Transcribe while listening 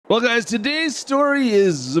Well, guys, today's story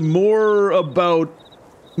is more about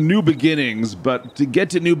new beginnings, but to get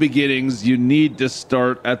to new beginnings, you need to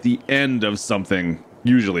start at the end of something,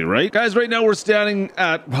 usually, right? Guys, right now we're standing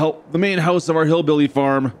at, well, the main house of our hillbilly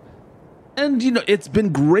farm. And, you know, it's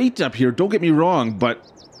been great up here, don't get me wrong, but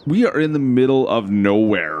we are in the middle of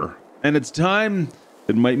nowhere. And it's time,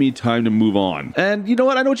 it might be time to move on. And you know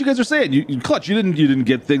what? I know what you guys are saying. Clutch, you didn't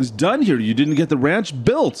get things done here. You didn't get the ranch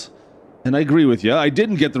built. And I agree with you. I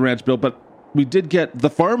didn't get the ranch built, but we did get the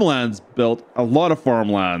farmlands built. A lot of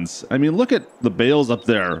farmlands. I mean, look at the bales up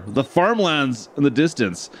there. The farmlands in the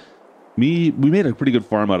distance. We made a pretty good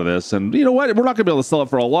farm out of this. And you know what? We're not going to be able to sell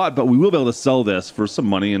it for a lot, but we will be able to sell this for some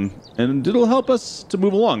money. And it'll help us to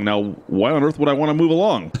move along. Now, why on earth would I want to move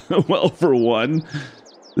along? Well, for one,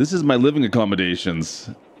 this is my living accommodations.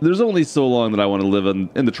 There's only so long that I want to live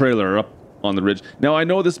in the trailer up on the ridge. Now, I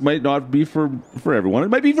know this might not be for everyone. It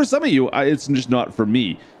might be for some of you. It's just not for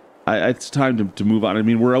me. It's time to move on. I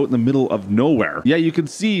mean, we're out in the middle of nowhere. Yeah, you can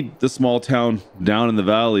see the small town down in the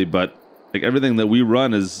valley, but like everything that we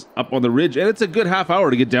run is up on the ridge, and it's a good half hour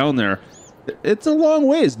to get down there. It's a long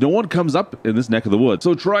ways. No one comes up in this neck of the woods.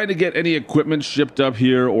 So trying to get any equipment shipped up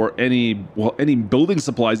here or any building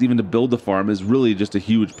supplies even to build the farm is really just a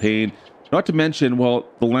huge pain. Not to mention, well,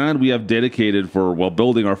 the land we have dedicated for, well,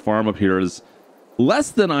 building our farm up here is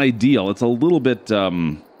less than ideal. It's a little bit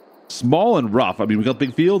small and rough. I mean, we got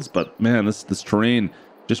big fields, but man, this terrain,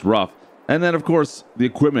 just rough. And then, of course, the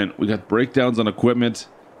equipment. We got breakdowns on equipment.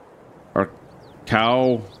 Our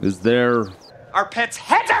cow is there. Our pets'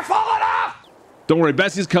 heads are falling off! Don't worry,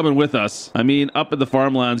 Bessie's coming with us. I mean, up in the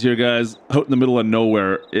farmlands here, guys, out in the middle of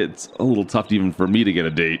nowhere, it's a little tough even for me to get a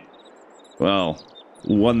date. Well,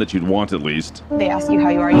 one that you'd want at least. They ask you how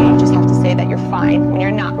you are, you just have to say that you're fine when you're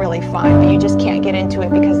not really fine, but you just can't get into it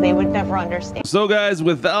because they would never understand. So guys,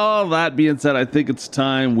 with all that being said, I think it's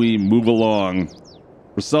time we move along.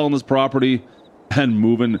 We're selling this property and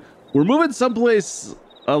moving. We're moving someplace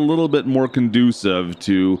a little bit more conducive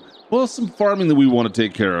to, well, some farming that we want to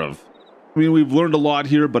take care of. I mean, we've learned a lot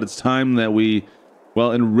here, but it's time that we,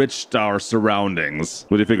 well, enriched our surroundings.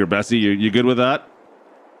 What do you figure, Bessie? You good with that?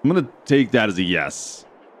 I'm going to take that as a yes.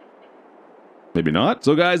 Maybe not.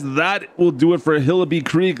 So guys, that will do it for Hillaby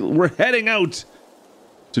Creek. We're heading out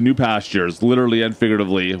to new pastures, literally and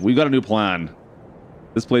figuratively. We got a new plan.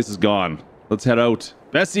 This place is gone. Let's head out.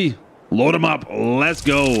 Bessie, load them up. Let's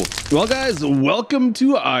go. Well, guys, welcome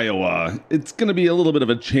to Iowa. It's going to be a little bit of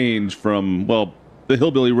a change from, well, the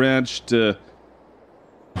Hillbilly Ranch to,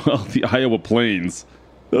 well, the Iowa Plains.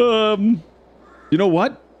 You know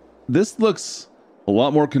what? This looks a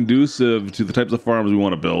lot more conducive to the types of farms we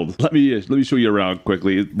want to build. Let me show you around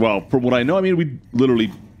quickly. Well, from what I know, I mean, we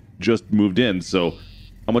literally just moved in, so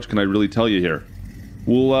how much can I really tell you here?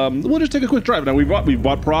 We'll just take a quick drive. Now we've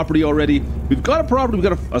bought property already. We've got a property. We've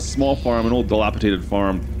got a small farm, an old dilapidated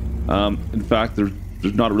farm. In fact, there's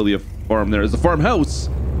not really a farm there. There's a farmhouse,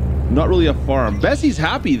 not really a farm. Bessie's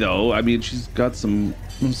happy though. I mean, she's got some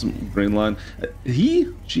grain line.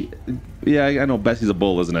 Yeah, I know Bessie's a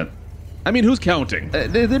bull, isn't it? I mean, who's counting?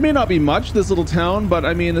 There may not be much, this little town, but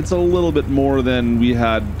I mean, it's a little bit more than we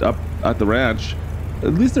had up at the ranch.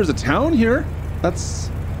 At least there's a town here.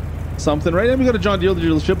 That's something, right? And we got a John Deere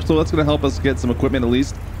dealership, so that's going to help us get some equipment at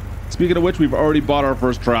least. Speaking of which, we've already bought our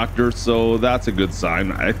first tractor, so that's a good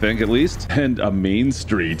sign, I think, at least. And a main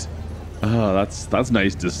street. Oh, that's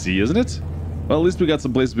nice to see, isn't it? Well, at least we got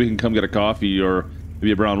some places we can come get a coffee or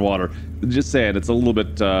maybe a brown water. Just saying, it's a little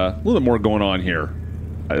bit more going on here.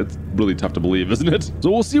 It's really tough to believe, isn't it? So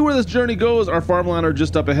we'll see where this journey goes. Our farmland are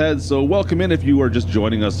just up ahead, so welcome in if you are just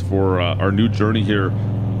joining us for our new journey here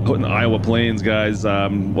out in the Iowa Plains, guys.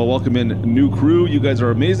 Well, welcome in, new crew. You guys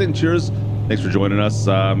are amazing. Cheers. Thanks for joining us.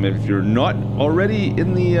 If you're not already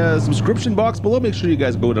in the subscription box below, make sure you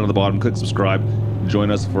guys go down to the bottom, click subscribe,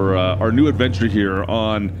 join us for our new adventure here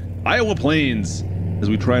on Iowa Plains as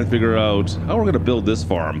we try and figure out how we're going to build this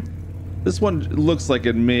farm. This one looks like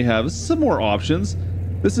it may have some more options.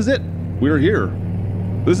 This is it. We're here.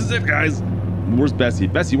 This is it, guys. Where's Bessie?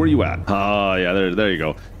 Bessie, where are you at? Ah, yeah, there you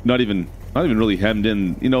go. Not even really hemmed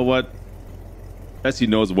in. You know what? Bessie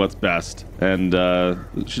knows what's best, and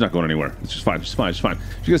she's not going anywhere. She's fine. She's fine. She's fine.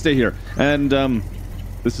 She's gonna stay here. And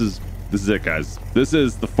this is it, guys. This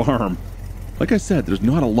is the farm. Like I said, there's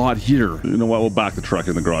not a lot here. You know what? We'll back the truck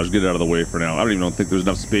in the garage. Get it out of the way for now. I don't even think there's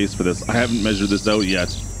enough space for this. I haven't measured this out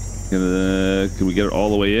yet. Can we get it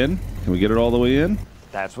all the way in? Can we get it all the way in?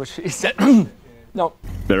 That's what she said. No.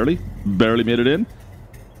 Barely made it in.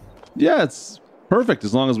 Yeah, it's perfect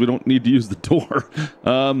as long as we don't need to use the door.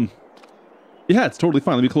 Yeah, it's totally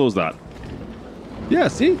fine. Let me close that. Yeah,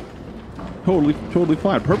 see? totally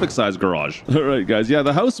fine. Perfect size garage. All right, guys. Yeah,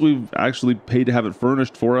 the house, we've actually paid to have it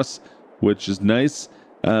furnished for us, which is nice.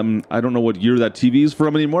 I don't know what year that TV is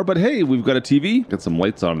from anymore, but hey, we've got a TV. Got some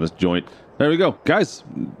lights on this joint. There we go. Guys,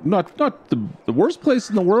 not the worst place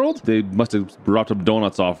in the world. They must have dropped some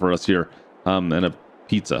donuts off for us here. And a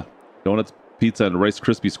pizza. Donuts, pizza, and Rice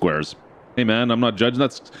Krispie squares. Hey, man, I'm not judging.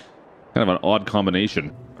 That's kind of an odd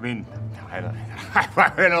combination. I mean, I don't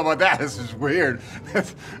know about that. This is weird.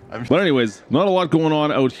 But anyways, not a lot going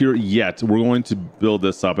on out here yet. We're going to build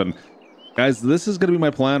this up. And guys, this is going to be my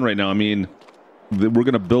plan right now. I mean, we're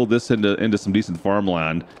going to build this into some decent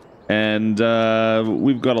farmland. And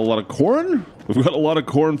we've got a lot of corn. We've got a lot of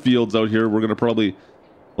cornfields out here. We're going to probably,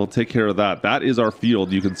 well, take care of that. That is our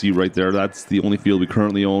field. You can see right there. That's the only field we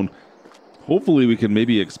currently own. Hopefully we can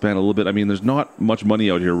maybe expand a little bit. I mean, there's not much money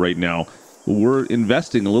out here right now. We're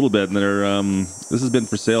investing a little bit, and this has been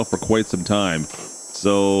for sale for quite some time.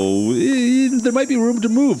 So there might be room to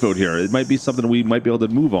move out here. It might be something we might be able to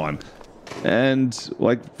move on. And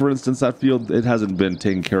like, for instance, that field, it hasn't been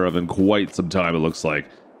taken care of in quite some time, it looks like.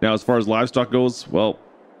 Now, as far as livestock goes, well,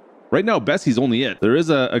 right now, Bessie's only it. There is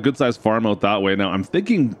a good-sized farm out that way. Now, I'm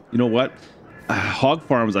thinking, you know what? Hog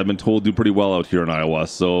farms, I've been told, do pretty well out here in Iowa.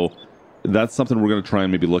 So that's something we're going to try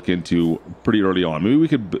and maybe look into pretty early on. Maybe we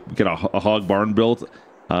could get a hog barn built.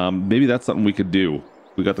 Maybe that's something we could do.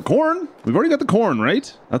 We got the corn. We've already got the corn,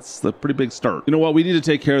 right? That's a pretty big start. You know what? We need to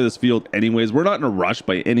take care of this field anyways. We're not in a rush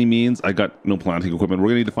by any means. I got no planting equipment. We're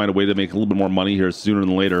going to need to find a way to make a little bit more money here sooner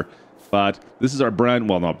than later. But this is our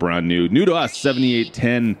not brand new to us,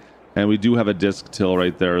 7810. And we do have a disc till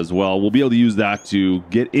right there as well. We'll be able to use that to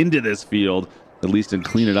get into this field, at least, and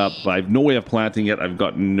clean it up. But I have no way of planting it. I've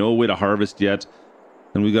got no way to harvest yet.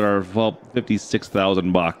 And we got our, well,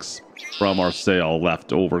 56,000 bucks from our sale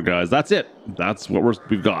left over, guys. That's it. That's what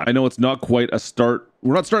we've got. I know it's not quite a start.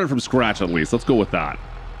 We're not starting from scratch, at least. Let's go with that.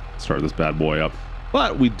 Start this bad boy up.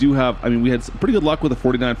 But we do have, I mean, we had some pretty good luck with the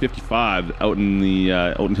 4955 out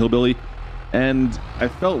in Hillbilly. And I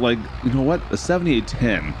felt like, you know what? The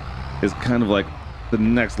 7810 is kind of like the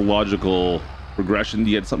next logical progression.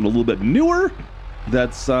 You get something a little bit newer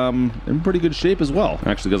that's in pretty good shape as well.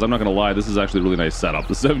 Actually, guys, I'm not going to lie. This is actually a really nice setup.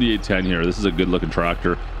 The 7810 here, this is a good looking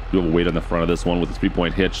tractor. You have a weight on the front of this one with a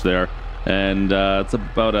 3-point hitch there. And it's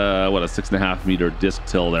about a 6.5 meter disc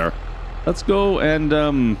till there. Let's go and,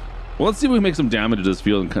 well, let's see if we can make some damage to this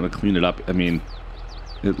field and kind of clean it up. I mean,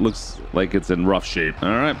 it looks like it's in rough shape. All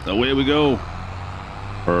right, away we go.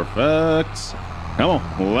 Perfect. Come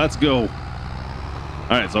on, let's go. All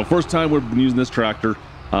right, so first time we're using this tractor.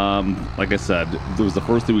 Like I said, it was the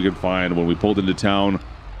first thing we could find when we pulled into town.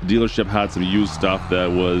 The dealership had some used stuff that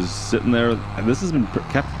was sitting there, and this has been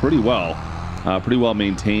kept pretty well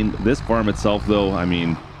maintained. This farm itself, though, I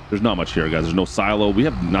mean, there's not much here, guys. There's no silo. We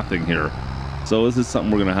have nothing here. So this is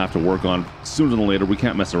something we're going to have to work on sooner than later. We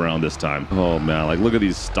can't mess around this time. Oh, man. Like, look at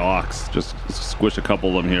these stalks. Just squish a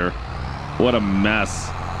couple of them here. What a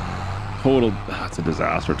mess. It's a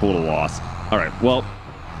disaster. Total loss. All right. Well,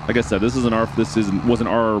 like I said, wasn't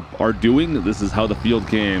our doing. This is how the field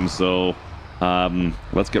came. So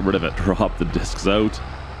let's get rid of it. Drop the discs out.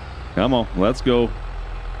 Come on. Let's go.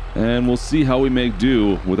 And we'll see how we make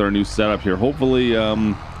do with our new setup here. Hopefully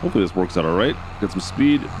this works out all right. Get some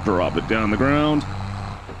speed, drop it down the ground.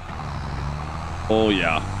 Oh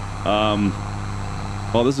yeah.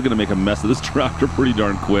 Well, this is gonna make a mess of this tractor pretty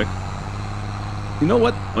darn quick. You know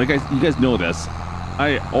what? Like, you guys know this.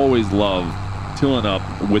 I always love tilling up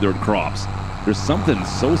withered crops. There's something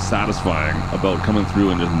so satisfying about coming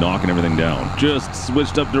through and just knocking everything down. Just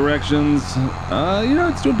switched up directions. You know,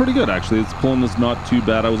 it's doing pretty good, actually. It's pulling this not too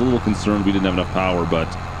bad. I was a little concerned we didn't have enough power, but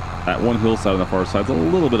that one hillside on the far side is a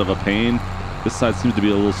little bit of a pain. This side seems to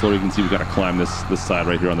be a little slower. You can see we've got to climb this side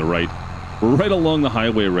right here on the right. We're right along the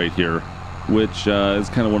highway right here, which is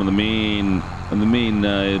kind of one of the main,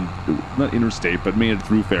 not interstate, but main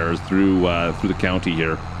thoroughfares through the county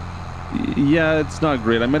here. Yeah, it's not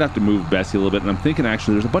great. I might have to move Bessie a little bit, and I'm thinking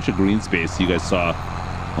actually there's a bunch of green space you guys saw.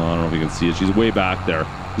 Oh, I don't know if you can see it. She's way back there.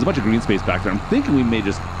 There's a bunch of green space back there. I'm thinking we may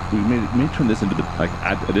turn this into the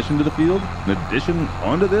addition to the field, an addition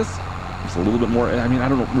onto this. Just a little bit more. I mean, I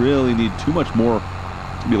don't really need too much more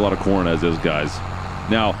to be a lot of corn as is, guys.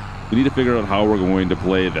 Now we need to figure out how we're going to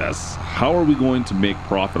play this. How are we going to make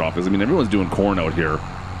profit off this? I mean, everyone's doing corn out here,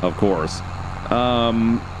 of course.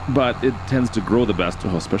 But it tends to grow the best,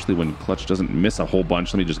 especially when Klutch doesn't miss a whole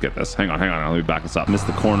bunch. Let me just get this. Hang on. Let me back this up. Missed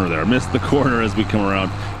the corner there. Missed the corner as we come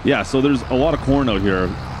around. Yeah, so there's a lot of corn out here,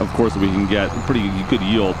 of course, that we can get pretty good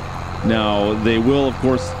yield. Now, they will, of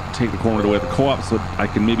course, take the corn away at the co-op, so I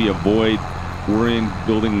can maybe avoid worrying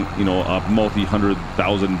building, you know, a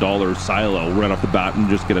multi-$100,000 silo right off the bat and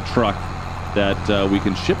just get a truck that we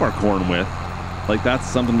can ship our corn with. Like, that's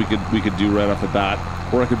something we could do right off the bat.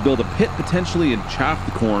 Or I could build a pit potentially and chaff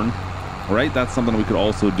the corn. Right, that's something we could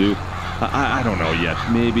also do. I don't know yet.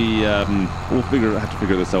 Maybe we'll have to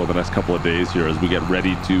figure this out the next couple of days here as we get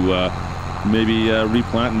ready to maybe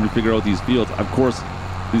replant and figure out these fields. Of course,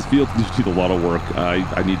 these fields need a lot of work.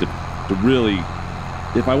 I need to really,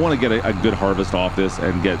 if I want to get a good harvest off this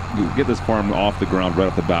and get this farm off the ground right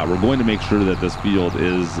off the bat, we're going to make sure that this field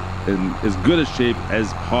is in as good a shape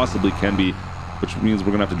as possibly can be, which means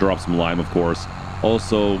we're gonna have to drop some lime, of course.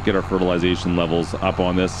 Also get our fertilization levels up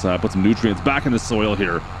on this, put some nutrients back in the soil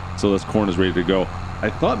here so this corn is ready to go.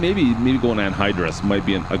 I thought maybe going anhydrous might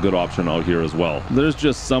be a good option out here as well. There's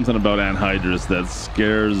just something about anhydrous that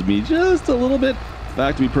scares me just a little bit. In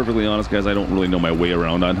fact, to be perfectly honest, guys, I don't really know my way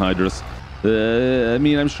around anhydrous. I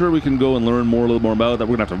mean, I'm sure we can go and learn a little more about that.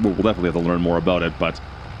 We'll definitely have to learn more about it, but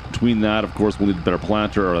between that, of course, we'll need a better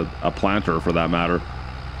planter, or a planter for that matter.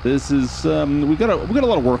 This is we got a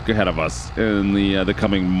lot of work ahead of us in the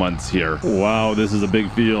coming months here. Wow, this is a big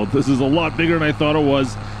field. This is a lot bigger than I thought it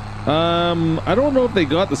was. I don't know if they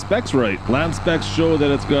got the specs right. Land specs show that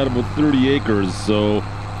it's got about 30 acres, so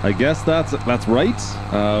I guess that's right.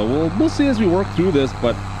 We'll see as we work through this,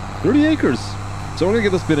 but 30 acres. So we're gonna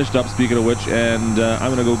get this finished up, speaking of which, and I'm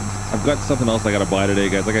gonna go. I've got something else I gotta buy today,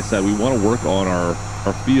 guys. Like I said, we want to work on our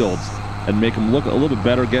fields and make them look a little bit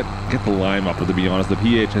better, get the lime up, to be honest. The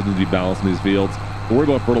pH has to be balanced in these fields. We'll worry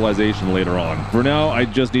about fertilization later on. For now, I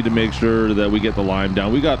just need to make sure that we get the lime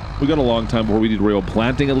down. We got a long time before we need to worry about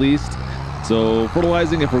planting, at least. So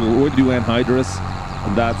fertilizing, if we're going to do anhydrous,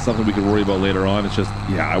 that's something we can worry about later on. It's just,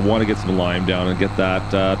 yeah, I want to get some lime down and get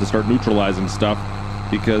that to start neutralizing stuff,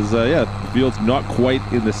 because yeah, the field's not quite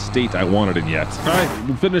in the state I want it in yet. All right,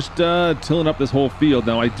 we finished tilling up this whole field.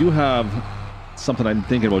 Now I do have something I'm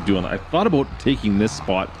thinking about doing. I thought about taking this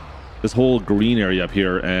spot, this whole green area up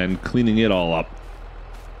here, and cleaning it all up.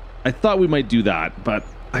 I thought we might do that, but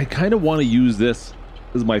I kind of want to use this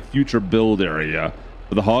as my future build area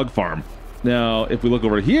for the hog farm. Now, if we look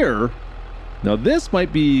over here, now this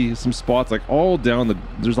might be some spots like all down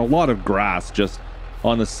there's a lot of grass just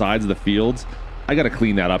on the sides of the fields. I got to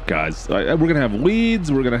clean that up, guys. We're going to have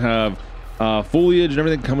weeds, we're going to have foliage and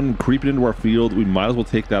everything coming and creeping into our field. We might as well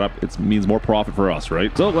take that up. It means more profit for us,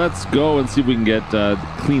 right? So let's go and see if we can get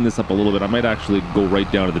clean this up a little bit. I might actually go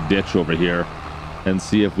right down to the ditch over here and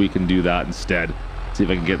see if we can do that instead. See if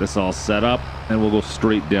I can get this all set up, and we'll go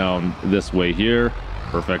straight down this way here.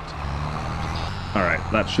 Perfect. All right,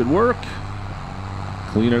 that should work.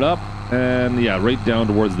 Clean it up, and yeah, right down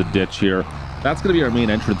towards the ditch here. That's going to be our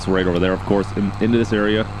main entrance right over there, of course, into this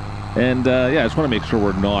area. And yeah, I just want to make sure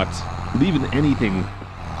we're not leaving anything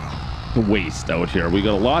to waste out here. We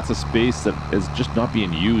got lots of space that is just not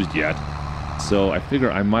being used yet. So I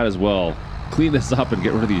figure I might as well clean this up and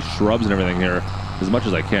get rid of these shrubs and everything here as much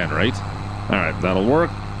as I can, right? All right, that'll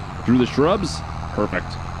work. Through the shrubs. Perfect.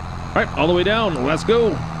 All right, all the way down. Let's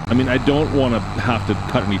go. I mean, I don't want to have to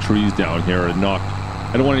cut any trees down here and knock.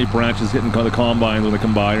 I don't want any branches hitting the combines when they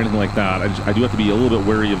come by or anything like that. I do have to be a little bit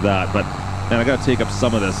wary of that, but man, I got to take up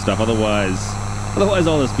some of this stuff. Otherwise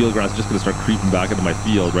all this field grass is just going to start creeping back into my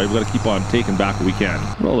field, right? We got to keep on taking back what we can.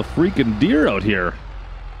 Look at all the freaking deer out here.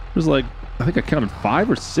 There's like, I think I counted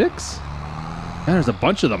 5 or 6. Man, there's a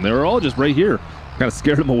bunch of them. They were all just right here. Kind of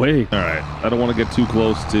scared them away. All right, I don't want to get too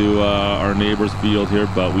close to our neighbor's field here,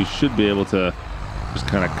 but we should be able to just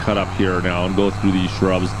kind of cut up here now and go through these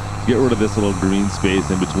shrubs. Get rid of this little green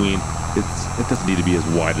space in between. It doesn't need to be as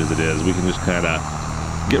wide as it is. We can just kind of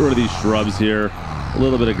get rid of these shrubs here. A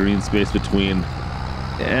little bit of green space between.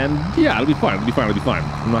 And yeah, it'll be fine. It'll be fine. It'll be fine.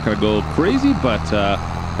 I'm not going to go crazy, but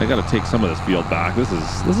I got to take some of this field back. This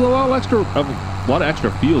is a lot of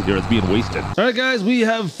extra field here. It's being wasted. All right, guys, we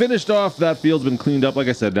have finished off. That field's been cleaned up. Like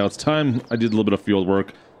I said, now it's time. I did a little bit of field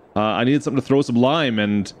work. I needed something to throw some lime,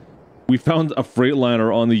 and we found a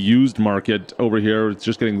Freightliner on the used market over here. It's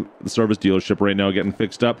just getting the service dealership right now, getting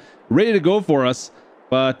fixed up, ready to go for us.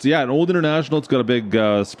 But yeah, an old International. It's got a big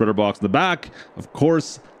spreader box in the back. Of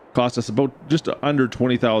course, cost us about just under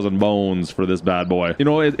 20,000 bones for this bad boy. You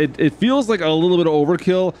know, it feels like a little bit of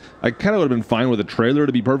overkill. I kind of would have been fine with a trailer,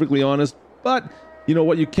 to be perfectly honest. But you know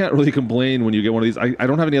what? You can't really complain when you get one of these. I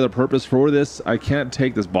don't have any other purpose for this. I can't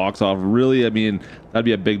take this box off. Really, I mean, that'd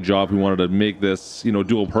be a big job if we wanted to make this, you know,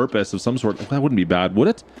 dual purpose of some sort. That wouldn't be bad, would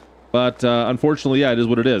it? But unfortunately, yeah, it is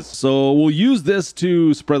what it is. So we'll use this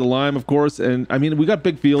to spread the lime, of course. And I mean, we got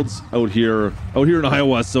big fields out here in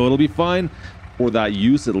Iowa, so it'll be fine for that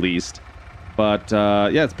use at least. But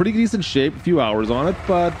yeah, it's pretty decent shape. A few hours on it,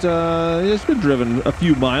 but it's been driven a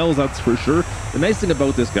few miles, that's for sure. The nice thing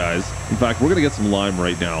about this, guys, in fact, we're gonna get some lime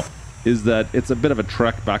right now, is that it's a bit of a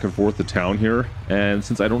trek back and forth to town here. And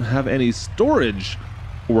since I don't have any storage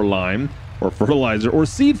for lime or fertilizer or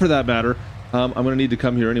seed for that matter, I'm gonna need to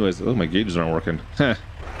come here anyways. Oh, my gauges aren't working.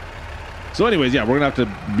 So anyways, yeah, we're gonna have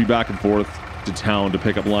to be back and forth to town to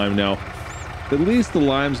pick up lime now. At least the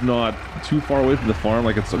lime's not too far away from the farm,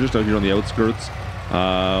 like it's just out here on the outskirts.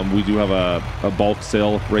 We do have a bulk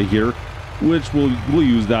sale right here, which we'll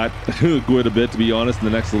use that quite a bit, to be honest, in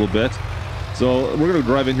the next little bit. So we're gonna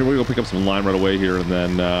drive in here, we're gonna go pick up some lime right away here, and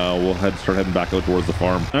then we'll start heading back out towards the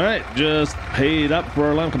farm. All right, just paid up for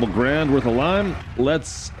our lime, a couple grand worth of lime.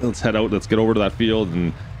 Let's head out, let's get over to that field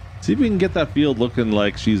and see if we can get that field looking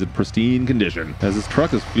like she's in pristine condition, as this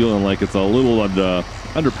truck is feeling like it's a little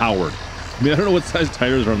underpowered. I mean, I don't know what size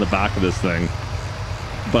tires are on the back of this thing,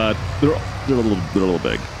 but they're a little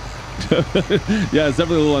big. Yeah, it's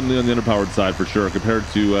definitely a little on the underpowered side for sure compared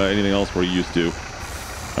to anything else we're used to.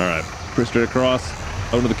 All right, Chris, straight across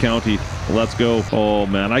out into the county. Let's go. Oh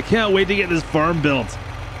man, I can't wait to get this farm built.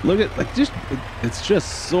 Look at it's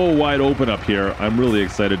just so wide open up here. I'm really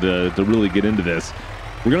excited to really get into this.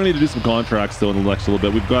 We're gonna need to do some contracts though in the next little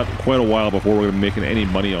bit. We've got quite a while before we're gonna be making any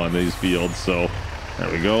money on these fields. So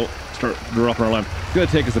there we go. Start dropping our lime. It's gonna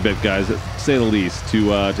take us a bit, guys, to say the least,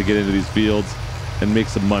 to get into these fields and make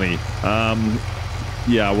some money.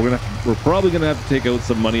 Yeah, we're probably gonna have to take out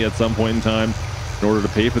some money at some point in time in order to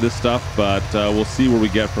pay for this stuff, but we'll see where we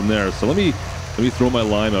get from there. So let me throw my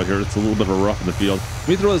lime out here. It's a little bit of a rough in the field. Let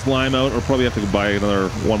me throw this lime out. We'll probably have to buy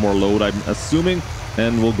one more load, I'm assuming,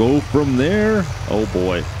 and we'll go from there. Oh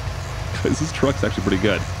boy, this truck's actually pretty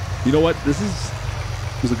good. You know what? This is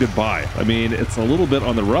a good buy. I mean, it's a little bit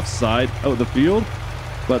on the rough side out of the field,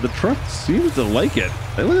 but the truck seems to like it.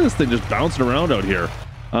 Hey, look at this thing just bouncing around out here.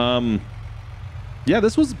 Yeah,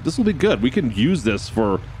 this will be good. We can use this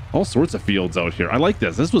for all sorts of fields out here. I like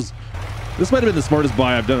this. This might have been the smartest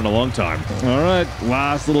buy I've done in a long time. All right,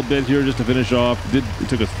 last little bit here just to finish off. It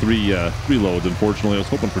took us three loads, unfortunately. I was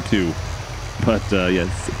hoping for 2, but yeah,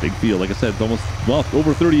 it's a big field. Like I said, it's almost, well,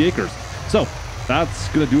 over 30 acres. So that's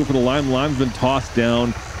gonna do it for the lime. Lime's been tossed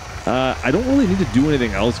down. I don't really need to do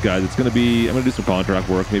anything else, guys. I'm gonna do some contract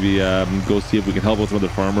work. Maybe go see if we can help out some other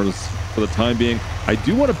farmers for the time being. I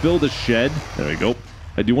do want to build a shed. There we go.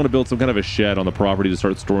 I do want to build some kind of a shed on the property to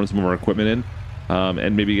start storing some of our equipment in,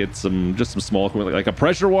 and maybe get some small equipment like a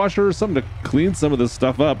pressure washer or something to clean some of this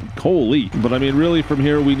stuff up. Holy! But I mean, really, from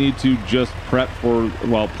here we need to just prep for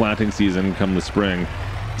planting season come the spring.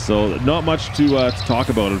 So not much to talk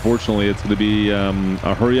about, unfortunately. It's going to be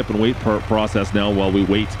a hurry up and wait process now while we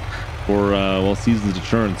wait for seasons to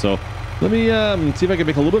turn. So let me see if I can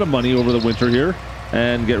make a little bit of money over the winter here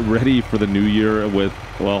and get ready for the new year with,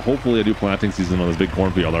 well, hopefully a new planting season on this big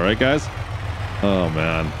cornfield. All right, guys? Oh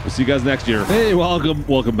man, we'll see you guys next year. Hey,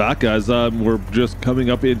 welcome back, guys. We're just coming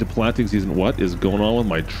up into planting season. What is going on with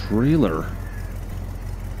my trailer?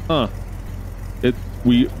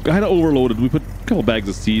 We kind of overloaded. We put a couple bags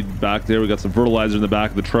of seed back there. We got some fertilizer in the back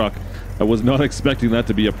of the truck. I was not expecting that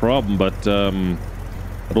to be a problem, but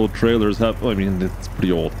old trailers have, I mean, it's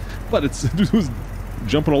pretty old, but it was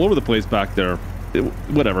jumping all over the place back there.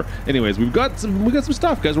 Whatever. Anyways, we've got some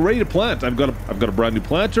stuff, guys. We're ready to plant. I've got a brand new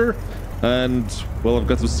planter, and well, I've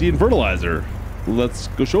got some seed and fertilizer. Let's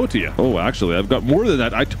go show it to you. Oh, actually, I've got more than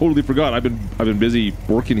that. I totally forgot. I've been busy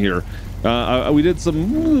working here. We did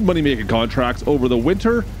some money-making contracts over the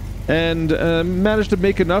winter, and managed to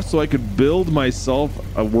make enough so I could build myself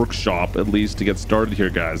a workshop, at least, to get started here,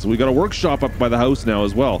 guys. We got a workshop up by the house now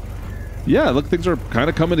as well. Yeah, look, things are kind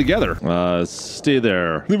of coming together. Stay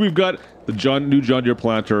there. Then we've got the new John Deere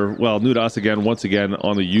planter. Well, new to us again, once again,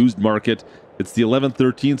 on the used market. It's the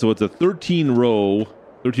 1113, so it's a 13-row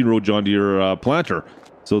John Deere planter.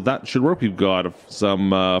 So that should work. We've got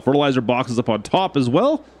some fertilizer boxes up on top as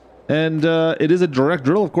well. And it is a direct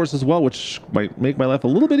drill, of course, as well, which might make my life a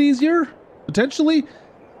little bit easier, potentially.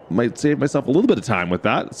 Might save myself a little bit of time with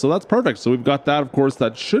that. So that's perfect. So we've got that, of course.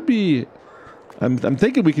 That should be... I'm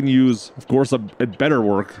thinking we can use, of course, a better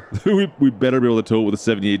work. we better be able to tow it with a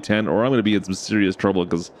 7810, or I'm going to be in some serious trouble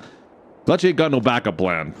because Klutch ain't got no backup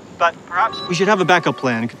plan. But perhaps we should have a backup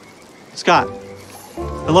plan. Scott,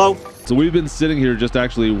 hello? So we've been sitting here just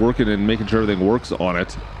actually working and making sure everything works on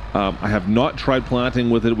it. I have not tried planting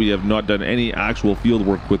with it. We have not done any actual field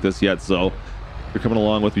work with this yet, so you're coming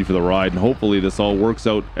along with me for the ride, and hopefully this all works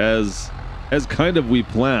out as kind of we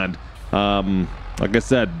planned. Like I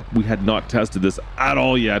said, we had not tested this at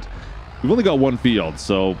all yet. We've only got one field,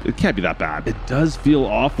 so it can't be that bad. It does feel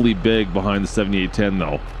awfully big behind the 7810,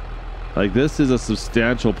 though. Like, this is a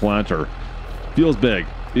substantial planter. Feels big.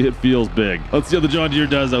 It feels big. Let's see how the John Deere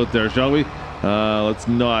does out there, shall we? Let's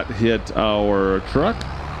not hit our truck.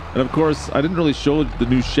 And of course, I didn't really show the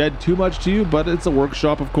new shed too much to you, but it's a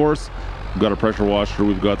workshop, of course. We've got a pressure washer.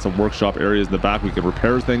 We've got some workshop areas in the back. We can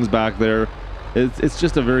repair things back there. It's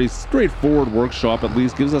just a very straightforward workshop. At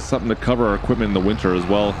least gives us something to cover our equipment in the winter as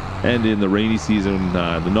well, and in the rainy season,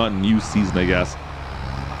 the not in use season, I guess.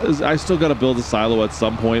 I still got to build a silo at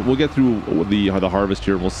some point. We'll get through the harvest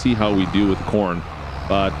here, and we'll see how we do with the corn.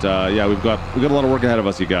 But yeah, we've got a lot of work ahead of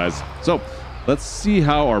us, you guys. So let's see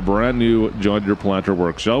how our brand new John Deere planter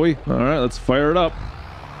works, shall we? All right, let's fire it up.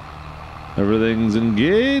 Everything's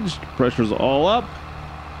engaged. Pressure's all up.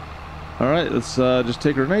 All right, let's just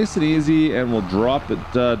take her nice and easy, and we'll drop the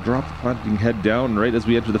planting head down right as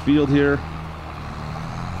we enter the field here.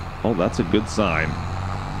 Oh, that's a good sign.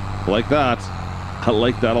 I like that. I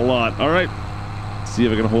like that a lot. All right, see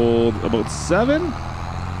if I can hold about 7.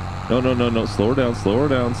 No. Slow her down, slow her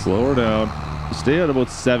down, slow her down. Stay at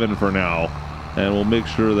about 7 for now, and we'll make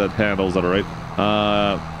sure that handles that all right.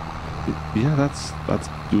 Yeah, that's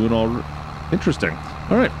doing all right. Interesting.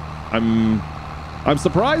 All right, I'm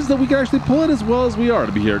surprised that we can actually pull it as well as we are,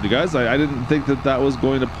 to be here, you guys. I didn't think that was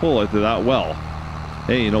going to pull it that well.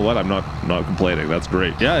 Hey, you know what? I'm not complaining. That's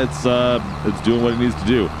great. Yeah, it's doing what it needs to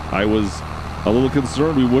do. I was a little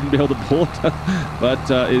concerned we wouldn't be able to pull it,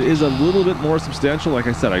 but it is a little bit more substantial. Like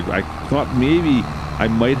I said, I thought maybe I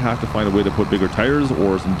might have to find a way to put bigger tires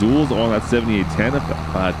or some duals on that 7810,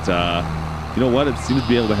 but you know what? It seems to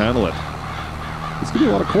be able to handle it. It's gonna be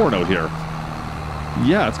a lot of corn out here.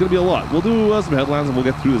 Yeah, it's gonna be a lot. We'll do some headlands and we'll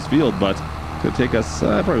get through this field, but it's gonna take us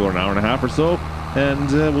probably about an hour and a half or so,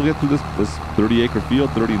 and we'll get through this 30-acre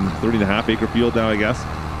field, 30 and a half acre field now, I guess,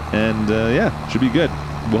 and yeah, should be good.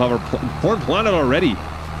 We'll have our corn planted already.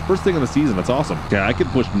 First thing in the season. That's awesome. Yeah, I could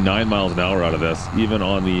push 9 miles an hour out of this, even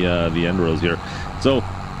on the end rows here. So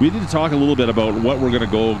we need to talk a little bit about what we're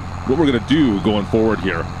gonna do going forward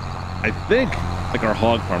here. I think like our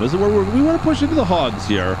hog farm. This is where we want to push into the hogs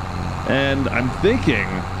here, and I'm thinking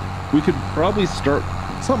we could probably start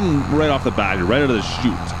something right off the bat, right out of the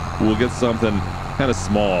chute. We'll get something kind of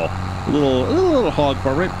small, a little hog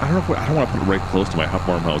farm. Right? I don't want to put it right close to my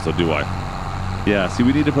farmhouse, though, do I? Yeah, see,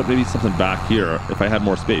 we need to put maybe something back here if I had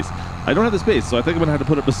more space. I don't have the space, so I think I'm gonna have to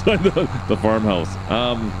put it beside the farmhouse.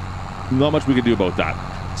 Not much we can do about that.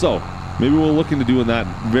 So maybe we'll look into doing that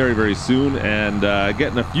very, very soon, and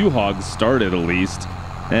getting a few hogs started at least,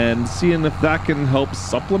 and seeing if that can help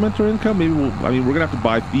supplement our income. Maybe we're gonna have to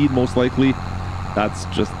buy feed most likely. That's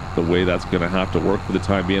just the way that's gonna have to work for the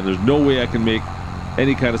time being. There's no way I can make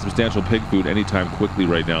any kind of substantial pig food anytime quickly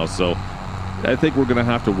right now, so I think we're going to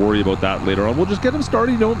have to worry about that later on. We'll just get them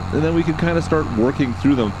started, you know, and then we can kind of start working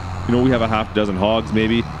through them. You know, we have a half dozen hogs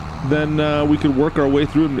maybe. Then we could work our way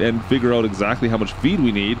through and figure out exactly how much feed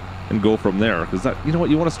we need and go from there. Because that, you know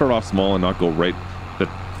what, you want to start off small and not go right to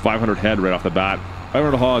 500 head right off the bat.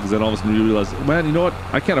 500 hogs, and all of a sudden you realize, man, you know what,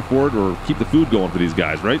 I can't afford or keep the food going for these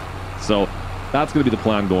guys, right? So that's going to be the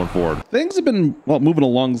plan going forward. Things have been, well, moving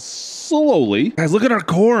along slowly. Guys, look at our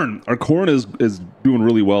corn. Our corn is doing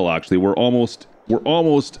really well, actually. We're almost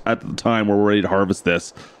at the time where we're ready to harvest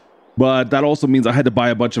this. But that also means I had to buy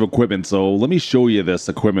a bunch of equipment. So let me show you this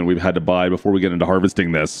equipment we've had to buy before we get into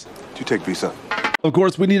harvesting this. Do you take Visa? Of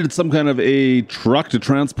course, we needed some kind of a truck to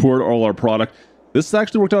transport all our product. This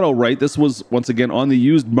actually worked out all right. This was, once again, on the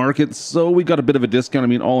used market, so we got a bit of a discount. I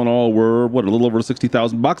mean, all in all, we're, what, a little over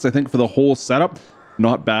 60,000 bucks, I think, for the whole setup.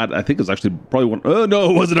 Not bad. I think it's actually probably one. Oh, no,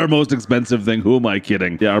 it wasn't our most expensive thing. Who am I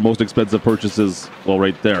kidding? Yeah, our most expensive purchases, well,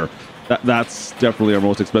 right there. That's definitely our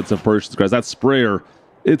most expensive purchase, guys. That sprayer,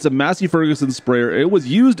 it's a Massey Ferguson sprayer. It was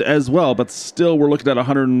used as well, but still, we're looking at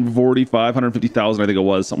 145, 150,000, I think it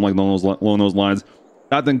was, something like along those lines.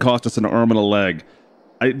 That thing cost us an arm and a leg.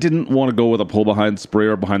 I didn't want to go with a pull-behind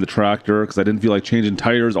sprayer behind the tractor because I didn't feel like changing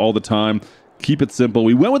tires all the time. Keep it simple.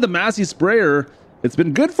 We went with the Massey sprayer. It's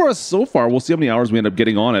been good for us so far. We'll see how many hours we end up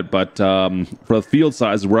getting on it, but for the field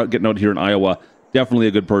size, we're out getting out here in Iowa. Definitely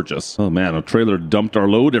a good purchase. Oh man, a trailer dumped our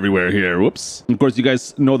load everywhere here. Whoops. And of course, you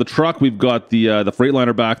guys know the truck. We've got the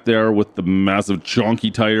Freightliner back there with the massive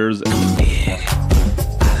chonky tires.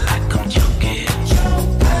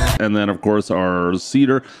 And then, of course, our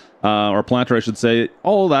seeder. Our planter, I should say.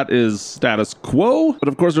 All that is status quo. But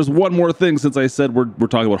of course, there's one more thing since I said we're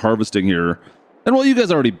talking about harvesting here. And well, you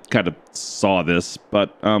guys already kind of saw this,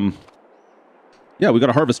 but yeah, we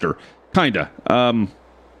got a harvester. Kinda.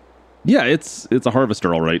 Yeah, it's a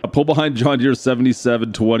harvester, all right. A pull-behind John Deere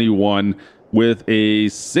 7721 with a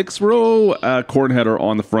 6-row corn header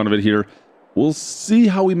on the front of it here. We'll see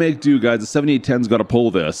how we make do, guys. The 7810's got to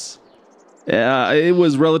pull this. It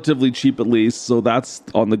was relatively cheap at least, so that's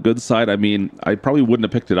on the good side. I mean, I probably wouldn't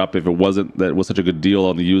have picked it up if it wasn't that it was such a good deal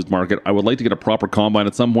on the used market. I would like to get a proper combine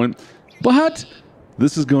at some point, but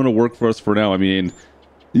this is going to work for us for now. I mean,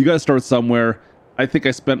 you got to start somewhere. I think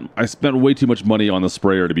I spent way too much money on the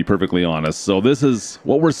sprayer, to be perfectly honest. So this is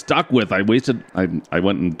what we're stuck with. I went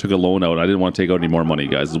and took a loan out. I didn't want to take out any more money,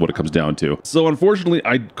 guys, is what it comes down to. So unfortunately,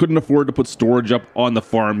 I couldn't afford to put storage up on the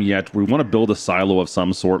farm yet. We want to build a silo of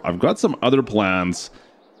some sort. I've got some other plans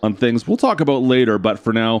on things we'll talk about later, but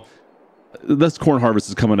for now, this corn harvest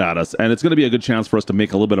is coming at us, and it's going to be a good chance for us to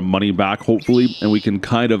make a little bit of money back, hopefully, and we can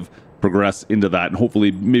kind of progress into that and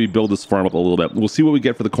hopefully maybe build this farm up a little bit. We'll see what we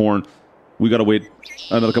get for the corn. We got to wait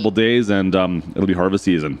another couple days, and it'll be harvest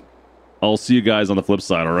season. I'll see you guys on the flip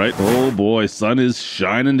side, all right? Oh boy, sun is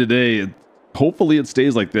shining today. Hopefully it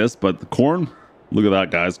stays like this, but the corn, look at that,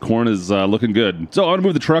 guys. Corn is looking good. So I'm going to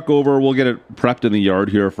move the truck over. We'll get it prepped in the yard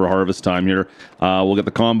here for harvest time here. We'll get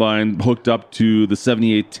the combine hooked up to the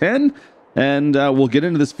 7810, and we'll get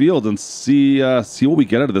into this field and see what we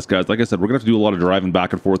get out of this, guys. Like I said, we're going to have to do a lot of driving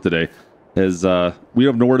back and forth today, as we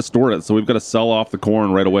have nowhere to store it, so we've got to sell off the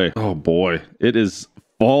corn right away. Oh boy, it is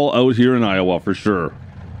fall out here in Iowa for sure.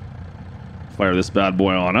 Fire this bad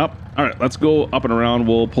boy on up. All right, let's go up and around.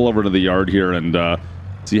 We'll pull over to the yard here and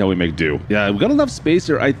see how we make do. Yeah, we've got enough space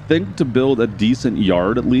here, I think, to build a decent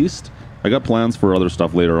yard at least. I got plans for other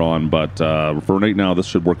stuff later on, but for right now, this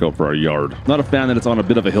should work out for our yard. Not a fan that it's on a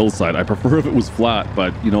bit of a hillside. I prefer if it was flat,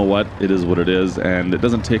 but you know what? It is what it is, and it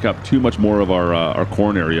doesn't take up too much more of our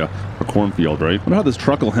corn area, our cornfield, right? I wonder how this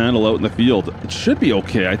truck will handle out in the field. It should be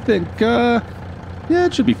okay, I think. Yeah,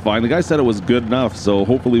 it should be fine. The guy said it was good enough, so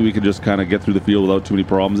hopefully we can just kind of get through the field without too many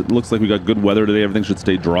problems. It looks like we got good weather today. Everything should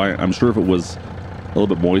stay dry. I'm sure if it was a little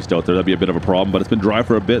bit moist out there, that'd be a bit of a problem, but it's been dry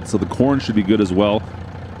for a bit, so the corn should be good as well.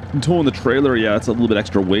 Towing the trailer, yeah, it's a little bit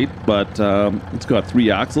extra weight, but it's got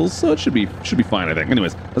 3 axles, so it should be fine, I think.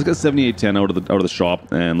 Anyways, let's get 7810 out of the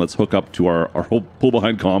shop, and let's hook up to our whole pull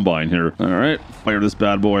behind combine here. All right, fire this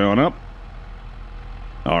bad boy on up.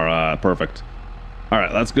 All right, perfect. All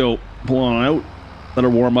right, let's go. Pull on out. Let her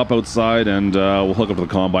warm up outside, and we'll hook up to the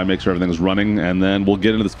combine, make sure everything's running, and then we'll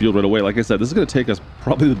get into this field right away. Like I said, this is going to take us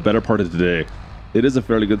probably the better part of today. It is a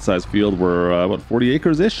fairly good-sized field. We're about 40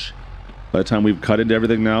 acres-ish by the time we've cut into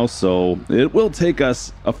everything now, so it will take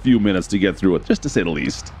us a few minutes to get through it, just to say the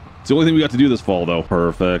least. It's the only thing we got to do this fall, though.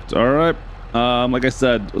 Perfect. All right. Like I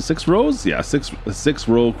said, 6 rows? Yeah, 6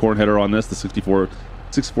 row corn header on this, the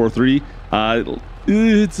 643.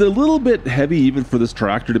 It's a little bit heavy even for this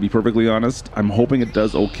tractor, to be perfectly honest. I'm hoping it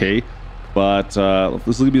does okay, but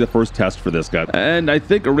this is gonna be the first test for this guy. And I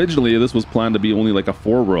think originally this was planned to be only like a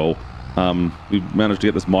 4 row. We managed to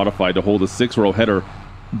get this modified to hold a 6 row header.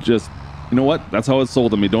 Just, you know what? That's how it's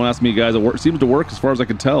sold to me. Don't ask me, guys. It seems to work as far as I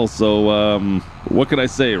can tell. So what can I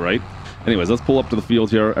say, right? Anyways, let's pull up to the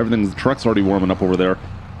field here. The truck's already warming up over there.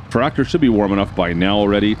 Tractor should be warm enough by now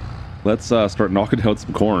already. Let's start knocking out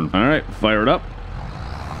some corn. All right, fire it up.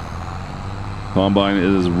 Combine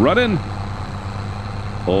is running.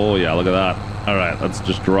 Oh yeah, look at that. All right, let's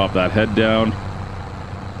just drop that head down.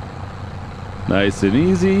 Nice and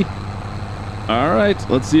easy. All right,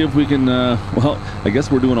 let's see if we can, well, I guess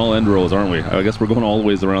we're doing all end rows, aren't we? I guess we're going all the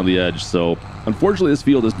ways around the edge. So unfortunately, this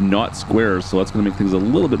field is not square, so that's going to make things a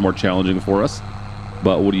little bit more challenging for us.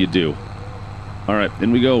 But what do you do? All right,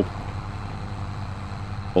 in we go.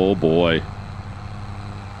 Oh boy.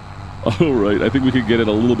 All right, I think we could get it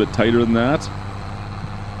a little bit tighter than that.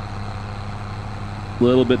 A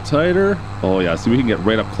little bit tighter. Oh yeah, see, we can get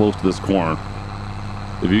right up close to this corn.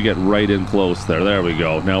 If you get right in close there we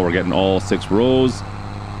go. Now we're getting all 6 rows.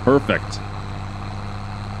 Perfect.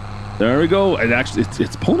 There we go. And actually,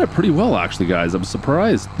 it's pulling it pretty well, actually, guys. I'm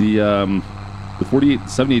surprised. The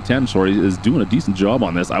 7810, sorry, is doing a decent job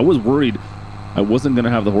on this. I was worried I wasn't going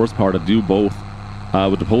to have the horsepower to do both,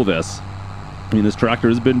 to pull this. I mean, this tractor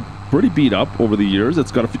has been pretty beat up over the years.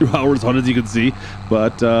 It's got a few hours on it, as you can see.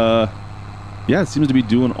 But, yeah, it seems to be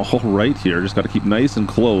doing all right here. Just got to keep nice and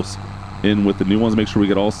close in with the new ones, make sure we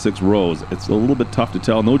get all 6 rows. It's a little bit tough to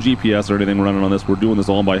tell. No GPS or anything running on this. We're doing this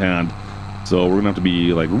all by hand. So we're gonna have to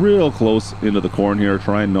be like real close into the corn here,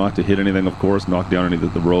 trying not to hit anything, of course, knock down any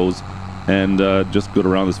of the rows, and just go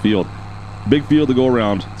around this field. Big field to go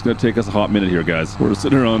around. It's gonna take us a hot minute here, guys. We're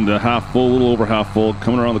sitting around half full, a little over half full,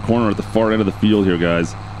 coming around the corner at the far end of the field here,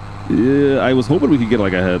 guys. Yeah, I was hoping we could get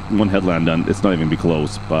like one headland done. It's not even gonna be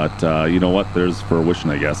close, but you know what? There's for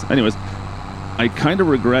wishing, I guess. Anyways, I kind of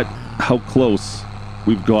regret how close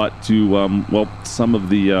we've got to well, some of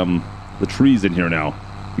the trees in here now.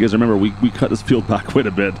 You guys remember we cut this field back quite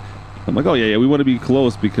a bit, I'm like, oh yeah, we want to be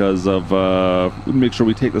close because of make sure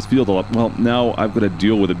we take this field all up. Well, now I've got to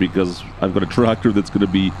deal with it because I've got a tractor that's going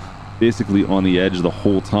to be basically on the edge the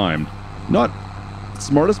whole time. Not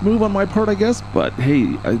smartest move on my part, I guess, but hey,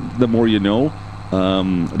 the more you know.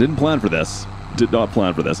 I didn't plan for this. Did not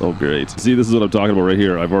plan for this. Oh, great. See, this is what I'm talking about right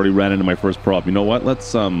here. I've already ran into my first prop. You know what?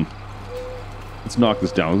 Let's knock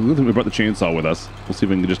this down. We brought the chainsaw with us. We'll see if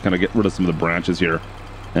we can just kind of get rid of some of the branches here.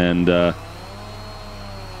 And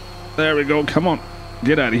there we go. Come on.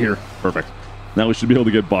 Get out of here. Perfect. Now we should be able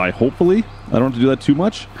to get by. Hopefully. I don't have to do that too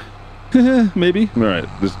much. Maybe. All right.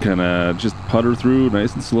 Just kind of just putter through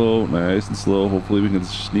nice and slow. Nice and slow. Hopefully we can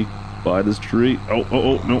sneak by this tree. Oh,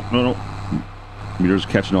 no. Meter's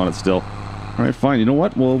catching on it still. All right, fine. You know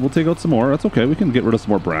what? We'll take out some more. That's okay. We can get rid of some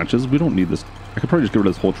more branches. We don't need this. I could probably just get rid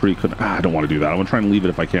of this whole tree. I don't want to do that. I'm going to try and leave it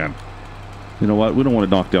if I can. You know what? We don't want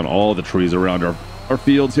to knock down all the trees around our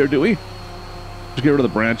fields here, do we? Just get rid of the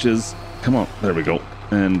branches. Come on. There we go.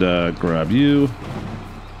 And grab you.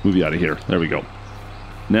 Move you out of here. There we go.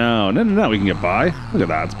 Now we can get by. Look at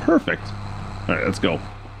that. It's perfect. All right, let's go.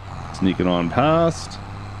 Sneaking on past.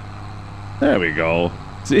 There we go.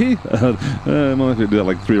 See? I'm only going to do that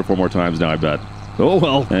like 3 or 4 more times now, I bet. Oh,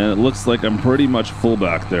 well. And it looks like I'm pretty much full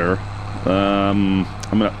back there. I'm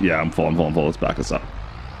full. Let's back this up.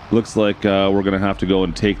 Looks like we're going to have to go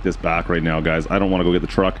and take this back right now, guys. I don't want to go get the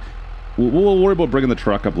truck. We'll worry about bringing the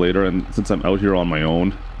truck up later, and since I'm out here on my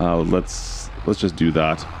own, let's just do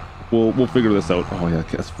that. We'll figure this out. Oh, yeah,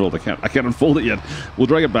 it's filled. I can't unfold it yet. We'll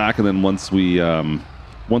drag it back, and then once we get a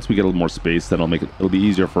little more space, then it'll be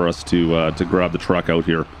easier for us to grab the truck out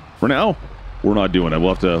here. For now, we're not doing it.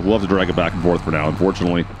 We'll have to drag it back and forth for now.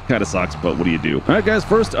 Unfortunately, kind of sucks, but what do you do? All right, guys.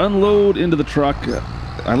 First, unload into the truck.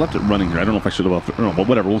 I left it running here. I don't know if I should have left it. No, but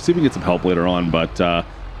whatever. We'll see if we can get some help later on. But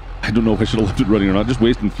I don't know if I should have left it running or not. Just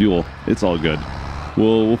wasting fuel. It's all good.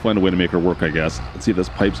 We'll find a way to make her work, I guess. Let's see if this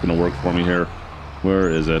pipe's gonna work for me here.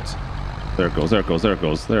 Where is it? There it goes. There it goes. There it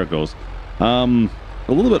goes. There it goes. A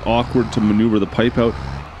little bit awkward to maneuver the pipe out.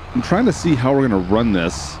 I'm trying to see how we're going to run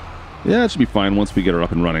this. Yeah, it should be fine once we get her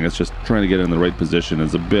up and running. It's just trying to get it in the right position.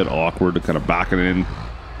 It's a bit awkward to kind of back it in.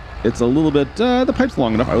 It's a little bit, the pipe's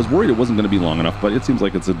long enough. I was worried it wasn't going to be long enough, but it seems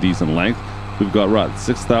like it's a decent length. We've got, what,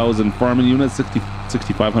 6,000 farming units,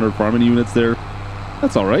 6,500 farming units there.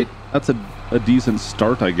 That's all right. That's a decent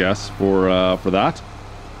start, I guess, for that.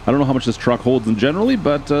 I don't know how much this truck holds in generally,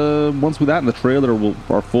 but once with that and the trailer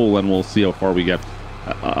are full, then we'll see how far we get.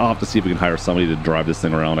 I'll have to see if we can hire somebody to drive this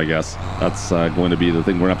thing around, I guess. That's going to be the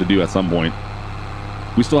thing we're going to have to do at some point.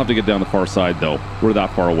 We still have to get down the far side, though. We're that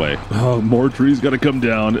far away. Oh, more trees got to come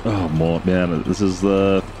down. Oh, man, this is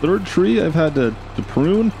the 3rd tree I've had to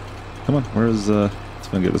prune. Come on, where's... let's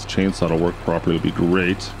going to get this chainsaw to work properly. It would be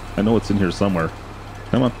great. I know it's in here somewhere.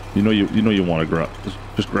 Come on. You know you want to grab.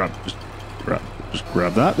 Just grab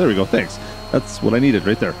that. There we go. Thanks. That's what I needed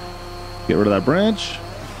right there. Get rid of that branch.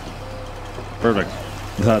 Perfect.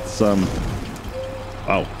 That's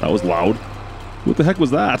wow, that was loud. What the heck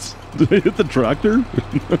was that? Did I hit the tractor?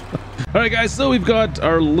 All right, guys. So we've got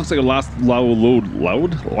our looks like a last loud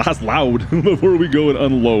before we go and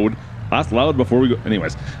unload. Last loud before we go.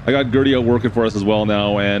 Anyways, I got Gertie out working for us as well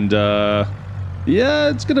now, and yeah,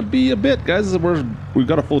 it's gonna be a bit, guys. We've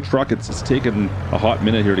got a full truck. It's taken a hot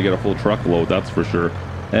minute here to get a full truck load, that's for sure.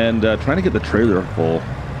 And trying to get the trailer full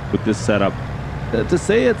with this setup. To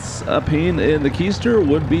say it's a pain in the keister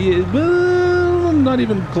would be not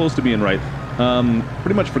even close to being right.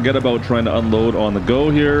 Pretty much forget about trying to unload on the go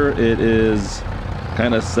here. It is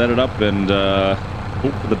kind of set it up and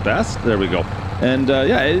hope for the best. There we go. And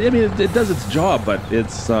yeah, I mean, it does its job, but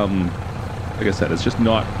it's like I said, it's just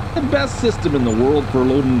not the best system in the world for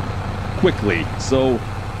loading quickly. So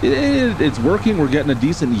it's working. We're getting a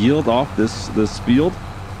decent yield off this field,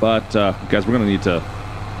 but guys, we're gonna need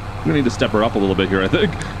to step her up a little bit here, I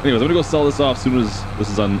think. Anyways, I'm gonna go sell this off as soon as this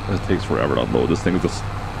is on. It takes forever to unload this thing.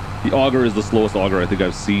 The auger is the slowest auger I think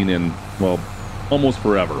I've seen in, well, almost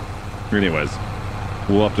forever. Anyways,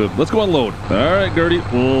 we'll have to, let's go unload. All right, Gertie,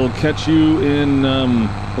 we'll catch you in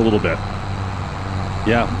a little bit.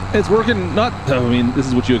 Yeah, it's working. I mean, this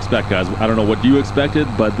is what you expect, guys. I don't know what you expected,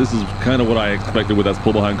 but this is kind of what I expected with that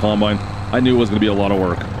pull-behind combine. I knew it was going to be a lot of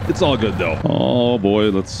work. It's all good, though. Oh, boy.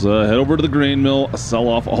 Let's head over to the grain mill, sell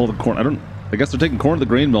off all the corn. I guess they're taking corn to the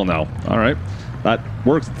grain mill now. All right. That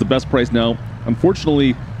works. It's the best price now.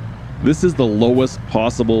 Unfortunately, this is the lowest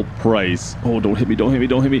possible price. Oh, don't hit me. Don't hit me.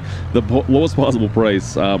 Don't hit me. The lowest possible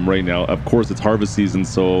price right now. Of course, it's harvest season,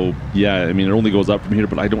 so yeah, I mean, it only goes up from here,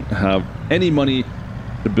 but I don't have any money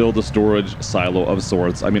to build a storage silo of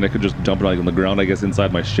sorts. I mean, I could just dump it on the ground, I guess,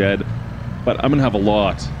 inside my shed. but I'm gonna have a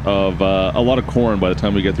lot of corn by the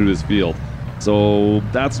time we get through this field. So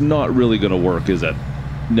that's not really gonna work, is it?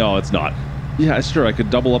 No, it's not. Yeah, sure, I could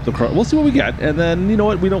double up the crop. We'll see what we get, and then you know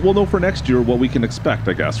what? We'll know for next year what we can expect,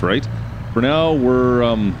 I guess, right? For now,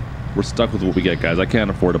 we're stuck with what we get, guys. I can't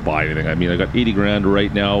afford to buy anything. I mean, I got 80 grand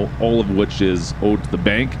right now, all of which is owed to the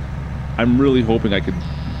bank. I'm really hoping I could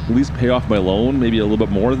at least pay off my loan, maybe a little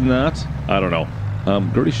bit more than that. I don't know.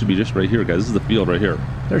 Gertie should be just right here, guys. This is the field right here.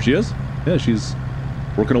 There she is. Yeah, she's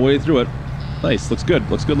working her way through it. Nice. Looks good.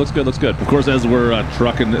 Looks good. Looks good. Looks good. Of course, as we're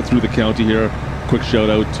trucking through the county here, quick shout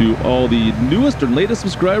out to all the newest and latest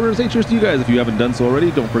subscribers. Hey, cheers to you guys. If you haven't done so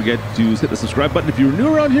already, don't forget to hit the subscribe button if you're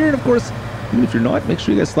new around here. And of course, even if you're not, make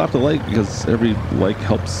sure you guys slap the like, because every like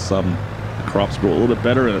helps the crops grow a little bit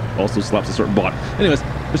better, and it also slaps a certain bot. Anyways,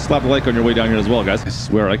 just slap the like on your way down here as well, guys. I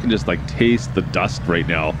swear I can just like taste the dust right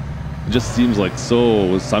now. It just seems like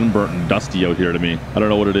so sunburnt and dusty out here to me. I don't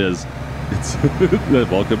know what it is. It's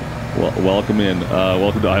welcome in.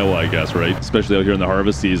 Welcome to Iowa, I guess, right? Especially out here in the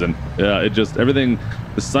harvest season. Yeah, it just, everything,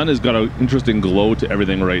 the sun has got an interesting glow to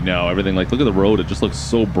everything right now. Everything, like, look at the road. It just looks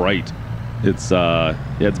so bright. It's, yeah,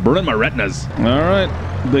 it's burning my retinas. All right.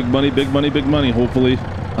 Big money, big money, big money, hopefully.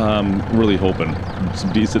 Really hoping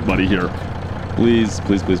some decent money here. Please,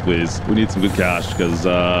 please, please, please. We need some good cash, because,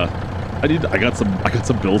 I got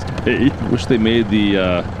some bills to pay. Wish they made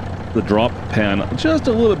the drop pan just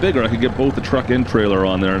a little bit bigger. I could get both the truck and trailer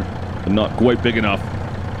on there, but not quite big enough.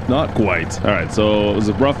 Not quite. All right, so it was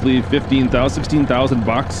roughly 16,000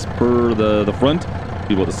 bucks per the front.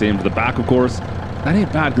 Be about the same to the back, of course. That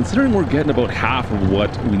ain't bad, considering we're getting about half of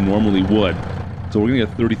what we normally would. So we're gonna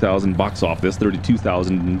get 30,000 bucks off this,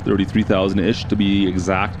 32,000, 33,000-ish to be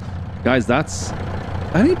exact. Guys, that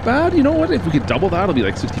ain't bad. You know what? If we could double that, it'll be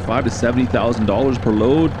like $65,000 to $70,000 per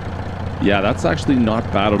load. Yeah, that's actually not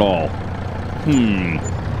bad at all.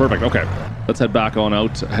 Perfect. Okay, let's head back on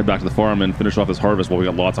out, head back to the farm and finish off this harvest. Well, we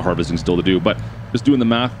got lots of harvesting still to do, but just doing the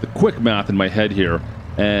math, the quick math in my head here,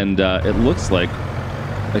 and it looks like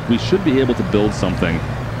we should be able to build something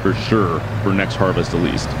for sure for next harvest at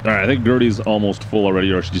least. All right, I think Gertie's almost full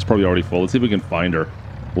already, or she's probably already full. Let's see if we can find her.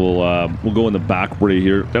 We'll go in the back right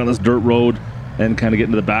here, down this dirt road, and kind of get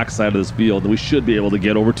into the back side of this field. We should be able to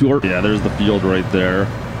get over to her. Yeah, there's the field right there.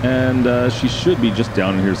 And she should be just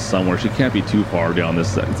down in here somewhere. She can't be too far down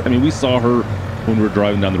this side. I mean, we saw her when we were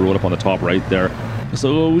driving down the road up on the top right there.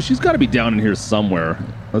 So she's got to be down in here somewhere.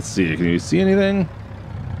 Let's see. Can you see anything?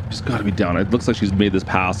 She's got to be down. It looks like she's made this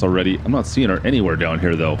pass already. I'm not seeing her anywhere down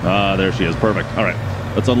here, though. Ah, there she is. Perfect. All right.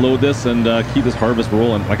 Let's unload this and keep this harvest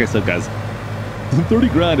rolling. Like I said, guys, 30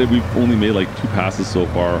 grand and we've only made like 2 passes so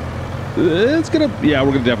far. It's gonna, yeah,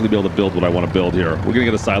 we're gonna definitely be able to build what I want to build here. We're gonna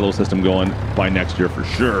get a silo system going by next year for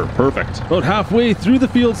sure. Perfect. About halfway through the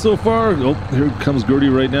field so far. Oh, here comes Gertie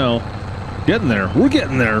right now. Getting there. We're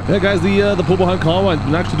getting there. Yeah, guys, the pull behind combine's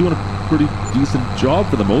been actually doing a pretty decent job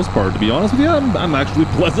for the most part, to be honest with you. I'm actually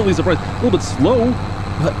pleasantly surprised. A little bit slow,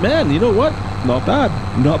 but man, you know what? Not bad.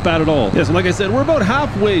 Not bad at all. Yeah, so like I said, we're about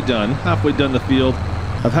halfway done the field.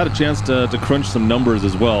 I've had a chance to crunch some numbers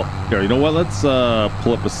as well. Here, you know what? Let's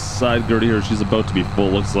pull up beside Gertie here. She's about to be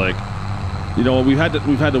full, looks like. You know what? We've had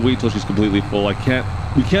to wait till she's completely full. We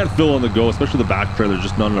can't fill on the go, especially the back trailer. There's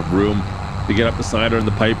just not enough room to get up beside her, and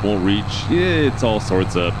the pipe won't reach. It's all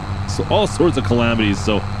sorts of calamities.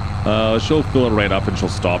 So she'll fill it right up and she'll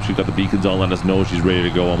stop. She's got the beacons on, letting us know she's ready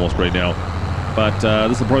to go almost right now. But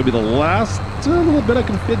this will probably be the last little bit I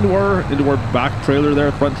can fit into our back trailer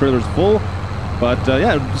there. Front trailer's full. But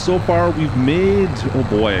yeah, so far we've made, oh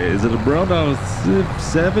boy, is it around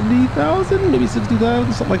 70,000, maybe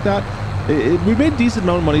 60,000, something like that. We made a decent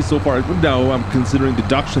amount of money so far. Now I'm considering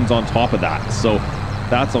deductions on top of that. So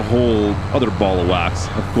that's a whole other ball of wax.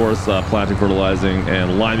 Of course, planting, fertilizing,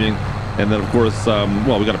 and liming. And then, of course,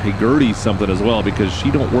 well, we got to pay Gertie something as well because she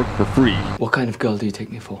don't work for free. What kind of girl do you take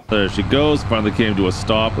me for? There she goes. Finally came to a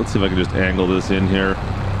stop. Let's see if I can just angle this in here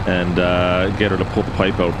and get her to pull the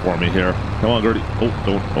pipe out for me here. Come on, Gertie.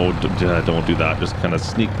 Oh, don't do that. Just kind of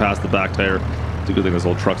sneak past the back tire. It's a good thing this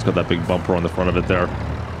old truck's got that big bumper on the front of it there.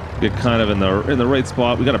 Get kind of in the right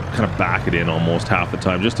spot. We got to kind of back it in almost half the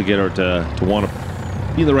time just to get her to want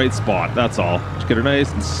to be in the right spot. That's all. Just get her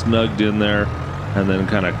nice and snugged in there, and then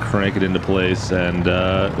kind of crank it into place, and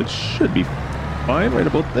it should be fine right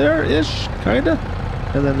about there-ish, kind of.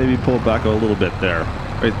 And then maybe pull it back a little bit there.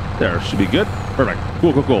 Right there, should be good. Perfect.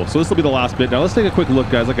 Cool. So this will be the last bit. Now let's take a quick look,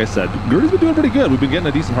 guys. Like I said, Gertie's been doing pretty good. We've been getting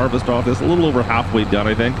a decent harvest off this, a little over halfway done,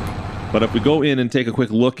 I think. But if we go in and take a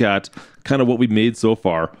quick look at kind of what we've made so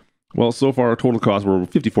far, well, so far our total costs were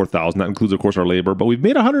 $54,000. That includes, of course, our labor. But we've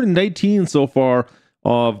made $119 so far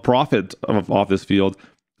of profit off this field.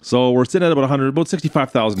 So we're sitting at about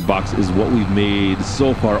 65,000 bucks is what we've made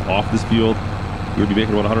so far off this field. We're gonna be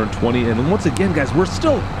making about 120, and once again, guys, we're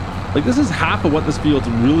still like, this is half of what this field's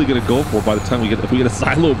really gonna go for by the time if we get a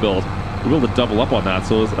silo build. We're able to double up on that,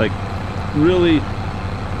 so it's like really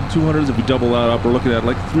 200s. If we double that up, we're looking at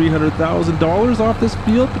like $300,000 off this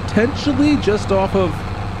field, potentially just for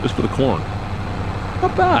the corn.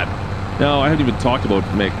 Not bad. Now, I haven't even talked about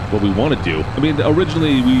what we want to do. I mean,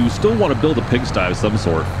 originally we still want to build a pigsty of some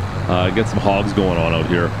sort, get some hogs going on out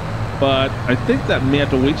here. But I think that may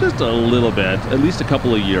have to wait just a little bit, at least a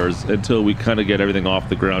couple of years, until we kind of get everything off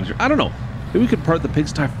the ground here. I don't know. Maybe we could part the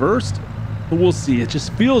pigsty first, but we'll see. It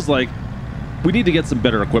just feels like we need to get some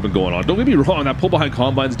better equipment going on. Don't get me wrong, that pull-behind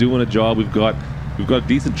combine's doing a job. We've got a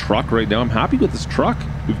decent truck right now. I'm happy with this truck.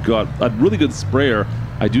 We've got a really good sprayer.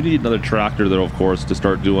 I do need another tractor, though, of course, to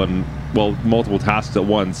start doing, well, multiple tasks at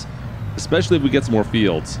once, especially if we get some more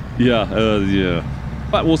fields. Yeah.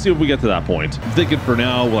 But we'll see if we get to that point. I'm thinking for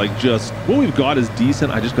now, like, just what we've got is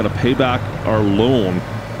decent. I just got to pay back our loan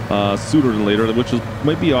sooner than later, which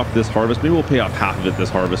might be off this harvest. Maybe we'll pay off half of it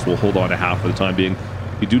this harvest. We'll hold on to half for the time being.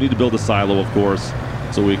 We do need to build a silo, of course,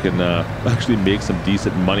 so we can actually make some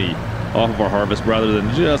decent money off of our harvest rather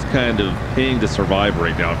than just kind of paying to survive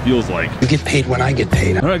right now. It feels like. You get paid when I get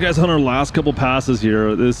paid. All right, guys, on our last couple passes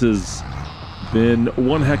here, this has been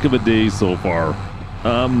one heck of a day so far.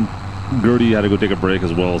 Gertie had to go take a break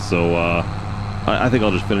as well, so I think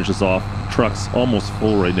I'll just finish this off. Truck's almost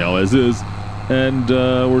full right now, as is. And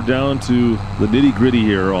we're down to the nitty-gritty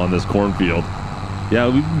here on this cornfield. Yeah,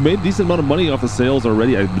 we've made a decent amount of money off the sales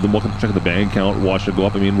already. I've been checking the bank account, watch it go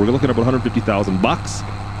up. I mean, we're looking at about 150,000 bucks.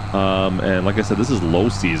 And like I said, this is low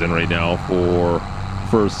season right now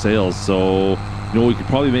for sales. So, we could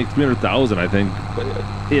probably make 300,000, I think,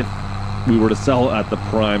 if we were to sell at the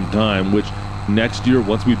prime time, which next year,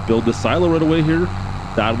 once we build the silo right away here,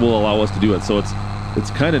 that will allow us to do it. So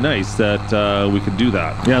it's kind of nice that we can do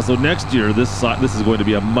that. Yeah, so next year, this is going to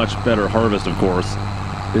be a much better harvest, of course.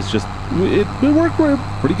 It's just, it worked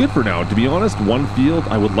pretty good for now, to be honest. One field,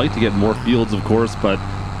 I would like to get more fields, of course, but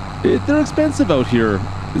they're expensive out here.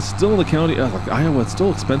 It's still in the county, like Iowa, it's still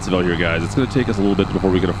expensive out here, guys. It's going to take us a little bit before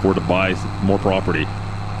we can afford to buy more property.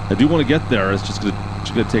 I do want to get there. It's just going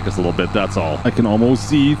to take us a little bit, that's all. I can almost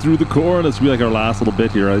see through the corn. It's really like our last little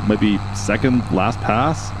bit here. It might be second last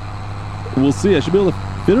pass. We'll see. I should be able to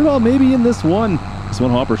fit it all maybe in this one. This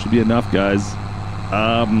one hopper should be enough, guys.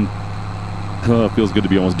 It feels good to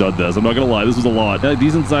be almost done this. I'm not gonna lie, this was a lot. A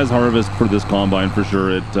decent sized harvest for this combine for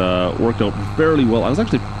sure. It worked out fairly well. I was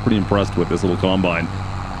actually pretty impressed with this little combine.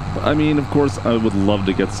 I mean, of course, I would love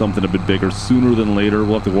to get something a bit bigger sooner than later.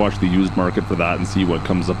 We'll have to watch the used market for that and see what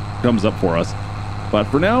comes up for us. But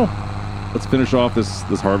for now, let's finish off this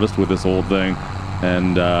harvest with this old thing,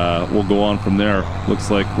 and we'll go on from there.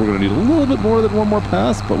 Looks like we're gonna need a little bit more than one more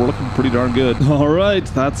pass, but we're looking pretty darn good. All right,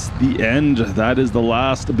 that's the end. That is the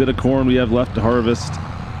last bit of corn we have left to harvest.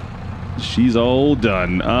 She's all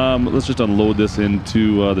done. Let's just unload this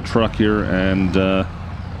into the truck here, and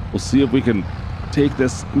we'll see if we can take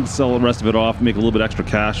this and sell the rest of it off, make a little bit extra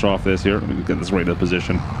cash off this here. Let me get this right into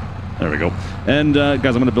position. There we go. And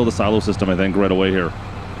guys, I'm gonna build a silo system, I think, right away here.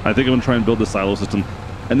 I think I'm gonna try and build the silo system,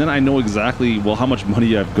 and then I know exactly, well, how much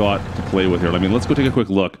money I've got to play with here. I mean, let's go take a quick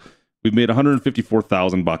look. We've made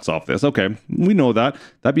 154,000 bucks off this. Okay, we know that.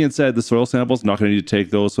 That being said, the soil samples, not gonna need to take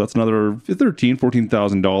those, so that's another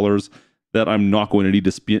 $14,000 that I'm not going to need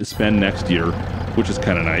to spend next year, which is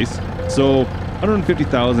kind of nice. So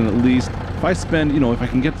 150,000 at least. If I spend, if I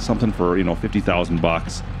can get something for 50,000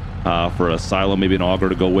 bucks for a silo, maybe an auger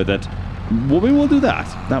to go with it, well, maybe we'll do that.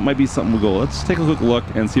 That might be something we'll go. Let's take a quick look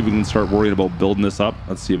and see if we can start worrying about building this up.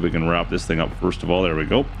 Let's see if we can wrap this thing up first of all. There we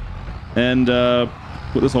go. And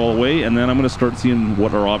put this all away, and then I'm going to start seeing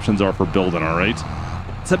what our options are for building. All right.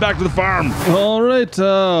 Let's head back to the farm. All right.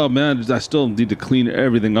 Oh, man, I still need to clean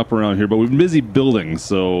everything up around here, but we've been busy building,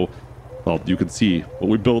 so, well, you can see what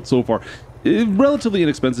we built so far. Relatively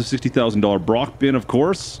inexpensive $60,000 Brock bin, of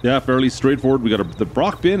course. Yeah, fairly straightforward. We got the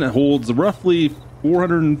Brock bin. It holds roughly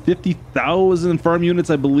 450,000 farm units,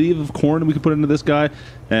 I believe, of corn we could put into this guy.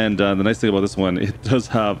 And the nice thing about this one, it does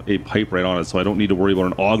have a pipe right on it, so I don't need to worry about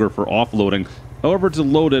an auger for offloading. However, to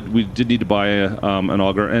load it, we did need to buy an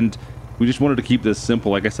auger, and we just wanted to keep this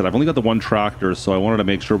simple. Like I said, I've only got the one tractor, so I wanted to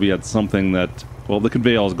make sure we had something that, well, the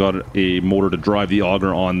conveyor's got a motor to drive the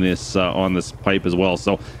auger on this pipe as well.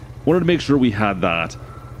 So wanted to make sure we had that.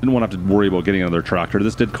 Didn't want to have to worry about getting another tractor.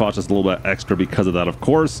 This did cost us a little bit extra because of that, of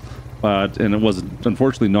course. and it was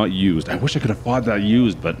unfortunately not used. I wish I could have bought that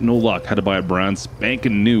used, but no luck. Had to buy a brand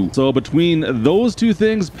spanking new. So between those two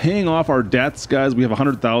things, paying off our debts, guys, we have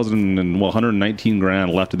 100,000 and 119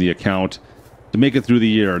 grand left in the account to make it through the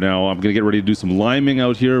year. Now I'm gonna get ready to do some liming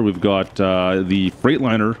out here. We've got the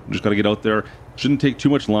Freightliner. Just gotta get out there. Shouldn't take too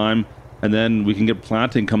much lime, and then we can get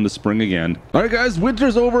planting come the spring again. All right, guys,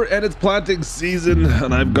 winter's over and it's planting season,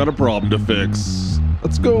 and I've got a problem to fix.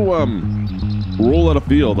 Let's go roll out a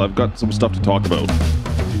field. I've got some stuff to talk about.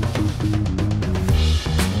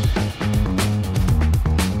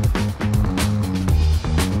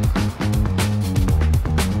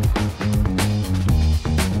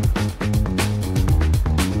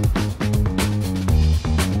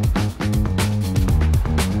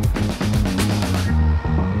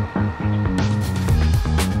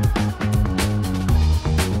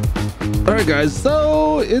 Alright guys,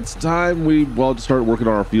 so it's time we, well, start working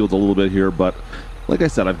on our fields a little bit here, but like I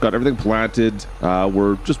said, I've got everything planted.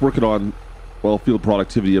 We're just working on, well, field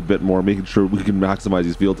productivity a bit more, making sure we can maximize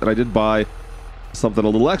these fields. And I did buy something a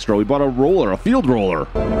little extra. We bought a roller, a field roller.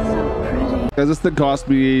 Guys, this thing cost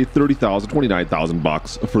me 30,000, 29,000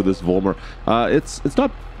 bucks for this Volmer. It's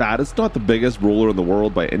not bad. It's not the biggest roller in the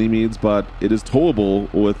world by any means, but it is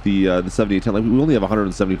towable with the 7810. Like, we only have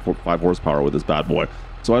 175 horsepower with this bad boy.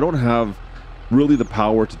 So I don't have really the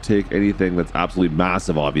power to take anything that's absolutely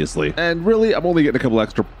massive, obviously. And really, I'm only getting a couple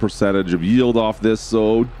extra percentage of yield off this,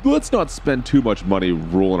 so let's not spend too much money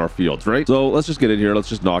rolling our fields, right? So let's just get in here, let's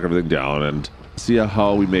just knock everything down and see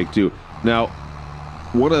how we make do. Now,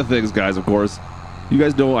 one of the things, guys, of course, you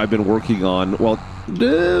guys know I've been working on, well,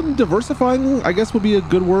 diversifying, I guess would be a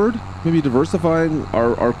good word. Maybe diversifying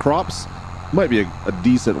our crops might be a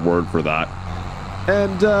decent word for that.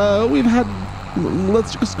 And we've had,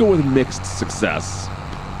 let's just go with mixed success.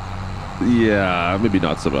 Yeah, maybe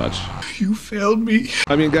not so much. You failed me.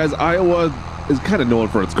 I mean, guys, Iowa is kind of known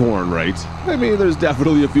for its corn, right? I mean, there's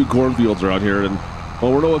definitely a few cornfields around here, and,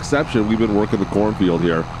 well, we're no exception. We've been working the cornfield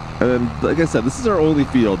here. And then, like I said, this is our only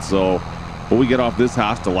field, so what we get off this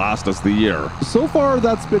has to last us the year. So far,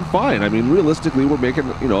 that's been fine. I mean, realistically, we're making,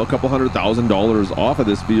 you know, a couple $100,000 off of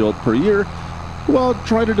this field per year. Well,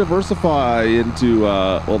 trying to diversify into,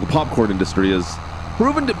 well, the popcorn industry has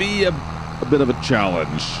proven to be a bit of a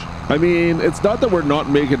challenge. I mean, it's not that we're not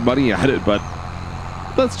making money at it, but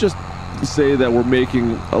let's just say that we're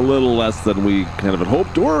making a little less than we kind of had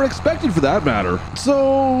hoped or expected, for that matter.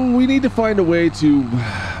 So we need to find a way to,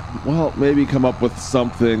 well, maybe come up with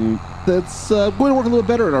something that's going to work a little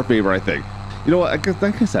better in our favor, I think. You know what,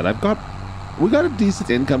 like I said, we got a decent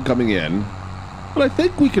income coming in, but I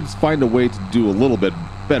think we could find a way to do a little bit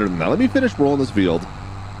better than that. Let me finish rolling this field.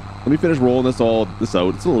 Let me finish rolling this out. It's a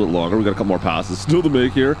little bit longer. We got a couple more passes still to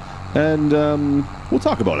make here, and we'll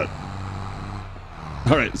talk about it.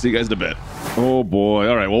 All right, see you guys in a bit. Oh boy.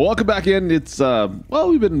 All right, well, welcome back in. It's well,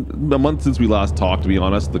 we've been a month since we last talked, to be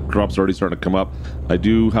honest. The crops are already starting to come up. I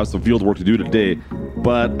do have some field work to do today,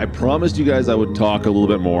 but I promised you guys I would talk a little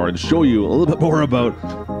bit more and show you a little bit more about,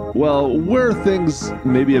 well, where things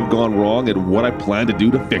maybe have gone wrong and what I plan to do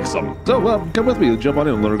to fix them. So come with me, jump on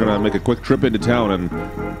in. We're gonna make a quick trip into town, and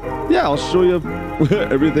yeah, I'll show you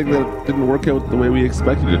everything that didn't work out the way we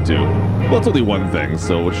expected it to. Well, it's only one thing,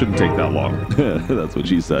 so it shouldn't take that long. That's what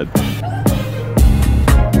she said.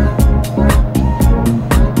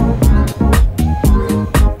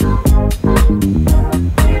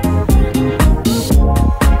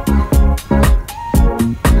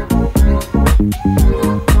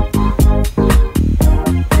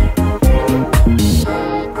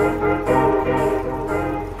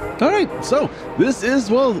 So this is,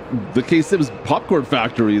 well, the K-Sim's popcorn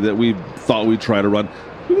factory that we thought we'd try to run.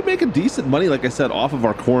 We would make a decent money, like I said, off of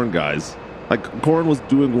our corn, guys. Like, corn was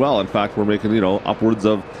doing well. In fact, we're making, you know, upwards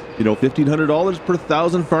of, you know, $1,500 per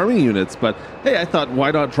 1,000 farming units. But hey, I thought,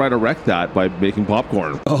 why not try to wreck that by making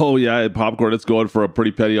popcorn? Oh yeah, popcorn, it's going for a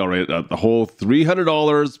pretty penny, all right. The whole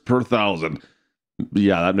 $300 per 1,000.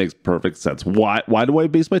 Yeah, that makes perfect sense. Why do I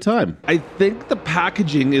waste my time? I think the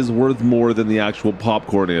packaging is worth more than the actual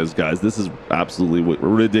popcorn is, guys. This is absolutely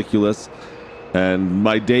ridiculous, and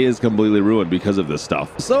my day is completely ruined because of this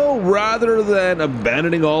stuff. So rather than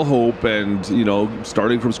abandoning all hope and, you know,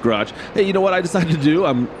 starting from scratch, hey, you know what I decided to do?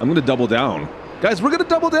 I'm gonna double down. Guys, we're gonna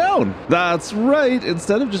double down. That's right.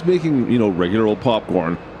 Instead of just making, you know, regular old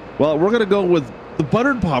popcorn, well, we're gonna go with the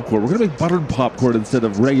buttered popcorn. We're gonna make buttered popcorn instead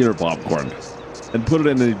of regular popcorn, and put it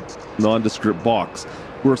in a nondescript box.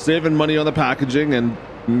 We're saving money on the packaging and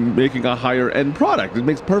making a higher end product. It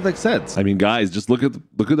makes perfect sense. I mean, guys, just look at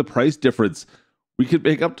the price difference. We could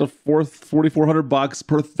make up to $4,400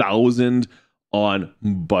 per 1,000 on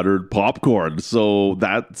buttered popcorn. So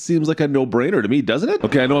that seems like a no-brainer to me, doesn't it?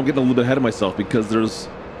 Okay, I know I'm getting a little bit ahead of myself because there's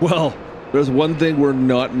one thing we're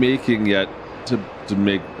not making yet to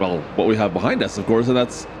make, well, what we have behind us, of course, and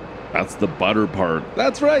that's the butter part.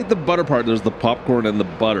 That's right, the butter part. There's the popcorn and the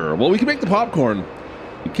butter. Well, we can make the popcorn.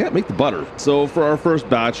 We can't make the butter. So for our first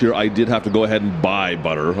batch here, I did have to go ahead and buy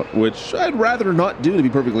butter, which I'd rather not do, to be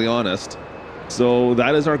perfectly honest. So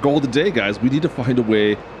that is our goal today, guys. We need to find a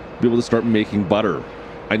way to be able to start making butter.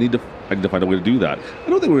 I need to find a way to do that. I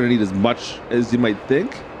don't think we're gonna need as much as you might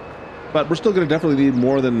think, but we're still gonna definitely need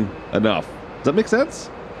more than enough. Does that make sense?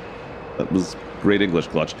 That was great English,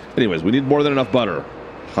 Klutch. Anyways, we need more than enough butter.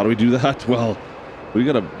 How do we do that? Well, we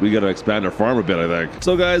gotta expand our farm a bit, I think.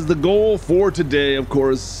 So guys, the goal for today, of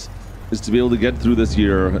course, is to be able to get through this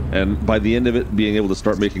year, and by the end of it, being able to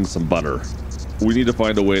start making some butter. We need to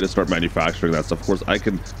find a way to start manufacturing that stuff. Of course, I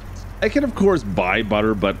can of course buy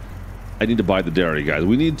butter, but I need to buy the dairy, guys.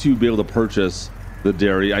 We need to be able to purchase the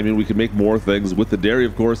dairy. I mean, we can make more things with the dairy,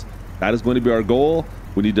 of course. That is going to be our goal.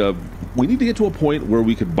 We need to get to a point where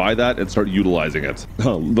we can buy that and start utilizing it.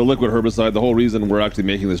 The liquid herbicide, the whole reason we're actually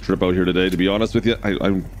making this trip out here today, to be honest with you,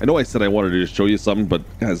 I know I said I wanted to show you something, but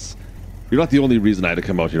guys, you're not the only reason I had to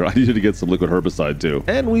come out here. I needed to get some liquid herbicide too.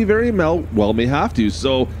 And we very well may have to.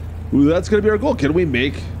 So that's going to be our goal. Can we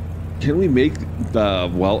make,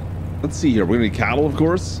 well, let's see here. We're going to need cattle, of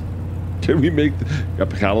course. Can we make a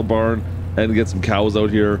cattle barn and get some cows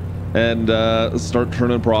out here and start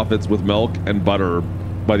turning profits with milk and butter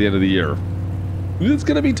by the end of the year? It's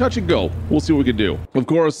going to be touch and go. We'll see what we can do. Of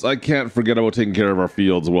course, I can't forget about taking care of our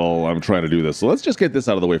fields while I'm trying to do this. So let's just get this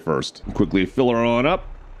out of the way first. Quickly fill her on up.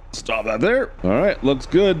 Stop that there. All right, looks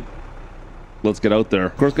good. Let's get out there.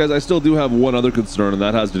 Of course, guys, I still do have one other concern, and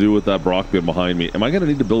that has to do with that Brock bin behind me. Am I going to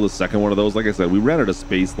need to build a second one of those? Like I said, we ran out of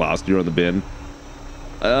space last year on the bin.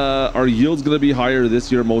 Our yield's going to be higher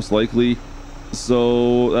this year, most likely.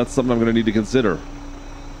 So that's something I'm going to need to consider.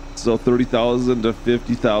 So 30,000 to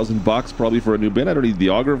 50,000 bucks probably for a new bin. I don't need the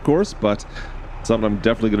auger, of course, but something I'm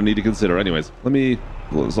definitely going to need to consider. Anyways, let me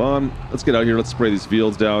pull this on. Let's get out here. Let's spray these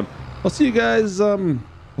fields down. I'll see you guys. I'll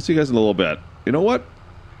see you guys in a little bit. You know what?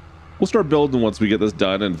 We'll start building once we get this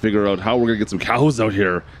done and figure out how we're gonna get some cows out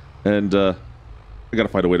here. And I gotta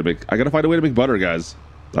find a way to make butter, guys.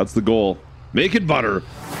 That's the goal. Making butter.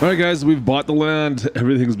 All right, guys, we've bought the land.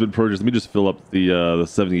 Everything's been purchased. Let me just fill up the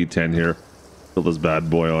 7010 here. Fill this bad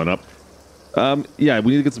boy on up. Yeah,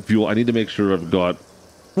 we need to get some fuel. I need to make sure I've got,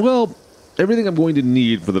 well, everything I'm going to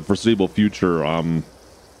need for the foreseeable future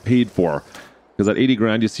paid for. Because that 80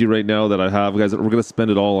 grand you see right now that I have, guys, we're gonna spend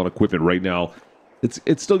it all on equipment right now.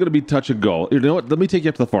 It's still gonna be touch and go. You know what? Let me take you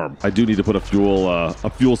up to the farm. I do need to put a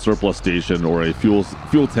fuel surplus station or a fuel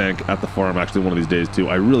tank at the farm actually one of these days too.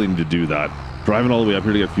 I really need to do that. Driving all the way up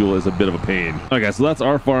here to get fuel is a bit of a pain. Okay, so that's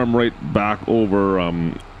our farm right back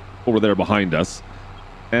over there behind us.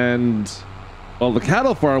 And well, the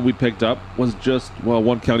cattle farm we picked up was just, well,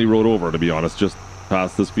 one county road over, to be honest, just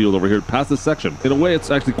past this field over here, past this section. In a way,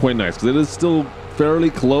 it's actually quite nice because it is still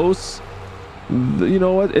fairly close. You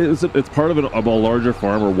know what? It's part of a larger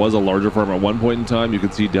farm, or was a larger farm at one point in time. You can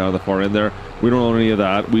see down the far end there. We don't own any of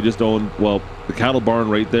that. We just own, well, the cattle barn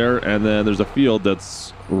right there, and then there's a field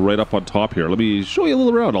that's right up on top here. Let me show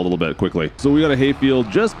you around a little bit quickly. So we got a hay field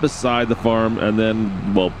just beside the farm, and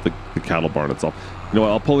then, well, the cattle barn itself. You know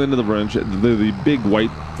what? I'll pull into the branch. The big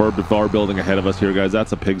white far building ahead of us here, guys.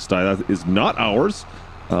 That's a pigsty. That is not ours.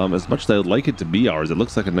 As much as I would like it to be ours, it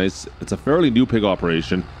looks like it's a fairly new pig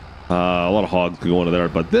operation. A lot of hogs could go into there,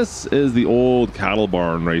 but this is the old cattle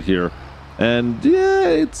barn right here. And yeah,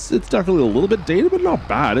 it's definitely a little bit dated, but not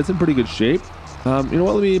bad. It's in pretty good shape. You know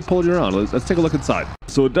what? Let me pull you around. Let's take a look inside.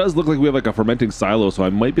 So it does look like we have like a fermenting silo, so I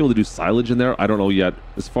might be able to do silage in there. I don't know yet.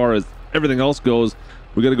 As far as everything else goes,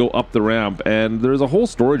 we got to go up the ramp, and there's a whole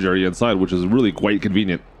storage area inside, which is really quite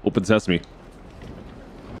convenient. Open sesame.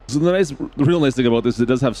 So the real nice thing about this is it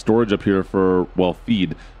does have storage up here for, well,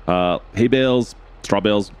 feed. Hay bales, straw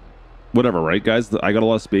bales, whatever, right, guys? I got a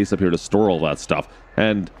lot of space up here to store all that stuff.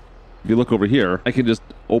 And if you look over here, I can just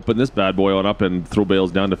open this bad boy on up and throw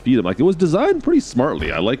bales down to feed them. Like, it was designed pretty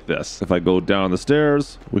smartly. I like this. If I go down the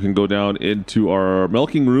stairs, we can go down into our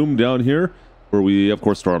milking room down here, where we, of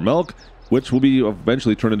course, store our milk, which will be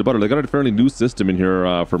eventually turned into butter. They got a fairly new system in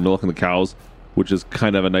here for milking the cows, which is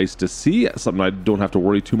kind of a nice to see. Something I don't have to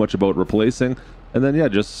worry too much about replacing. And then, yeah,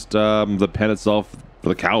 just the pen itself for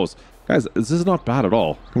the cows. Guys, this is not bad at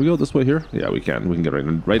all. Can we go this way here? Yeah, we can. We can get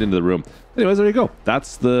right into the room. Anyways, there you go.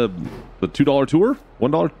 That's the $2 tour?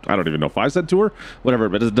 $1? I don't even know. 5-cent tour? Whatever,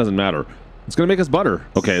 but it doesn't matter. It's going to make us butter.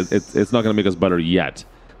 Okay, it's not going to make us butter yet.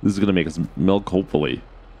 This is going to make us milk, hopefully.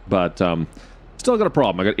 But Still got a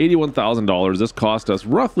problem. I got $81,000. This cost us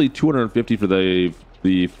roughly $250 for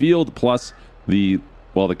the field plus the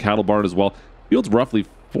cattle barn as well. Field's roughly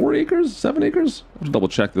 4 acres, 7 acres. I have to double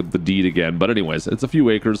check the deed again, but anyways, it's a few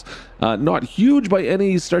acres. Not huge by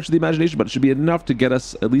any stretch of the imagination, but it should be enough to get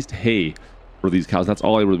us at least hay for these cows. That's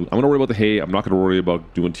all I'm going to worry about the hay. I'm not going to worry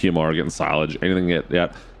about doing TMR, getting silage, anything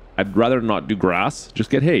yet. I'd rather not do grass, just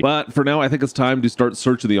get hay. But for now, I think it's time to start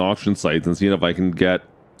searching the auction sites and seeing if I can get,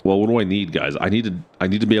 well, what do I need, guys? I need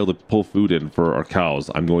to be able to pull food in for our cows.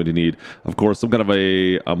 I'm going to need, of course, some kind of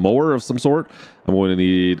a mower of some sort. I'm going to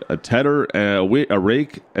need a tedder, a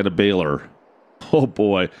rake, and a baler. Oh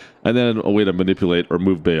boy. And then a way to manipulate or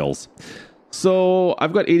move bales. So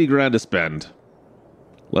I've got 80 grand to spend.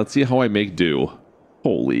 Let's see how I make do.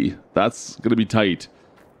 Holy, that's going to be tight.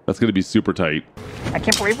 That's going to be super tight. I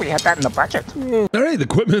can't believe we had that in the budget. All right, the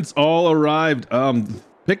equipment's all arrived.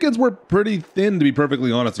 Pickings were pretty thin, to be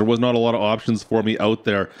perfectly honest. There was not a lot of options for me out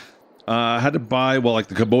there. I had to buy, well, like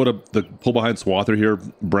the Kubota, the pull-behind swather here,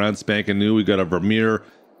 brand spanking new. We got a Vermeer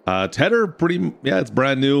tedder, it's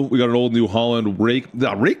brand new. We got an old New Holland rake.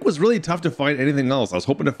 The rake was really tough to find anything else. I was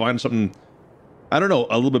hoping to find something, I don't know,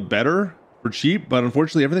 a little bit better for cheap, but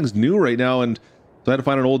unfortunately everything's new right now, and so I had to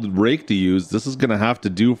find an old rake to use. This is going to have to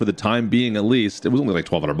do for the time being, at least. It was only like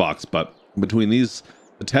 $1,200, but between these,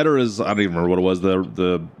 the tedder is, I don't even remember what it was.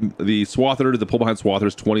 The swather, the pull-behind swather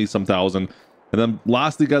is 20-some thousand. And then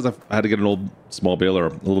lastly, guys, I had to get an old small baler, a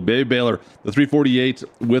little baby baler, the 348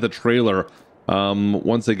 with a trailer.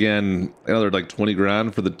 Once again, another like 20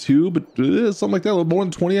 grand for the two, but something like that, a little more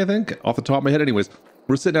than 20, I think, off the top of my head. Anyways,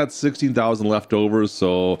 we're sitting at 16,000 left over,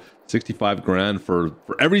 so 65 grand for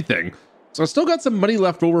everything. So I still got some money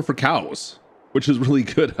left over for cows, which is really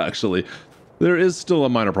good, actually. There is still a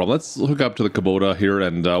minor problem. Let's hook up to the Kubota here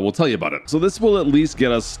and we'll tell you about it. So this will at least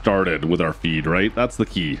get us started with our feed, right? That's the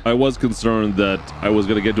key. I was concerned that I was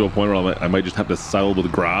going to get to a point where I might just have to settle with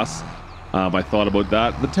grass. I thought about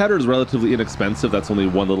that. The tedder is relatively inexpensive. That's only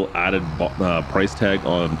one little added price tag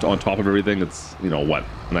on top of everything. It's, you know, what,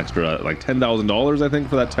 an extra like $10,000, I think,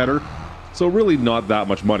 for that tedder. So really not that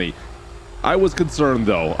much money. I was concerned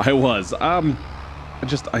though. I'm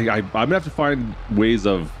gonna have to find ways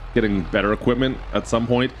of getting better equipment at some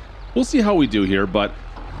point. We'll see how we do here, but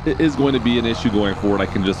it is going to be an issue going forward. I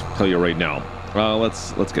can just tell you right now.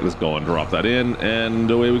 Let's get this going. Drop that in, and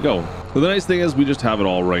away we go. So the nice thing is we just have it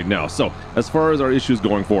all right now. So as far as our issues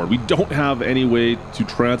going forward, we don't have any way to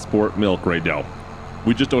transport milk right now.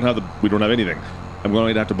 We just don't have anything. I'm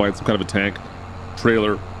going to have to buy some kind of a tank,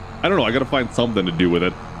 trailer. I don't know. I got to find something to do with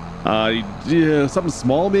it. Yeah, something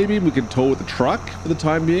small maybe we can tow with the truck for the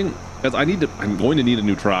time being, because I'm going to need a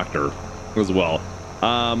new tractor as well.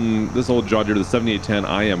 This old John Deere, the 7810,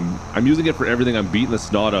 I'm using it for everything. I'm beating the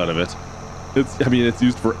snot out of it. It's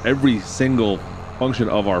used for every single function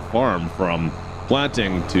of our farm, from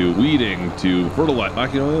planting to weeding to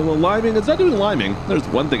fertilizer. You know, liming. It's not doing liming. There's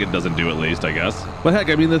one thing it doesn't do, at least, I guess. But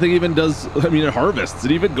heck, the thing even does. It harvests.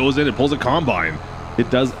 It even goes in and pulls a combine. It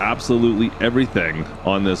does absolutely everything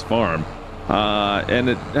on this farm, and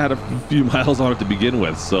it had a few miles on it to begin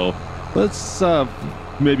with. So let's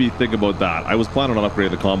maybe think about that. I was planning on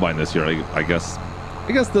upgrading the combine this year. I guess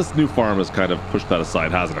this new farm has kind of pushed that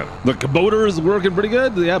aside, hasn't it? The Kubota is working pretty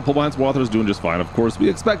good. Yeah, pull-behind swather is doing just fine. Of course, we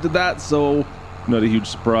expected that, so not a huge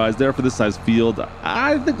surprise there for this size field.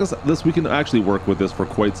 I think this we can actually work with this for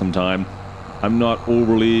quite some time. I'm not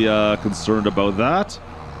overly concerned about that.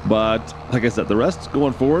 But like I said, the rest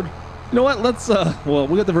going forward, you know what? Let's well,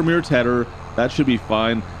 we got the Vermeer tedder. That should be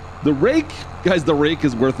fine. The rake, guys, the rake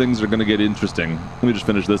is where things are going to get interesting. Let me just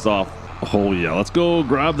finish this off. Oh yeah, let's go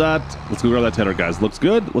grab that. Let's go grab that tedder, guys. Looks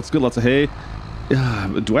good. Looks good. Lots of hay.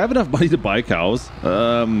 Do I have enough money to buy cows?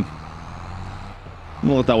 I'm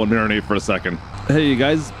gonna let that one marinate for a second. Hey, you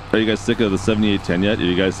guys, are you guys sick of the 7810 yet? Are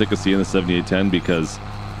you guys sick of seeing the 7810? Because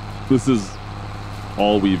this is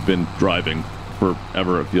all we've been driving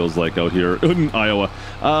forever, it feels like, out here in Iowa.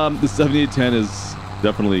 The 7810 is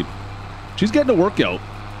definitely, she's getting a workout.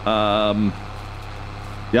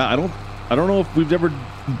 Yeah, I don't know if we've ever,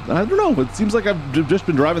 I don't know. It seems like I've just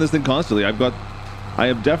been driving this thing constantly. I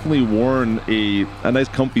have definitely worn a nice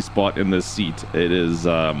comfy spot in this seat. It is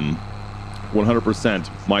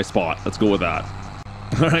 100% my spot. Let's go with that.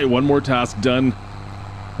 All right, one more task done.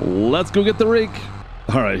 Let's go get the rake.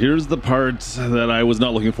 All right, here's the part that I was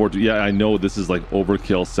not looking forward to. Yeah, I know this is like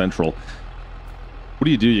overkill central. What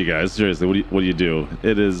do you do, you guys? Seriously, what do you do?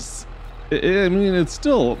 It's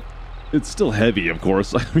still heavy, of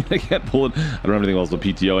course. I can't pull it. I don't have anything else with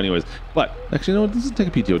PTO anyways. But actually, no, it doesn't take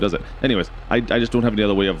a PTO, does it? Anyways, I just don't have any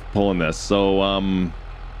other way of pulling this. So,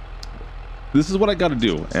 this is what I got to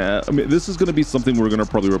do. I mean, this is going to be something we're going to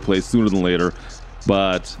probably replace sooner than later,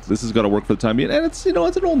 but this has got to work for the time being. And it's, you know,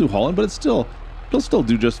 it's an old New Holland, but it'll still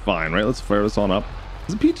do just fine, right? Let's fire this on up.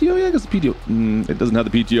 Is it PTO? Yeah, I guess the PTO. It doesn't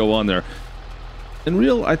have the PTO on there. In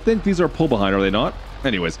real, I think these are pull behind, are they not?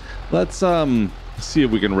 Anyways, let's see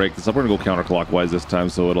if we can rake this up. We're gonna go counterclockwise this time,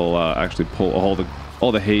 so it'll actually pull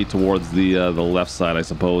all the hay towards the left side, I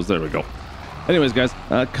suppose. There we go. Anyways, guys,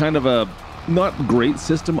 kind of a not great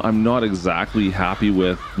system. I'm not exactly happy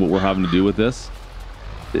with what we're having to do with this.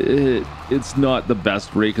 It's not the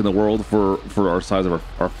best rake in the world for our size of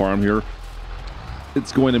our farm here.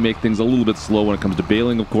 It's going to make things a little bit slow when it comes to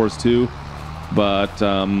baling, of course, too. But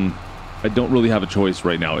I don't really have a choice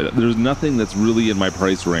right now. There's nothing that's really in my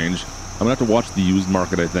price range. I'm gonna have to watch the used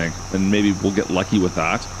market, I think, and maybe we'll get lucky with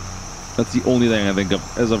that. That's the only thing I think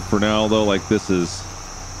of as of for now, though. Like, this is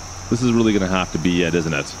really gonna have to be it,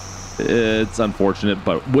 isn't it? It's unfortunate,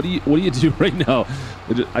 but what do you do right now?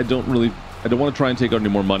 I don't want to try and take out any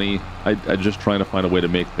more money. I'm just trying to find a way to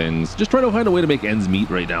make things. Just trying to find a way to make ends meet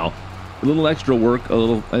right now. A little extra work,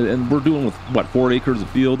 and we're doing with what, 4 acres of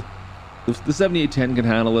field. The 7810 can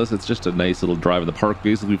handle this. It's just a nice little drive in the park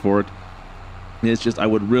basically for it. It's just, I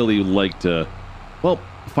would really like to, well,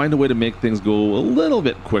 find a way to make things go a little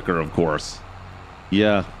bit quicker, of course.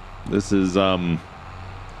 Yeah, this is, the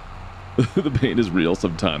pain is real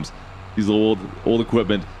sometimes. These old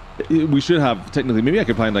equipment. We should have, technically, maybe I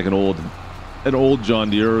could find like an old John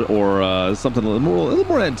Deere or something a little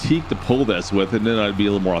more antique to pull this with, and then I'd be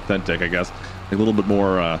a little more authentic, I guess. Like a little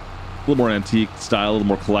more antique style, a little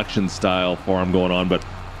more collection style farm going on. But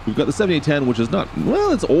we've got the 7810, which is not,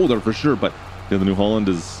 well, it's older for sure, but the New Holland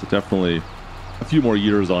is definitely a few more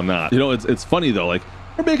years on that. You know, it's funny though, like,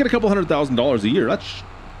 we're making a couple $100,000 a year. That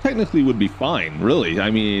technically would be fine, really.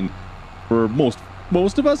 I mean, for most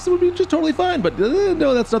of us, it would be just totally fine. But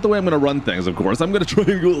no, that's not the way I'm going to run things, of course. I'm going to try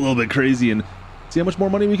and go a little bit crazy and see how much more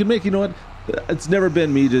money we can make. You know what? It's never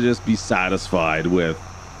been me to just be satisfied with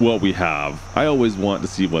what we have. I always want to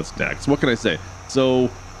see what's next. What can I say? So,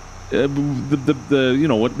 you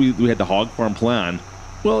know what, we had the hog farm plan.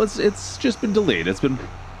 Well, it's just been delayed. It's been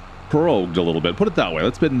prorogued a little bit. Put it that way.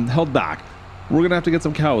 It's been held back. We're gonna have to get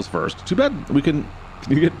some cows first. Too bad we can.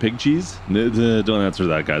 Can you get pig cheese? Don't answer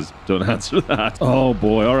that, guys. Don't answer that. Oh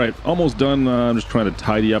boy. All right, almost done. I'm just trying to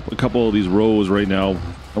tidy up a couple of these rows right now,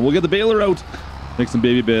 and we'll get the baler out, make some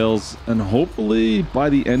baby bales, and hopefully by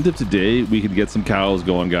the end of today we can get some cows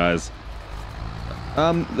going, guys.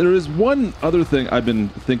 There is one other thing I've been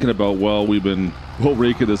thinking about while we've been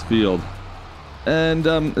raking this field. And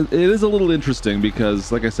it is a little interesting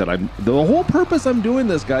because, like I said, the whole purpose I'm doing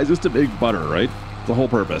this, guys, is to make butter, right? The whole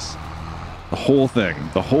purpose. The whole thing.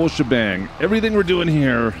 The whole shebang. Everything we're doing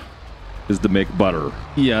here is to make butter.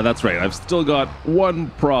 Yeah, that's right. I've still got one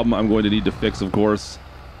problem I'm going to need to fix, of course.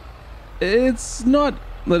 It's not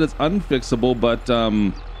that it's unfixable, but,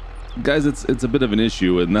 guys, it's a bit of an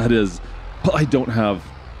issue, and that is, well, I don't own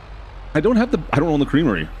the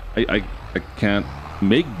creamery. I can't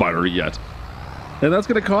make butter yet. And that's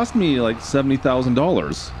going to cost me like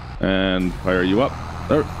 $70,000. And fire you up.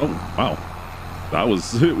 There. Oh, wow. That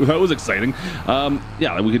was exciting.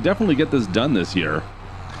 Yeah, we could definitely get this done this year.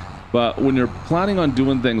 But when you're planning on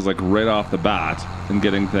doing things like right off the bat and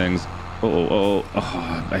getting things,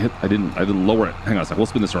 I didn't lower it. Hang on a sec. We'll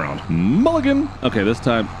spin this around. Mulligan. Okay, this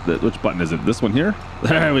time, which button is it? This one here.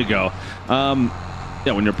 There we go.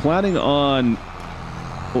 Yeah, when you're planning on,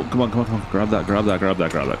 oh, come on, grab that.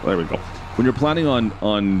 There we go. When you're planning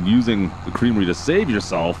on using the creamery to save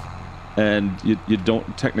yourself, and you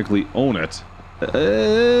don't technically own it,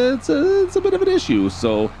 it's a bit of an issue.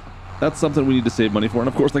 So that's something we need to save money for. And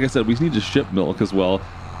of course, like I said, we need to ship milk as well.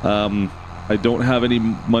 I don't have any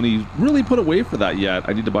money really put away for that yet.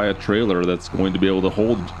 I need to buy a trailer that's going to be able to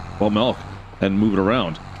hold milk and move it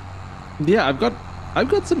around. Yeah, I've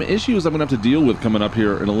got some issues I'm gonna have to deal with coming up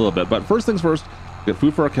here in a little bit. But first things first, get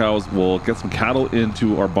food for our cows. We'll get some cattle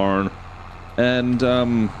into our barn, and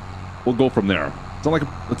we'll go from there. It's not like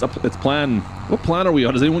it's plan. What plan are we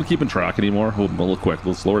on? Is anyone keeping track anymore? Oh, a little quick.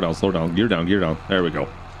 Let's slow her down. Gear down. There we go.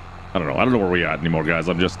 I don't know where we're at anymore, guys.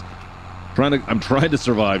 I'm trying to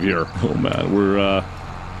survive here. Oh man, we're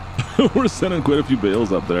sending quite a few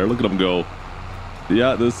bales up there. Look at them go.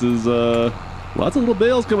 Yeah, this is lots of little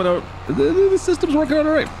bales coming out. The system's working out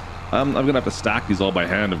all right. I'm gonna have to stack these all by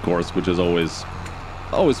hand, of course, which is always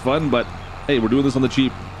fun. But hey, we're doing this on the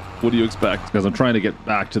cheap. What do you expect? Because I'm trying to get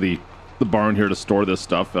back to the barn here to store this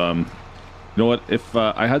stuff. You know what? If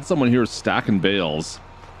I had someone here stacking bales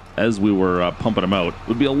as we were pumping them out, it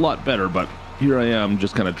would be a lot better. But here I am,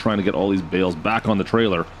 just kind of trying to get all these bales back on the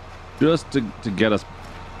trailer, just to get us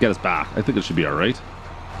get us back. I think it should be all right.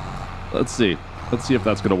 Let's see if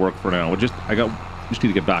that's gonna work for now. We just need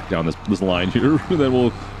to get back down this line here, and then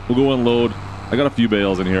we'll go unload. I got a few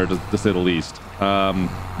bales in here to say the least.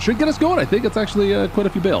 Should get us going. I think it's actually quite a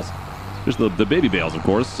few bales. Just the baby bales, of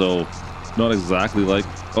course, so not exactly like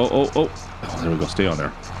oh, there we go. Stay on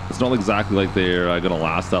there. It's not exactly like they're gonna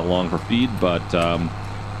last that long for feed, but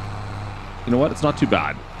you know what? It's not too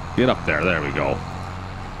bad. Get up there. There we go.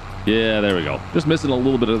 Yeah, there we go. Just missing a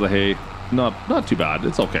little bit of the hay. Not too bad.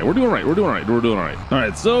 It's okay. We're doing all right. We're doing all right. We're doing all right. All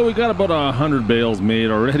right. So we got about 100 bales made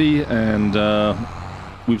already, and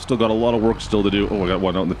we've still got a lot of work still to do. Oh, I got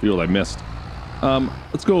one out in the field I missed.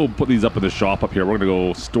 Let's go put these up in the shop up here. We're gonna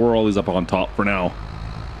go store all these up on top for now.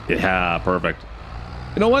 Yeah, perfect.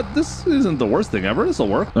 You know what? This isn't the worst thing ever. This will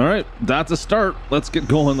work. All right, that's a start. Let's get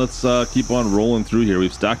going. Let's keep on rolling through here.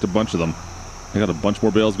 We've stacked a bunch of them. I got a bunch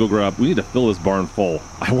more bales to go grab. We need to fill this barn full.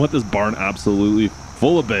 I want this barn absolutely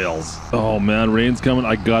full of bales. Oh man, rain's coming.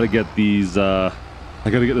 I gotta get these. I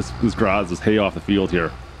gotta get this grass, this hay off the field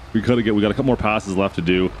here. We got a couple more passes left to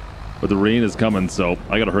do, but the rain is coming, so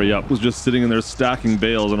I gotta hurry up. I was just sitting in there stacking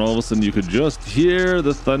bales, and all of a sudden you could just hear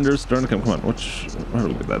the thunder starting to come. Come on, where do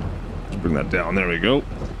we get that? Let's bring that down. There we go.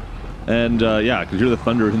 And yeah, I could hear the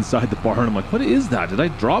thunder inside the barn. I'm like, what is that? Did I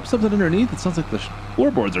drop something underneath? It sounds like the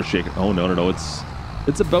floorboards are shaking. Oh no,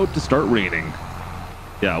 it's about to start raining.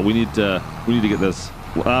 Yeah, we need to get this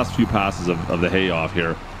last few passes of the hay off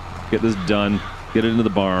here. Get this done. Get it into the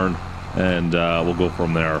barn, and we'll go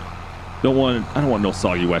from there. I don't want no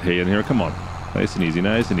soggy wet hay in here. Come on, nice and easy,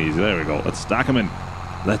 nice and easy. There we go. Let's stack them in.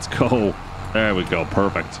 Let's go. There we go.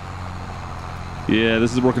 Perfect. Yeah,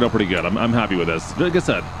 this is working out pretty good. I'm happy with this. Like I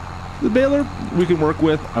said, the baler we can work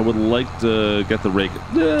with. I would like to get the rake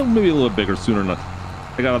maybe a little bit bigger sooner.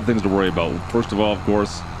 I got other things to worry about. First of all, of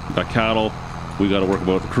course, we got cattle. We got to work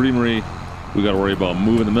about the creamery. We got to worry about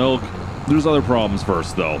moving the milk. There's other problems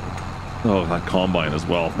first, though. Oh, that combine as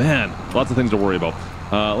well. Man, lots of things to worry about.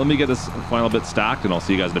 Let me get this final bit stacked, and I'll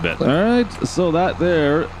see you guys in a bit. All right, so that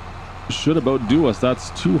there should about do us. That's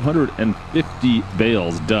 250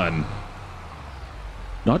 bales done.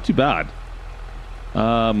 Not too bad.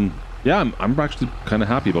 Yeah, I'm actually kind of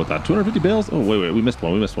happy about that. 250 bales. Oh, wait, we missed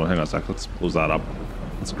one. Hang on a sec. Let's close that up.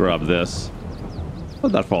 Let's grab this.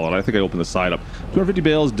 How'd that fall out? I think I opened the side up. 250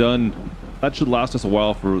 bales done. That should last us a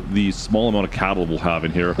while for the small amount of cattle we'll have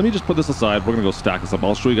in here. Let me just put this aside. We're gonna go stack this up.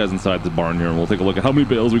 I'll show you guys inside the barn here, and we'll take a look at how many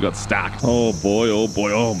bales we got stacked. Oh boy,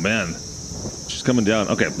 oh man. She's coming down.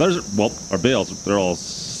 Okay, our bales, they're all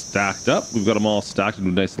stacked up. We've got them all stacked into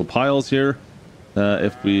nice little piles here.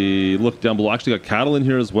 If we look down below, actually got cattle in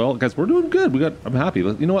here as well. Guys, we're doing good. I'm happy.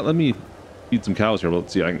 You know what? Let me feed some cows here.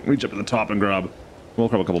 Let's see. I can reach up to the top and we'll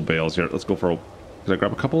grab a couple bales here. Let's go for can I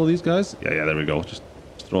grab a couple of these guys? Yeah, there we go. Just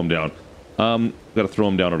throw them down. Got to throw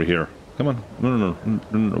them down over here. Come on.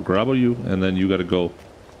 No. Grab you, and then you got to go.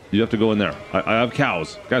 You have to go in there. I have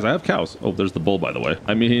cows. Guys, I have cows. Oh, there's the bull, by the way.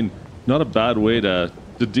 I mean, not a bad way to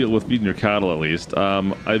deal with feeding your cattle, at least.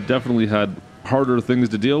 I've definitely had harder things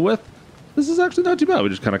to deal with. This is actually not too bad. We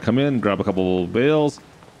just kind of come in, grab a couple of bales,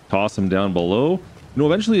 toss them down below.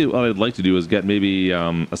 Eventually what I'd like to do is get maybe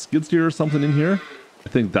a skid steer or something in here. I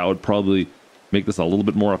think that would probably make this a little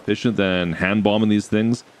bit more efficient than hand bombing these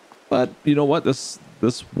things. But you know what? This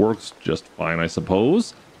works just fine, I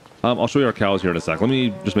suppose. I'll show you our cows here in a sec. Let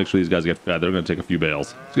me just make sure these guys get fed. They're going to take a few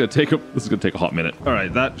bales. This is going to take a hot minute. All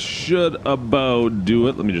right, that should about do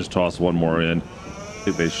it. Let me just toss one more in. I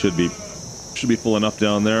think they should be full enough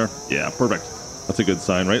down there. Yeah, perfect. That's a good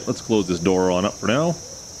sign, right? Let's close this door on up for now.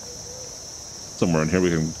 Somewhere in here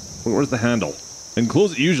we can... Where's the handle? And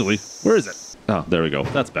close it usually. Where is it? Oh, there we go.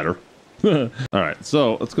 That's better. All right,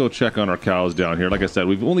 so let's go check on our cows down here. Like I said,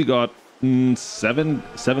 we've only got seven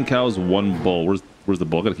cows, one bull. Where's the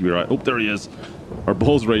bull? Gotta keep your eye. Oh, there he is. Our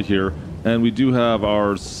bull's right here, and we do have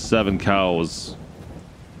our 7 cows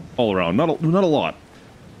all around. Not a lot.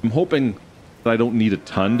 I'm hoping that I don't need a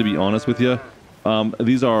ton, to be honest with you.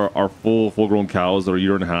 These are our full-grown cows that are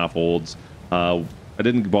 1.5 years olds. I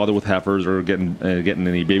didn't bother with heifers or getting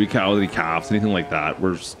any baby cows, any calves, anything like that.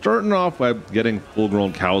 We're starting off by getting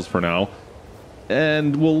full-grown cows for now,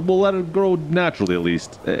 and we'll let it grow naturally at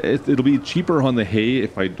least. It'll be cheaper on the hay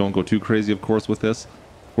if I don't go too crazy, of course, with this.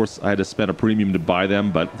 Of course, I had to spend a premium to buy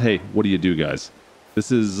them, but hey, what do you do, guys?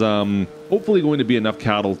 This is hopefully going to be enough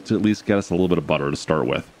cattle to at least get us a little bit of butter to start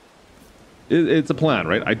with. It's a plan,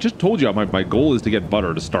 right? I just told you my goal is to get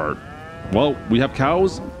butter to start. Well, we have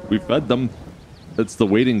cows. We fed them. It's the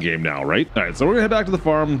waiting game now, right? All right, so we're gonna head back to the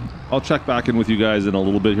farm. I'll check back in with you guys in a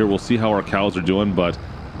little bit here. We'll see how our cows are doing, but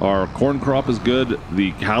our corn crop is good.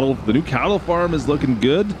 The new cattle farm is looking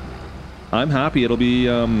good. I'm happy. It'll be,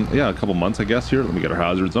 yeah, a couple months, I guess, here. Let me get our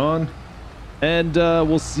hazards on. And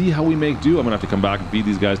we'll see how we make do. I'm going to have to come back and feed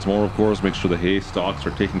these guys tomorrow, of course, make sure the hay stocks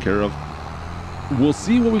are taken care of. We'll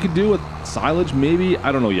see what we can do with silage, maybe.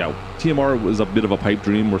 I don't know yet. TMR was a bit of a pipe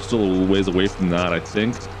dream. We're still a little ways away from that, I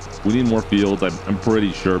think. We need more fields, I'm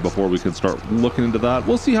pretty sure, before we can start looking into that.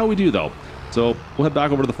 We'll see how we do, though. So we'll head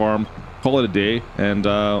back over to the farm, call it a day, and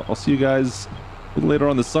I'll see you guys a little later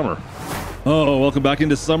on this summer. Oh, welcome back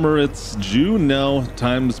into summer. It's June now.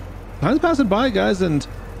 Time's passing by, guys, and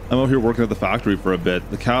I'm out here working at the factory for a bit.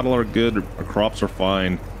 The cattle are good. Our crops are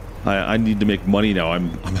fine. I need to make money now.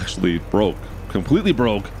 I'm actually broke. Completely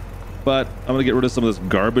broke. But I'm going to get rid of some of this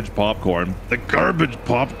garbage popcorn. The garbage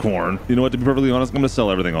popcorn. You know what, to be perfectly honest, I'm going to sell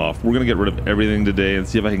everything off. We're going to get rid of everything today and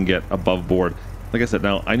see if I can get above board. Like I said,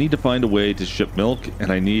 now I need to find a way to ship milk,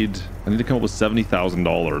 and I need to come up with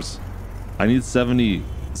 $70,000. I need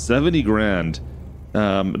 70 grand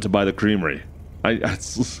to buy the creamery.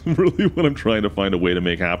 That's really what I'm trying to find a way to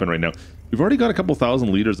make happen right now. We've already got a couple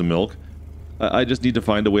thousand liters of milk. I just need to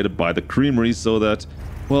find a way to buy the creamery so that,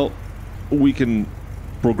 well, we can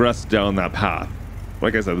progress down that path.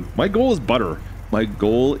 Like I said, my goal is butter. My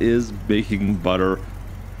goal is making butter.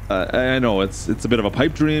 I know it's a bit of a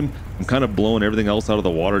pipe dream. I'm kind of blowing everything else out of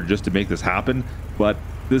the water just to make this happen, but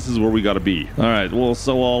this is where we got to be. All right, we'll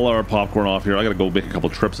sell all our popcorn off here. I got to go make a couple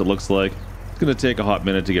trips, it looks like. It's going to take a hot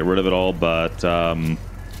minute to get rid of it all, but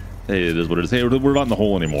hey, it is what it is. Hey, we're not in the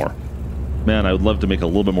hole anymore. Man, I would love to make a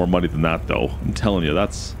little bit more money than that, though. I'm telling you,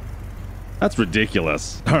 that's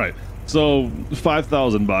ridiculous. All right. So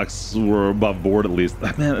 $5,000, we're above board at least.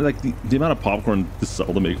 Man, like the amount of popcorn to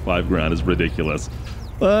sell to make $5 grand is ridiculous.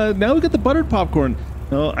 Now we got the buttered popcorn.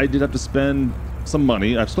 No, I did have to spend some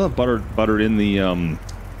money. I still have butter in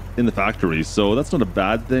the factory, so that's not a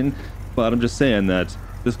bad thing. But I'm just saying that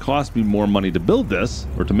this cost me more money to build this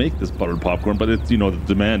or to make this buttered popcorn. But it's, you know, the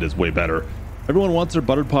demand is way better. Everyone wants their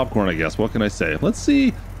buttered popcorn, I guess. What can I say? Let's see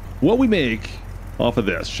what we make off of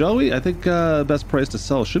this, shall we? I think best price to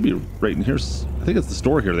sell should be right in here. I think it's the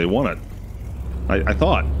store here. They want it. I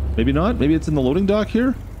thought. Maybe not. Maybe it's in the loading dock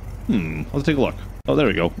here. Let's take a look. Oh, there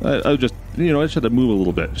we go. I just, you know, I just had to move a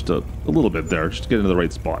little bit, just a little bit there, just to get into the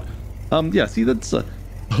right spot. Yeah, see, that's a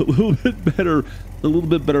little bit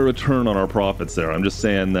better return on our profits there. I'm just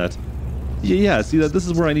saying that, yeah, see that this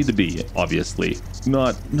is where I need to be, obviously.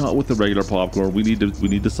 Not with the regular popcorn. We need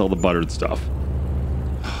to sell the buttered stuff.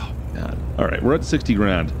 Oh, man. All right, we're at 60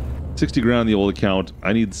 grand. 60 grand the old account.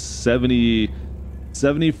 I need 70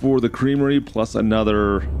 for the creamery plus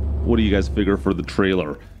another, what do you guys figure for the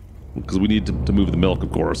trailer? Because we need to move the milk,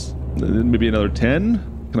 of course. Maybe another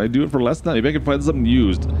 10? Can I do it for less than that? Maybe I can find something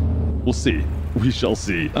used. We'll see. We shall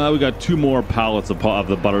see. We got 2 more pallets of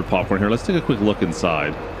the buttered popcorn here. Let's take a quick look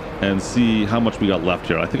inside and see how much we got left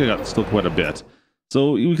here. I think I got still quite a bit.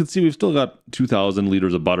 So you can see we've still got 2,000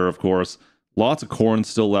 liters of butter, of course. Lots of corn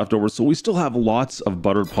still left over. So we still have lots of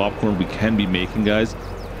buttered popcorn we can be making, guys.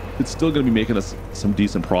 It's still going to be making us some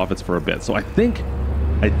decent profits for a bit. So I think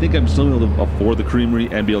I'm still able to afford the creamery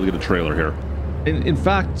and be able to get a trailer here. In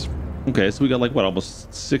fact, okay, so we got like, what,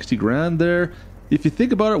 almost 60 grand there. If you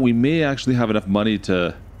think about it, we may actually have enough money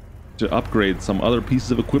to upgrade some other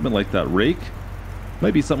pieces of equipment like that rake.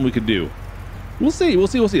 Might be something we could do. We'll see.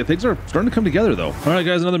 Things are starting to come together, though. All right,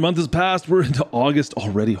 guys, another month has passed. We're into August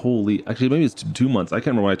already. Holy, actually, maybe it's 2 months. I can't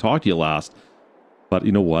remember when I talked to you last. But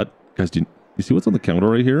you know what, guys? Do you see what's on the counter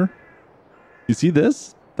right here? You see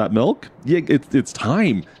this? That milk? Yeah, it's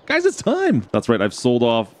time. Guys, it's time. That's right. I've sold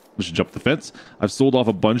off, we should jump the fence. I've sold off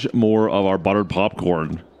a bunch more of our buttered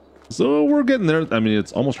popcorn. So we're getting there. I mean,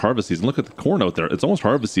 it's almost harvest season. Look at the corn out there. It's almost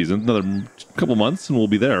harvest season. Another couple months and we'll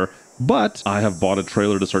be there. But I have bought a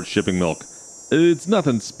trailer to start shipping milk. It's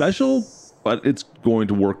nothing special, but it's going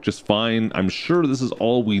to work just fine. I'm sure this is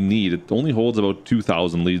all we need. It only holds about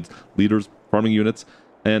 2,000 liters farming units.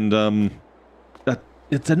 And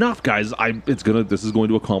it's enough, guys. This is going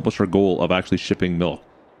to accomplish our goal of actually shipping milk.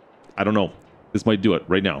 I don't know. This might do it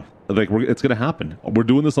right now. Like it's gonna happen. We're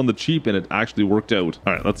doing this on the cheap, and it actually worked out.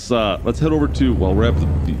 All right, let's head over to, well, we're at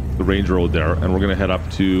the range road there, and we're gonna head up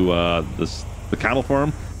to the cattle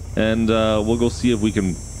farm, and we'll go see if we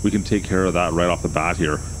can take care of that right off the bat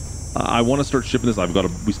here. I want to start shipping this.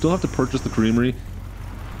 We still have to purchase the creamery.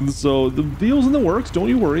 So the deal's in the works. Don't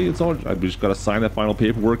you worry. It's all. I just got to sign that final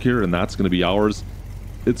paperwork here, and that's going to be ours.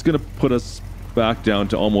 It's going to put us back down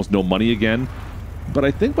to almost no money again. But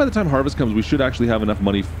I think by the time harvest comes, we should actually have enough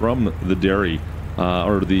money from the dairy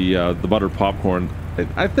or the buttered popcorn.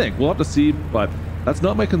 I think we'll have to see. But that's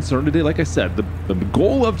not my concern today. Like I said, the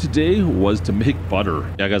goal of today was to make butter.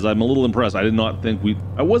 Yeah, guys, I'm a little impressed. I did not think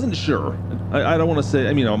I wasn't sure. I don't want to say,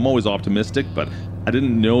 I mean, I'm always optimistic, but I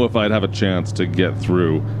didn't know if I'd have a chance to get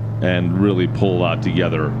through and really pull that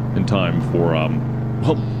together in time for,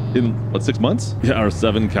 well, in what, 6 months? Yeah, our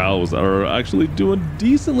 7 cows are actually doing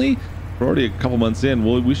decently. We're already a couple months in.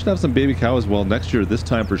 Well, we should have some baby cows. Well, next year, this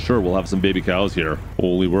time for sure, we'll have some baby cows here.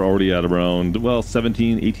 Holy, we're already at around, well,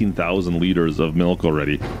 18,000 liters of milk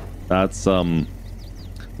already. That's, well,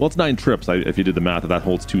 it's 9 trips. If you did the math, that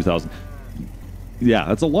holds 2,000. Yeah,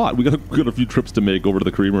 that's a lot. We got a few trips to make over to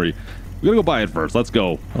the creamery. We gotta go buy it first. Let's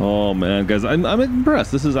go. Oh, man, guys, I'm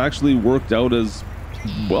impressed. This has actually worked out as,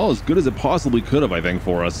 well, as good as it possibly could have, I think,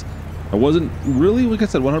 for us. I wasn't really, like I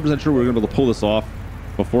said, 100% sure we were gonna be able to pull this off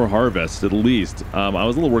before harvest, at least. I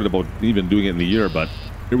was a little worried about even doing it in the year, but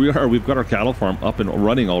here we are. We've got our cattle farm up and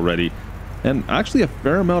running already, and actually a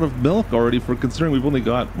fair amount of milk already, for considering we've only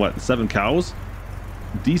got, what, 7 cows?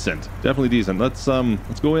 Decent, definitely decent. Let's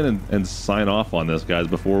go in and sign off on this, guys,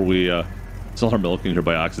 before we sell our milk in here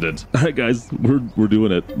by accident. All right, guys, we're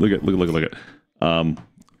doing it. Look at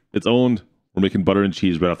it's owned. We're making butter and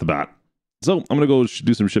cheese right off the bat. So I'm gonna go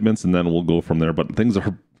do some shipments and then we'll go from there. But things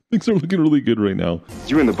are looking really good right now.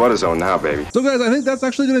 You in the butter zone now, baby. So guys, I think that's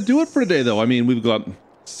actually gonna do it for today, though. I mean, we've got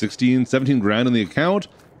 17 grand in the account.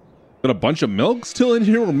 Got a bunch of milk still in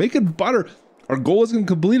here. We're making butter. Our goal isn't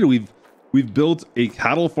completed. We've built a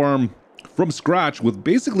cattle farm from scratch with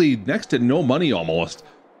basically next to no money almost.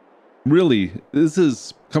 Really, this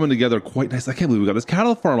is coming together quite nice. I can't believe we got this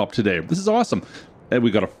cattle farm up today. This is awesome. And we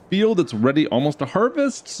got a field that's ready almost to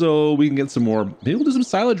harvest, so we can get some more. Maybe we'll do some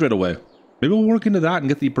silage right away. Maybe we'll work into that and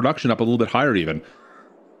get the production up a little bit higher even.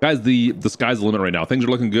 Guys, the sky's the limit right now. Things are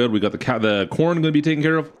looking good. We got the corn going to be taken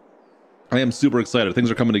care of. I am super excited. Things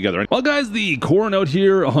are coming together. Well, guys, the corn out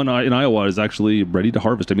here in Iowa is actually ready to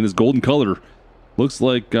harvest. I mean, this golden color looks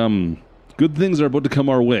like good things are about to come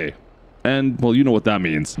our way. And, well, you know what that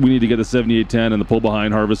means. We need to get the 7810 and the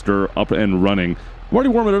pull-behind harvester up and running. I'm already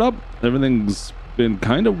warming it up. Everything's been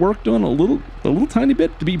kind of worked on a little tiny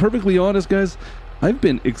bit. To be perfectly honest, guys, I've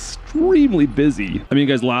been extremely busy. I mean,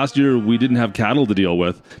 guys, last year we didn't have cattle to deal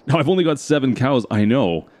with. Now, I've only got 7 cows, I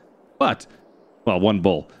know. But, well, 1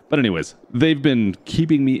 bull. But anyways, they've been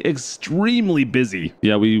keeping me extremely busy.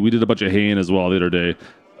 Yeah, we did a bunch of haying as well the other day.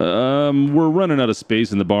 We're running out of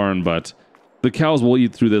space in the barn, but the cows will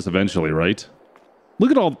eat through this eventually, right?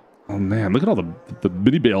 Look at all, oh man, look at all the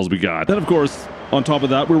mini bales we got. Then of course, on top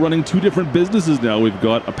of that, we're running 2 different businesses now. We've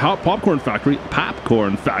got a popcorn factory,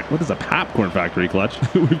 what is a popcorn factory, Klutch?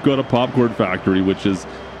 We've got a popcorn factory, which is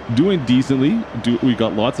doing decently. We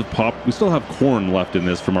got lots of we still have corn left in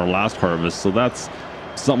this from our last harvest, so that's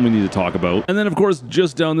something we need to talk about. And then of course,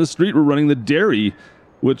 just down this street, we're running the dairy,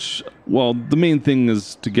 which, well, the main thing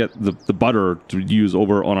is to get the butter to use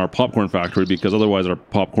over on our popcorn factory, because otherwise our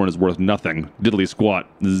popcorn is worth nothing. Diddly squat.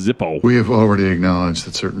 Zippo. We have already acknowledged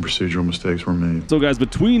that certain procedural mistakes were made. So guys,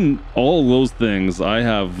 between all those things, I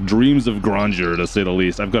have dreams of grandeur, to say the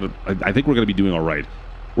least. I think we're going to be doing all right.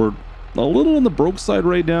 We're a little on the broke side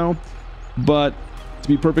right now, but to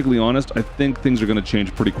be perfectly honest, I think things are going to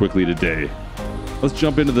change pretty quickly today. Let's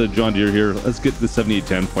jump into the John Deere here. Let's get the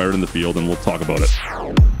 7810 fired in the field and we'll talk about it.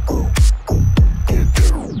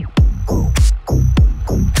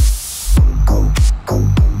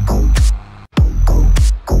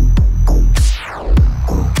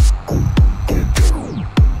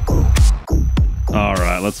 All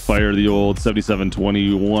right, let's fire the old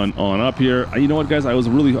 7721 on up here. You know what, guys?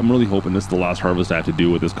 I'm really hoping this is the last harvest I have to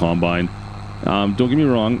do with this combine. Don't get me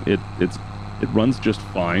wrong, it runs just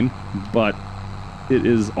fine, but it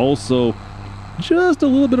is also just a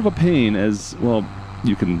little bit of a pain, as well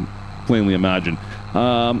you can plainly imagine.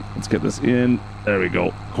 Let's get this in. There we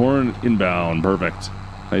go. Corn inbound. Perfect.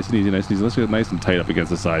 Nice and easy, nice and easy. Let's get it nice and tight up against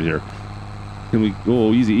the side here. Can we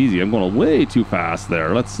go easy? I'm going way too fast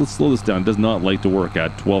there. Let's slow this down. It does not like to work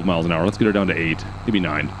at 12 miles an hour. Let's get her down to 8, maybe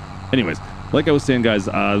 9. Anyways, like I was saying, guys,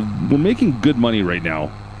 we're making good money right now.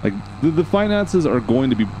 Like the finances are going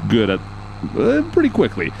to be good at pretty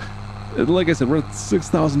quickly. Like I said, we're at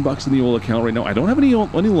 $6,000 in the old account right now. I don't have any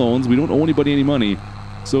loans. We don't owe anybody any money.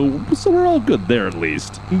 So we're all good there at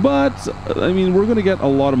least. But, I mean, we're going to get a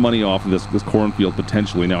lot of money off of this cornfield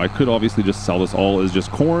potentially. Now, I could obviously just sell this all as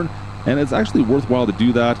just corn, and it's actually worthwhile to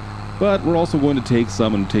do that. But we're also going to take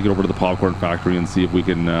some and take it over to the popcorn factory and see if we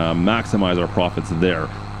can maximize our profits there.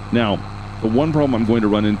 Now, the one problem I'm going to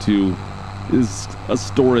run into is a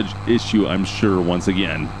storage issue, I'm sure, once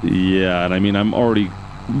again. Yeah, and I mean, I'm already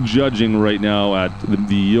judging right now at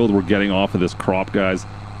the yield we're getting off of this crop, guys.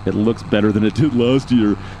 It looks better than it did last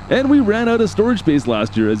year. And we ran out of storage space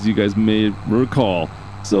last year, as you guys may recall.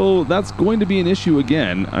 So that's going to be an issue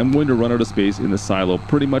again. I'm going to run out of space in the silo,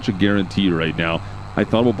 pretty much a guarantee right now. I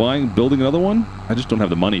thought about building another one. I just don't have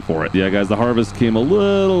the money for it. Yeah, guys, the harvest came a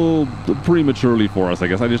little prematurely for us, I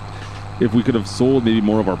guess. If we could have sold maybe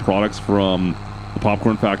more of our products from the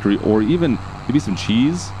popcorn factory, or even maybe some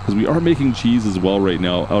cheese, because we are making cheese as well right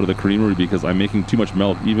now out of the creamery, because I'm making too much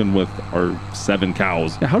milk even with our 7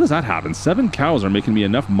 cows. Yeah, how does that happen? 7 cows are making me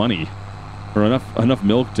enough money, or enough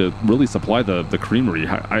milk to really supply the creamery.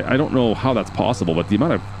 I don't know how that's possible, but the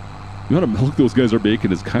amount of milk those guys are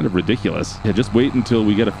making is kind of ridiculous. Yeah, just wait until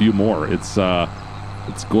we get a few more. It's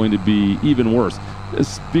going to be even worse.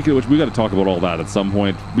 Speaking of which, we got to talk about all that at some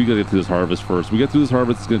point. We got to get through this harvest first. We get through this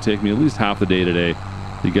harvest, it's going to take me at least half the day today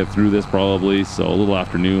to get through this, probably. So a little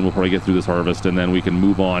afternoon, we'll probably get through this harvest, and then we can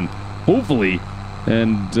move on, hopefully.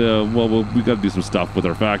 And we got to do some stuff with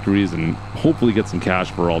our factories, and hopefully get some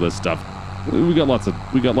cash for all this stuff. We got lots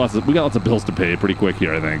of bills to pay pretty quick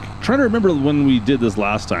here, I think. Trying to remember when we did this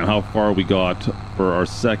last time, how far we got for our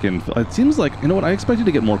second. It seems like, you know what, I expected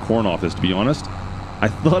to get more corn off this, to be honest. I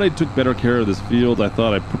thought I took better care of this field. I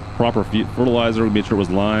thought I put proper fertilizer, we made sure it was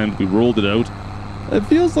limed, we rolled it out. It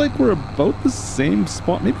feels like we're about the same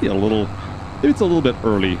spot, maybe it's a little bit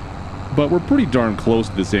early, but we're pretty darn close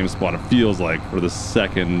to the same spot, it feels like, for the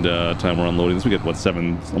second time we're unloading this. We get, what,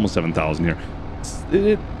 almost 7,000 here.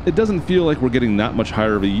 It doesn't feel like we're getting that much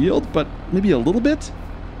higher of a yield, but maybe a little bit.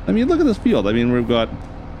 I mean, look at this field. I mean, we've got,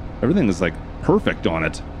 everything is like perfect on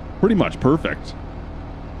it. Pretty much perfect.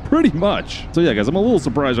 Pretty much. So yeah, guys, I'm a little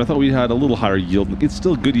surprised. I thought we had a little higher yield. It's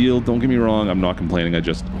still good yield, don't get me wrong. I'm not complaining.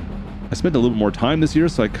 I spent a little more time this year,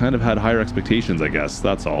 so I kind of had higher expectations, I guess.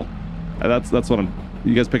 That's all. That's what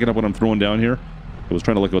you guys picking up what I'm throwing down here? I was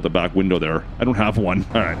trying to look out the back window there. I don't have one.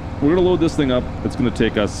 All right, we're gonna load this thing up. This is gonna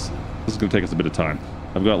take us a bit of time.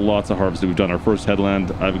 I've got lots of harvesting. We've done our first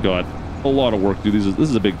headland. I've got a lot of work to do. This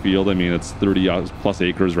is a big field. I mean, it's 30 plus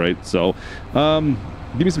acres, right? So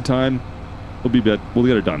give me some time. We'll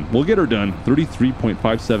get her done. We'll get her done.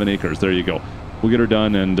 33.57 acres. There you go. We'll get her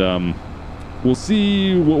done, and we'll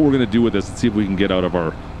see what we're going to do with this and see if we can get out of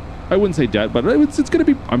our, I wouldn't say debt, but it's going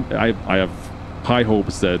to be, I have high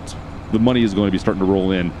hopes that the money is going to be starting to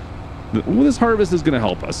roll in. Well, this harvest is going to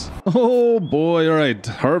help us. Oh boy. All right.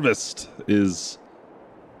 Harvest is,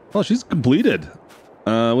 well, she's completed.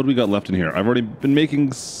 What do we got left in here? I've already been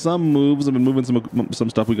making some moves. I've been moving some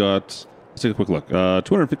stuff. We got, let's take a quick look.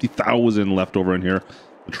 250,000 left over in here.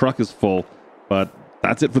 The truck is full, but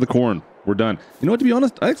that's it for the corn. We're done. You know what, to be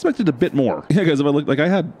honest, I expected a bit more. Yeah, guys, if I look, like, I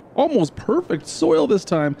had almost perfect soil this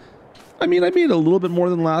time. I mean, I made a little bit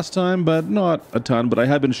more than last time, but not a ton. But I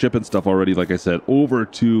had been shipping stuff already, like I said, over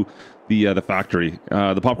to the factory,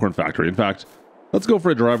 the popcorn factory. In fact, let's go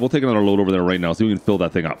for a drive. We'll take another load over there right now so we can fill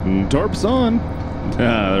that thing up. Tarps on.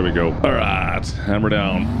 Ah, there we go. All right, hammer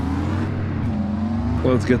down.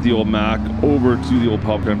 Let's get the old Mac over to the old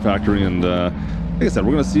popcorn factory, and like I said,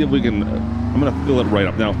 we're gonna see if we can. I'm gonna fill it right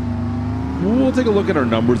up now. We'll take a look at our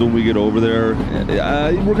numbers when we get over there.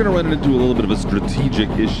 We're going to run into a little bit of a strategic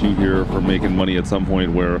issue here for making money at some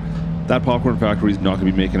point, where that popcorn factory is not going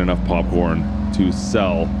to be making enough popcorn to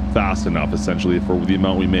sell fast enough, essentially, for the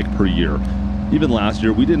amount we make per year. Even last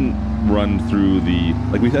year, we didn't run through the,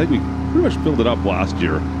 I think we pretty much filled it up last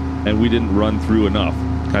year, and we didn't run through enough.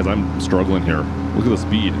 Guys, I'm struggling here. Look at the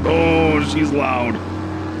speed. Oh, she's loud.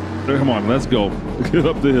 Come on, let's go. Get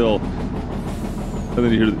up the hill. And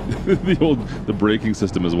then you hear the braking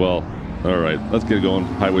system as well. All right, let's get going.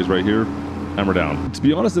 Highway's right here. Hammer down. To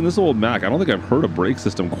be honest, in this old Mac, I don't think I've heard a brake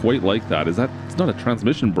system quite like that. It's not a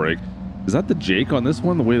transmission brake. Is that the Jake on this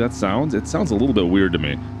one, the way that sounds? It sounds a little bit weird to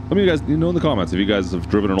me. Let me, you guys, know in the comments if you guys have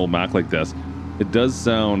driven an old Mac like this. It does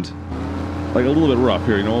sound like a little bit rough.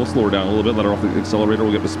 Here, we'll slow her down a little bit, let her off the accelerator,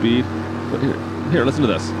 we'll get the speed. But here, listen to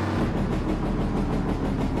this.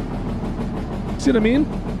 See what I mean?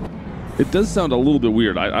 It does sound a little bit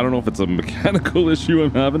weird. I don't know if it's a mechanical issue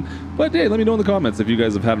I'm having, but hey, let me know in the comments if you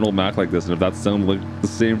guys have had an old Mac like this and if that sounds like the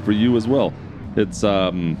same for you as well. It's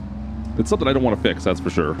something I don't want to fix, that's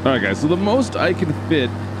for sure. All right, guys, so the most I can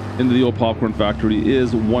fit into the old popcorn factory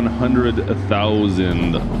is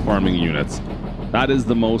 100,000 farming units. That is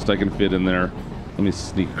the most I can fit in there. Let me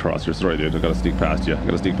sneak across here. Sorry, dude, I gotta sneak past you.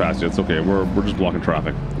 It's okay. We're just blocking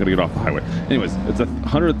traffic. Gotta get off the highway. Anyways, it's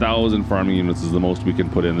 100,000 farming units is the most we can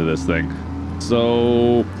put into this thing.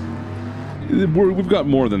 So we've got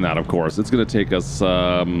more than that, of course. It's gonna take us.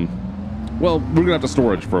 Well, we're gonna have to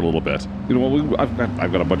storage for a little bit. You know what?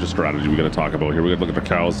 I've got a bunch of strategy we gotta talk about here. We gotta look at the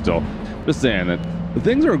cows still. Just saying that the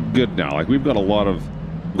things are good now. Like, we've got a lot of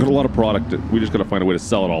We've got a lot of product. We just got to find a way to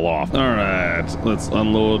sell it all off. All right, let's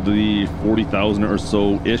unload the 40,000 or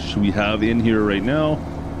so ish we have in here right now,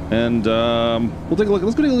 and we'll take a look.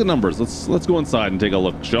 Let's go take a look at numbers. Let's go inside and take a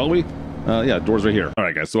look, shall we? Yeah, doors right here. All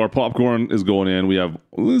right, guys. So our popcorn is going in. We have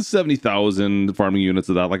 70,000 farming units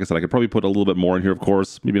of that. Like I said, I could probably put a little bit more in here, of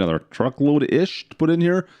course. Maybe another truckload ish to put in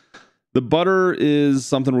here. The butter is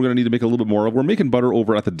something we're going to need to make a little bit more of. We're making butter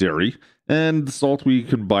over at the dairy, and the salt we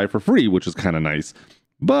could buy for free, which is kind of nice.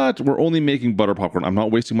 But we're only making butter popcorn. I'm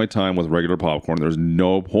not wasting my time with regular popcorn. There's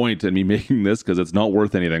no point in me making this because it's not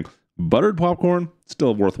worth anything. Buttered popcorn,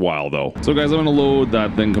 still worthwhile though. So guys, I'm going to load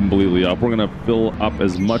that thing completely up. We're going to fill up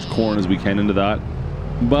as much corn as we can into that.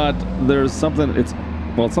 But there's something,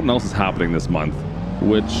 something else is happening this month,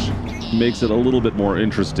 which makes it a little bit more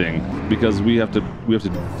interesting because we have to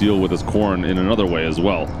deal with this corn in another way as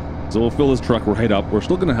well. So we'll fill this truck right up. We're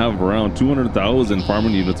still going to have around 200,000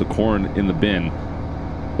 farming units of corn in the bin,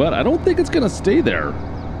 but I don't think it's going to stay there.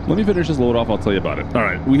 Let me finish this load off. I'll tell you about it. All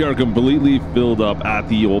right, we are completely filled up at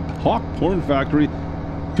the old popcorn factory.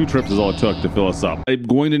 2 trips is all it took to fill us up. I'm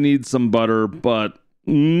going to need some butter, but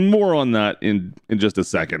more on that in just a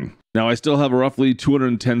second. Now I still have roughly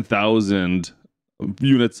 210,000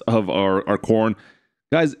 units of our corn.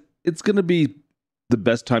 Guys, it's going to be the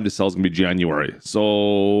best time to sell is going to be January.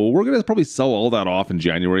 So we're going to probably sell all that off in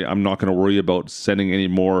January. I'm not going to worry about sending any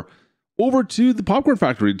more over to the popcorn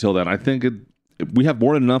factory until then. I think we have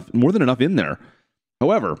more than enough in there.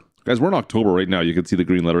 However, guys, we're in October right now. You can see the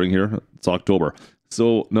green lettering here. It's October.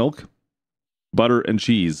 So milk, butter, and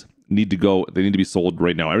cheese need to go. They need to be sold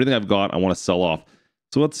right now. Everything I've got, I want to sell off.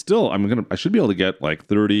 So it's still, I should be able to get like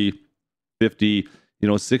 30, 50,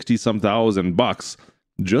 60 some thousand bucks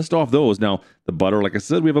just off those. Now, the butter, like I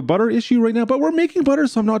said, we have a butter issue right now, but we're making butter,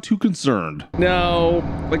 so I'm not too concerned. Now,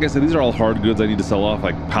 like I said, these are all hard goods I need to sell off,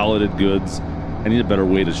 like palleted goods. I need a better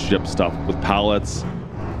way to ship stuff with pallets.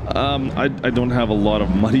 I don't have a lot of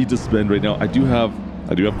money to spend right now. I do have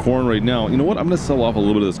corn right now. You know what? I'm going to sell off a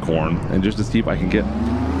little bit of this corn and just to see if I can get.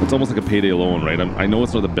 It's almost like a payday loan, right? I know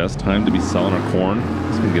it's not the best time to be selling our corn. I'm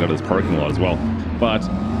just going to get out of this parking lot as well. But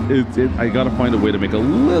I got to find a way to make a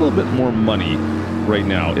little bit more money right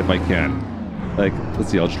now if I can. Like, let's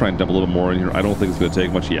see. I'll just try and dump a little bit more in here. I don't think it's going to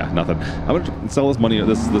take much. Yeah, nothing. I'm going to sell this money,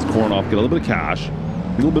 this corn off, get a little bit of cash.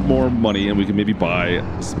 A little bit more money, and we can maybe buy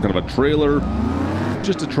some kind of a trailer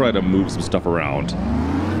just to try to move some stuff around.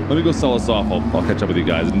 Let me go sell this off. I'll catch up with you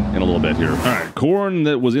guys in a little bit here. All right, corn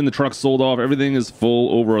that was in the truck sold off. Everything is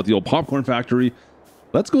full over at the old popcorn factory.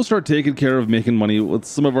 Let's go start taking care of making money with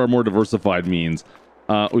some of our more diversified means.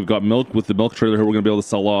 We've got milk with the milk trailer here. We're going to be able to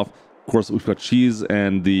sell off. Of course, we've got cheese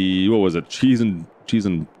and the, what was it? Cheese and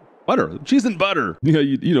butter. Cheese and butter. Yeah,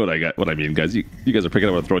 you know what I mean, guys. You guys are picking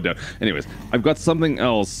up what I throw it down. Anyways, I've got something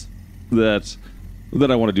else that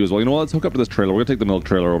I want to do as well. You know what? Let's hook up to this trailer. We're going to take the milk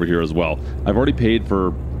trailer over here as well. I've already paid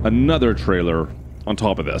for another trailer on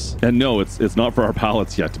top of this. And no, it's not for our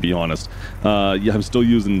pallets yet, to be honest. Yeah, I'm still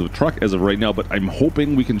using the truck as of right now, but I'm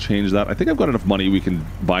hoping we can change that. I think I've got enough money. We can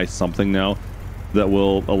buy something now that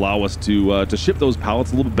will allow us to ship those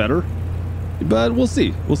pallets a little bit better. But we'll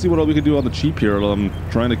see. We'll see what we can do on the cheap here. I'm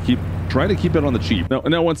trying to keep it on the cheap.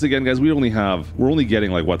 Now once again, guys, we're only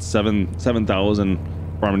getting like what 7,000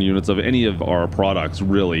 farming units of any of our products,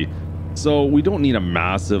 really. So we don't need a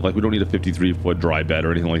massive, we don't need a 53-foot dry bed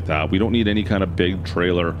or anything like that. We don't need any kind of big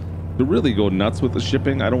trailer to really go nuts with the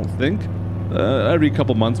shipping, I don't think. Every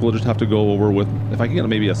couple months, we'll just have to go over with, if I can get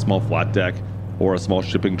maybe a small flat deck or a small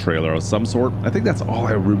shipping trailer of some sort. I think that's all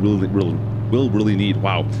I really need.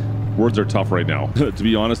 Wow. Words are tough right now. To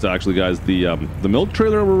be honest, actually, guys, the milk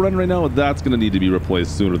trailer we're running right now, that's going to need to be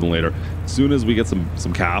replaced sooner than later. As soon as we get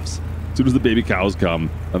some calves, as soon as the baby cows come,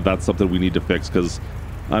 that's something we need to fix because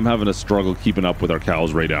I'm having a struggle keeping up with our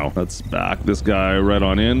cows right now. Let's back this guy right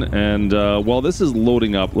on in, and while this is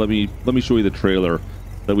loading up, let me show you the trailer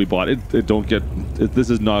that we bought. This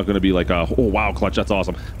is not going to be like a, oh wow, Klutch, that's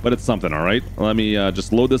awesome, but it's something. All right, let me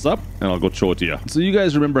just load this up and I'll go show it to you. So you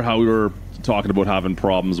guys remember how we were talking about having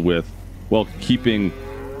problems with, well, keeping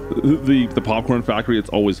the popcorn factory? It's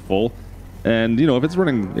always full, and you know, if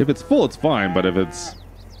it's full, it's fine, but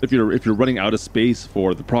if you're running out of space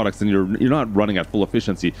for the products, then you're not running at full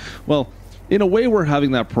efficiency. Well, in a way, we're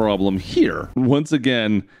having that problem here once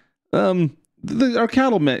again. Our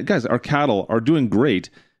cattle are doing great,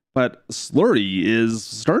 but slurry is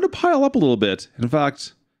starting to pile up a little bit. In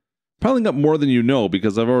fact, piling up more than you know,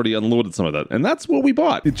 because I've already unloaded some of that, and that's what we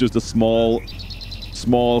bought. It's just a small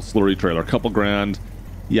slurry trailer, a couple grand.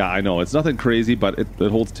 Yeah, I know it's nothing crazy, but it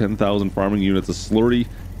holds 10,000 farming units of slurry.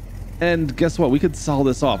 And guess what? We could sell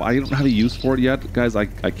this off. I don't have a use for it yet, guys. I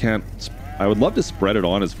can't I would love to spread it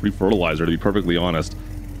on as free fertilizer, to be perfectly honest.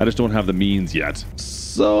 I just don't have the means yet.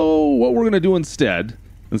 So what we're going to do instead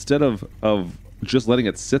of just letting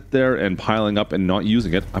it sit there and piling up and not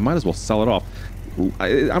using it, I might as well sell it off.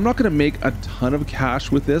 I'm not going to make a ton of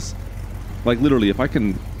cash with this. Like literally, if I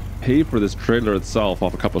can pay for this trailer itself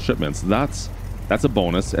off a couple shipments, that's a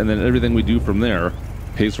bonus. And then everything we do from there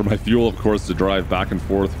pays for my fuel, of course, to drive back and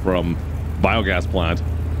forth from biogas plant.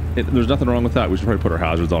 There's nothing wrong with that. We should probably put our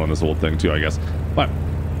hazards on this whole thing too, I guess. But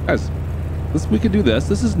guys, we can do this.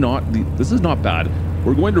 This is not bad.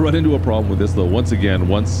 We're going to run into a problem with this though. Once again,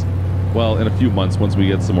 well, in a few months, once we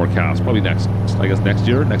get some more calves, probably next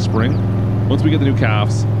year, next spring. Once we get the new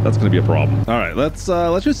calves, that's going to be a problem. All right, let's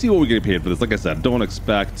just see what we get paid for this. Like I said, don't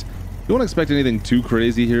expect anything too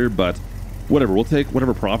crazy here, but whatever. We'll take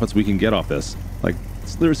whatever profits we can get off this. Like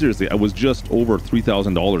seriously, I was just over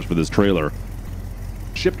 $3,000 for this trailer,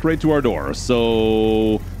 shipped right to our door.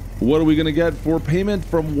 So what are we going to get for payment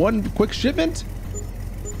from one quick shipment?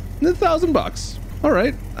 $1,000. All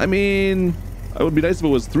right. I mean, it would be nice if it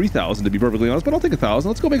was 3,000 to be perfectly honest, but I'll take 1,000.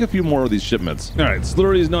 Let's go make a few more of these shipments. All right,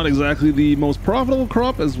 slurry is not exactly the most profitable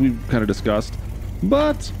crop, as we've kind of discussed,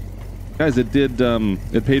 but guys, it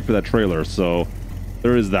paid for that trailer, so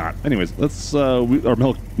there is that. Anyways, let's our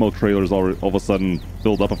milk trailer is all of a sudden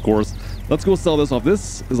filled up, of course. Let's go sell this off.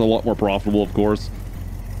 This is a lot more profitable, of course.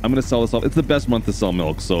 I'm going to sell this off. It's the best month to sell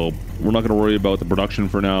milk, so we're not going to worry about the production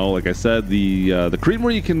for now. Like I said, the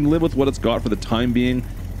creamery, you can live with what it's got for the time being.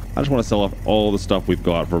 I just want to sell off all the stuff we've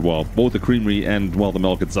got for, well, both the creamery and, well, the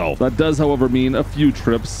milk itself. That does, however, mean a few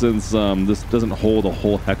trips, since this doesn't hold a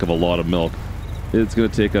whole heck of a lot of milk. It's going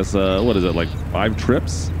to take us, what is it, like 5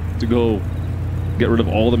 trips to go get rid of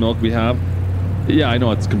all the milk we have? Yeah, I know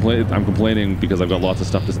I'm complaining because I've got lots of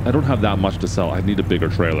stuff to... I don't have that much to sell. I need a bigger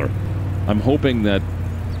trailer. I'm hoping that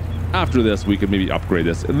after this, we can maybe upgrade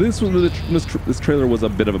this. This trailer was a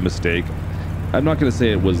bit of a mistake. I'm not going to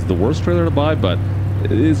say it was the worst trailer to buy, but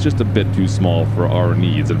it's just a bit too small for our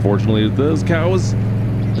needs. Unfortunately, those cows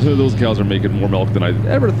are making more milk than I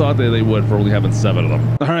ever thought they would for only having 7 of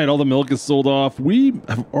them. All right, all the milk is sold off. We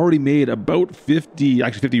have already made about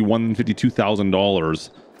 $52,000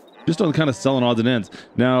 just on kind of selling odds and ends.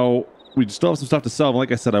 Now, we still have some stuff to sell.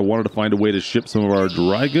 Like I said, I wanted to find a way to ship some of our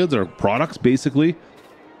dry goods, our products, basically.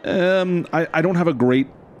 I don't have a great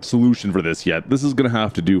solution for this yet. This is gonna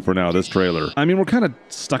have to do for now, this trailer. I mean, we're kind of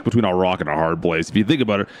stuck between a rock and a hard place. If you think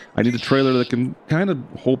about it, I need a trailer that can kind of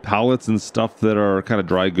hold pallets and stuff that are kind of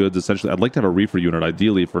dry goods, essentially. I'd like to have a reefer unit,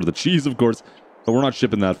 ideally, for the cheese, of course, but we're not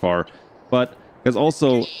shipping that far. But, because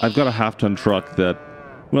also, I've got a half-ton truck that,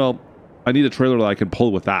 well, I need a trailer that I can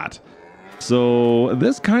pull with that. So,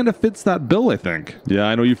 this kind of fits that bill, I think. Yeah,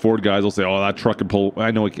 I know you Ford guys will say, oh, that truck can pull... I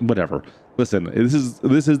know, it can, whatever. Listen, this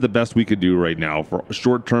is the best we could do right now for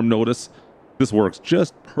short-term notice. This works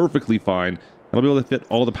just perfectly fine. I'll be able to fit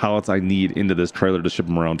all the pallets I need into this trailer to ship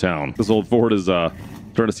them around town. This old Ford is starting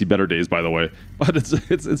to see better days, by the way. But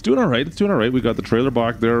it's doing all right. It's doing all right. We got the trailer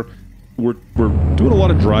back there. We're doing a lot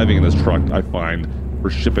of driving in this truck, I find, for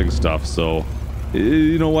shipping stuff. So,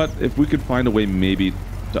 you know what? If we could find a way maybe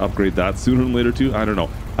to upgrade that sooner than later too, I don't know.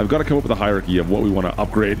 I've got to come up with a hierarchy of what we want to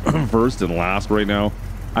upgrade first and last right now.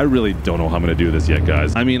 I really don't know how I'm going to do this yet,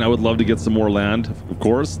 guys. I mean, I would love to get some more land, of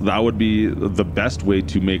course. That would be the best way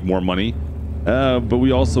to make more money. But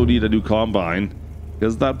we also need a new combine,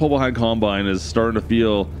 because that pull-behind combine is starting to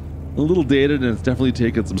feel a little dated, and it's definitely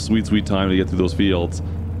taken some sweet time to get through those fields.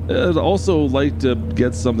 I'd also like to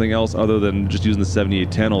get something else other than just using the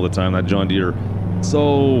 7810 all the time, that John Deere.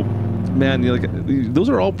 So, man, those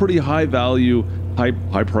are all pretty high-value,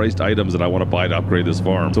 high-priced items that I want to buy to upgrade this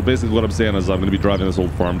farm. So basically what I'm saying is I'm going to be driving this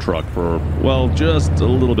old farm truck for, well, just a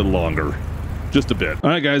little bit longer. Just a bit.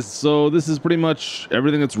 All right, guys, so this is pretty much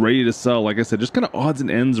everything that's ready to sell. Like I said, just kind of odds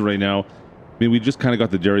and ends right now. I mean, we just kind of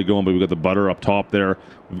got the dairy going, but we got the butter up top there.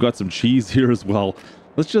 We've got some cheese here as well.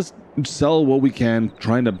 Let's just sell what we can,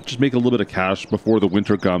 trying to just make a little bit of cash before the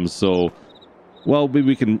winter comes. So, well, maybe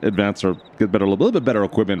we can advance or get better, a little bit better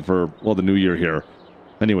equipment for, well, the new year here.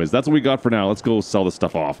 Anyways, that's what we got for now. Let's go sell this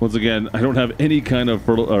stuff off. Once again, I don't have any kind of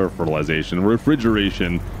fertilization,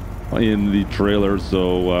 refrigeration in the trailer.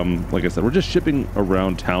 So, like I said, we're just shipping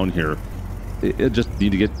around town here. It just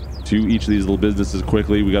need to get to each of these little businesses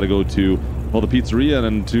quickly. We got to go to, well, the pizzeria and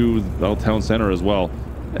then to the town center as well.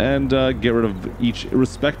 And get rid of each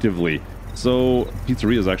respectively. So,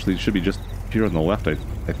 pizzeria actually should be just here on the left, I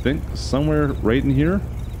think. Somewhere right in here.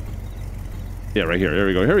 Yeah, right here. There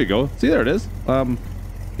we go. Here we go. See, there it is.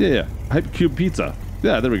 Yeah, Hypercube Pizza.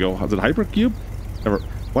 Yeah, there we go. Is it Hypercube?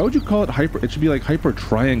 Why would you call it Hyper? It should be like Hyper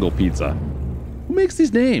Triangle Pizza. Who makes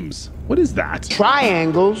these names? What is that?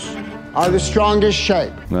 Triangles. are the strongest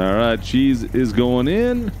shape. All right, cheese is going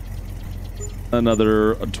in.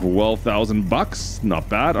 Another 12,000 bucks. Not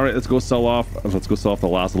bad. All right, let's go sell off. Let's go sell off the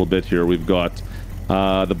last little bit here. We've got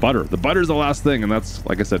the butter. The butter's the last thing, and that's,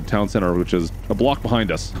 like I said, town center, which is a block behind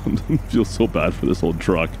us. I feel so bad for this old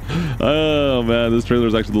truck. Oh man, this trailer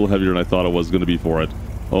is actually a little heavier than I thought it was going to be for it.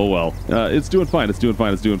 Oh well. It's doing fine. It's doing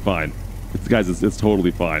fine. It's doing fine. Guys, it's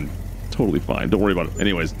totally fine. Totally fine. Don't worry about it.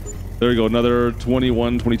 Anyways, there we go. Another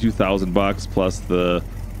 22,000 bucks plus the...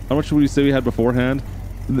 How much would we say we had beforehand?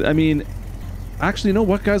 I mean... Actually, you know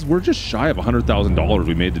what, guys? We're just shy of $100,000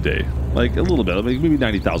 we made today. Like a little bit, like maybe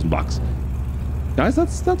 90,000 bucks. Guys,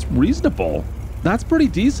 that's reasonable. That's pretty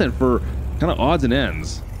decent for kind of odds and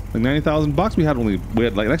ends. Like 90,000 bucks. We had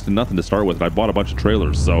like next to nothing to start with. And I bought a bunch of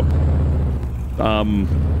trailers, so I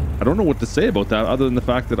don't know what to say about that other than the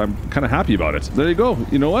fact that I'm kind of happy about it. There you go.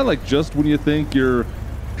 You know what? Like just when you think you're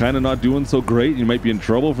kind of not doing so great, you might be in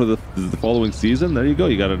trouble for the following season. There you go.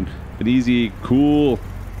 You got an easy, cool.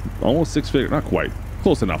 Almost six-figure, not quite.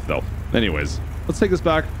 Close enough, though. Anyways, let's take this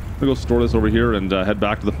back. I'll go store this over here and head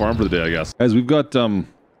back to the farm for the day, I guess. Guys, we've got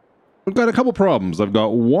a couple problems. I've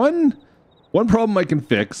got one problem I can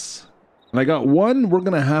fix, and I got one we're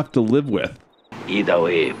gonna have to live with. Either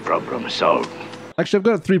way, problem solved. Actually, I've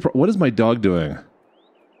got three. What is my dog doing?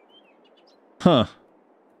 Huh?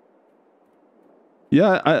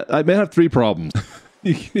 Yeah, I may have three problems.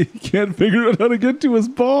 He can't figure out how to get to his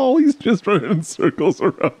ball. He's just running in circles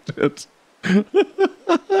around it.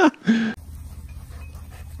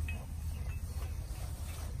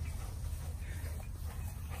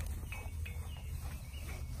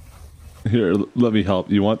 Here, let me help.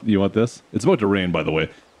 You want this? It's about to rain, by the way.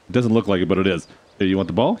 It doesn't look like it, but it is. Here, you want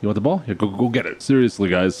the ball? You want the ball? Here, go get it. Seriously,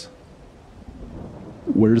 guys.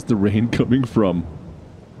 Where's the rain coming from?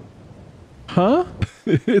 Huh?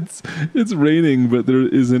 It's raining, but there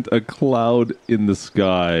isn't a cloud in the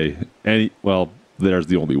sky. Well, there's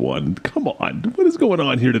the only one. Come on, what is going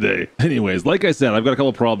on here today? Anyways, like I said, I've got a couple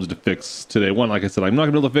of problems to fix today. One, like I said, I'm not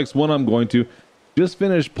gonna be able to fix. One, I'm going to just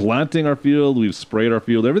finish planting our field. We've sprayed our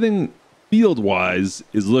field. Everything field-wise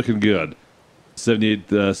is looking good.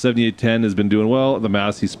 7810 has been doing well. The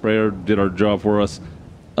Massey sprayer did our job for us.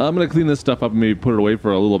 I'm gonna clean this stuff up and maybe put it away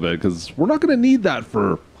for a little bit because we're not gonna need that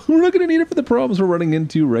for. We're not going to need it for the problems we're running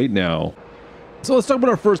into right now. So let's talk about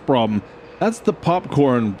our first problem. That's the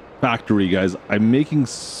popcorn factory, guys. I'm making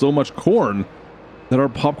so much corn that our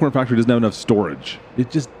popcorn factory doesn't have enough storage. It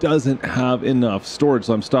just doesn't have enough storage,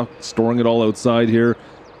 so I'm stuck storing it all outside here.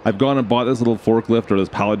 I've gone and bought this little forklift, or this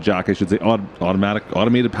pallet jack, I should say,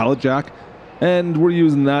 automated pallet jack, and we're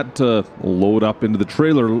using that to load up into the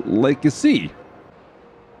trailer like you see.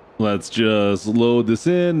 Let's just load this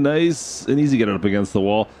in. Nice and easy. Get it up against the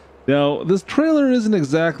wall. Now, this trailer isn't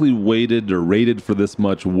exactly weighted or rated for this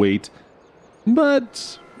much weight,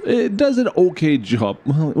 but it does an okay job.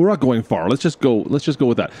 Well, we're not going far. Let's just go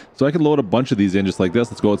with that. So I can load a bunch of these in just like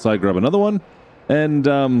this. Let's go outside, grab another one. And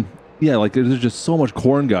yeah, like there's just so much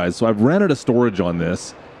corn, guys. So I've ran out of storage on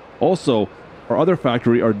this. Also, our other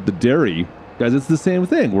factory, the dairy, guys, it's the same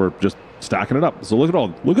thing. We're just stacking it up. So look at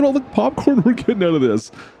all the popcorn we're getting out of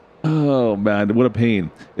this. Oh man, what a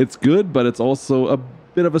pain. It's good, but it's also a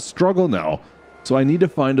bit of a struggle now. So I need to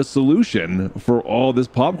find a solution for all this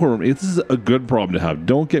popcorn. This is a good problem to have,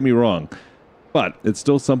 don't get me wrong. But it's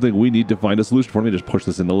still something we need to find a solution for. Let me just push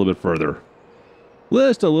this in a little bit further.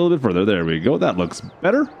 Just a little bit further. There we go. That looks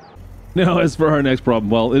better. Now, as for our next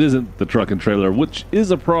problem, well, it isn't the truck and trailer, which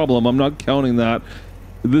is a problem. I'm not counting that.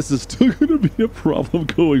 This is still going to be a problem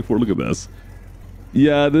going forward. Look at this.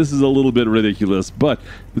 Yeah, this is a little bit ridiculous, but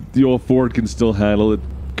the old Ford can still handle it.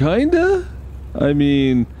 Kinda? I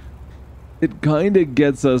mean, it kinda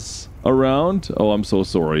gets us around. Oh, I'm so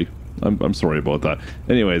sorry. I'm sorry about that.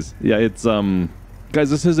 Anyways, yeah, it's guys,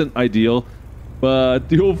 this isn't ideal, but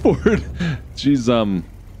the old Ford, she's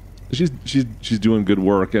doing good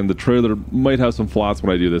work, and the trailer might have some flats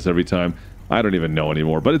when I do this every time. I don't even know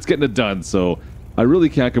anymore, but it's getting it done, so I really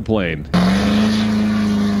can't complain.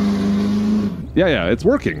 Yeah, it's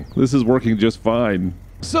working. This is working just fine.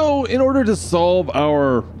 So in order to solve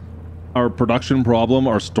our production problem,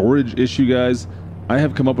 our storage issue, guys, I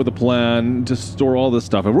have come up with a plan to store all this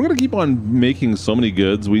stuff. And we're going to keep on making so many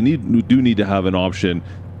goods. We do need to have an option,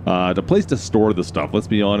 a place to store the stuff. Let's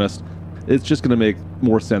be honest. It's just going to make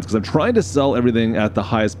more sense because I'm trying to sell everything at the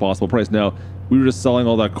highest possible price. Now, we were just selling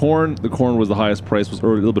all that corn. The corn was the highest price, was a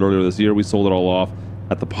little bit earlier this year. We sold it all off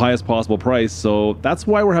at the highest possible price, so that's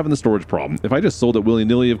why we're having the storage problem. If I just sold it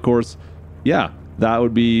willy-nilly, of course, yeah, that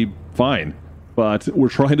would be fine. But we're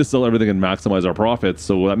trying to sell everything and maximize our profits,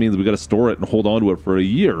 so that means we got to store it and hold on to it for a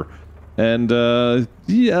year. And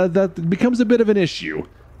yeah, that becomes a bit of an issue.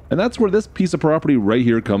 And that's where this piece of property right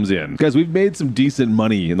here comes in. Guys, we've made some decent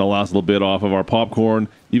money in the last little bit off of our popcorn,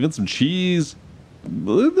 even some cheese.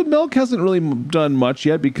 The milk hasn't really done much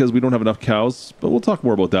yet because we don't have enough cows, but we'll talk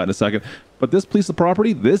more about that in a second. But this piece of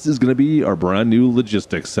property, this is going to be our brand new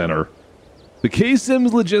logistics center. The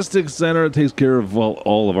KSIM's logistics center takes care of, well,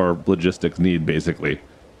 all of our logistics need, basically.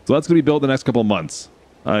 So that's going to be built in the next couple of months.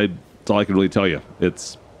 That's all I can really tell you.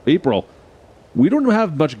 It's April. We don't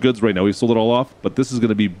have much goods right now. We've sold it all off, but this is going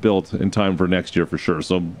to be built in time for next year for sure.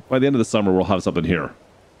 So by the end of the summer, we'll have something here.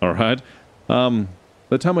 All right.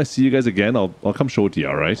 By the time I see you guys again, I'll come show it to you.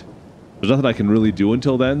 All right. There's nothing I can really do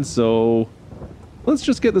until then, so let's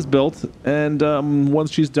just get this built, and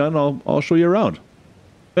once she's done, I'll show you around.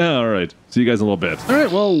 All right. See you guys in a little bit. All right.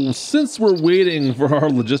 Well, since we're waiting for our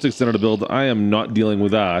logistics center to build, I am not dealing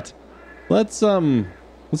with that. Let's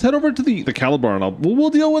head over to the cattle barn. We'll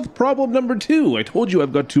deal with problem number 2. I told you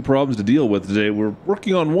I've got 2 problems to deal with today. We're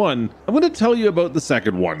working on one. I'm going to tell you about the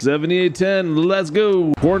second one. 7810, let's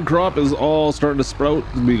go. Corn crop is all starting to sprout.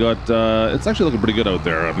 We got, it's actually looking pretty good out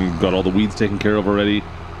there. I've got all the weeds taken care of already.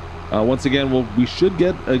 Once again, we should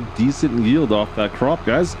get a decent yield off that crop,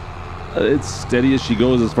 guys. It's steady as she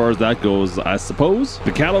goes as far as that goes, I suppose.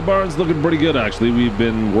 The cattle barn's looking pretty good, actually. We've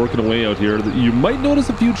been working away out here. You might notice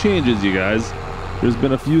a few changes, you guys. There's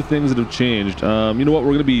been a few things that have changed. You know what?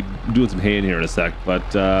 We're going to be doing some hay in here in a sec, but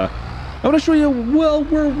I'm going to show you, well,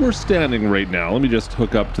 where we're standing right now. Let me just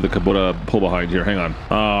hook up to the Kubota pull behind here. Hang on.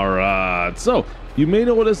 All right. So you may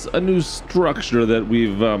notice a new structure that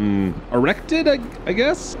we've erected, I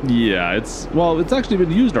guess. Yeah, it's actually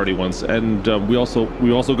been used already once, and we also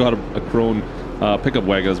got a Krone pickup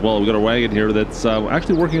wagon as well. We got a wagon here that's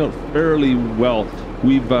actually working out fairly well.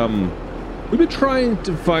 We've been trying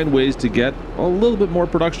to find ways to get a little bit more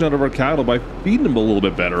production out of our cattle by feeding them a little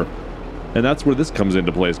bit better. And that's where this comes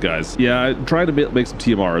into place, guys. Yeah, trying to make some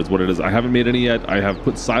TMR is what it is. I haven't made any yet. I have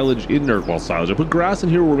put silage in there. Well, silage. I put grass in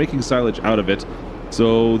here. We're making silage out of it.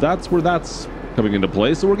 So that's where that's coming into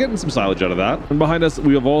play. So we're getting some silage out of that. And behind us,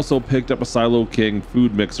 we have also picked up a Silo King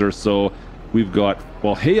food mixer. So we've got,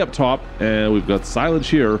 well, hay up top, and we've got silage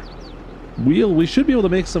here. We should be able to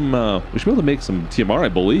make some. We should be able to make some TMR, I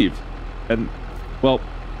believe. And, well,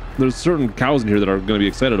 there's certain cows in here that are going to be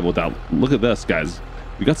excited about that. Look at this, guys.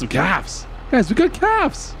 We got some calves. Guys, we got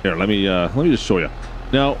calves. Here, let me just show you.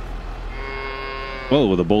 Now, well,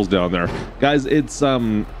 with the bulls down there. Guys, it's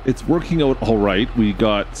working out all right. We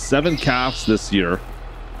got 7 calves this year.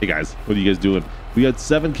 Hey, guys, what are you guys doing? We got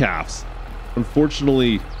 7 calves.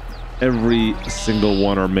 Unfortunately, every single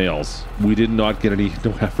one are males. We did not get any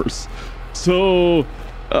no heifers. So,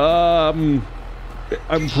 I'm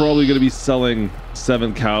probably going to be selling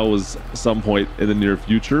 7 cows some point in the near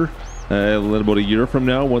future. And then about a year from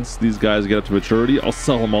now, once these guys get up to maturity, I'll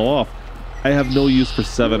sell them all off. I have no use for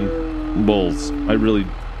 7 bulls. I really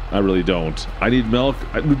don't. I need milk.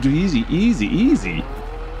 Easy.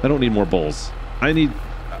 I don't need more bulls. I need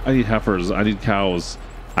heifers. I need cows.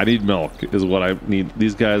 I need milk is what I need.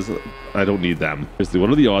 These guys, I don't need them. Seriously, what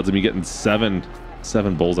are the odds of me getting 7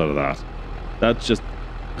 bulls out of that? That's just,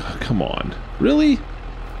 come on. Really?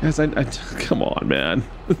 Guys, come on, man.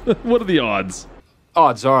 What are the odds?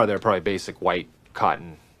 Odds are they're probably basic white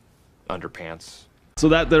cotton underpants. So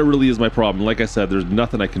that really is my problem. Like I said, there's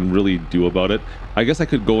nothing I can really do about it. I guess I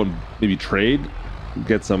could go and maybe trade,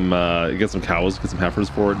 get some cows, get some heifers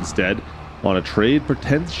for it instead on a trade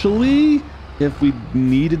potentially. If we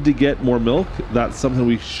needed to get more milk, that's something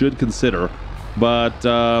we should consider. But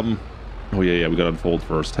oh yeah, we got to unfold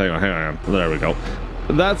first. Hang on. There we go.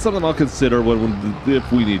 That's something I'll consider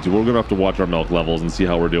if we need to. We're gonna have to watch our milk levels and see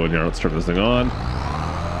how we're doing here. Let's turn this thing on,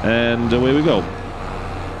 and away we go.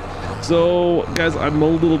 So, guys, I'm a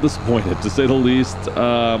little disappointed, to say the least.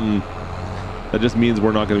 That just means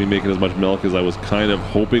we're not going to be making as much milk as I was kind of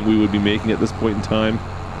hoping we would be making at this point in time.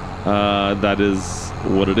 That is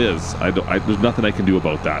what it is. There's nothing I can do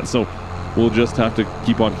about that. So we'll just have to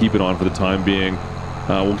keep on keeping on for the time being.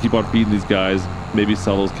 We'll keep on feeding these guys. Maybe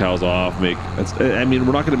sell those cows off. I mean,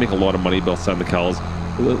 we're not going to make a lot of money by selling the cows.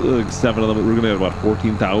 Like 7 of them, we're going to get about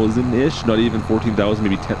 14,000-ish. Not even 14,000,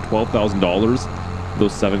 maybe $12,000.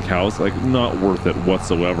 Those 7 cows, like, not worth it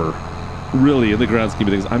whatsoever. Really, in the grand scheme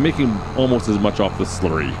of things, I'm making almost as much off the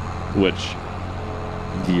slurry, which,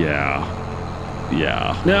 yeah.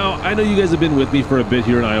 Now, I know you guys have been with me for a bit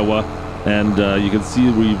here in Iowa, and you can see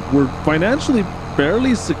we're financially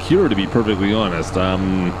fairly secure, to be perfectly honest.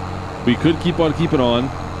 We could keep on keeping on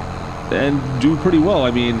and do pretty well.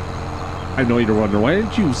 I mean, I know you're wondering, why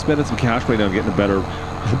didn't you spend some cash right now and getting a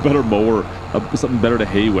better mower, something better to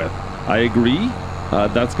hay with? I agree.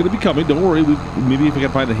 That's going to be coming. Don't worry. Maybe if we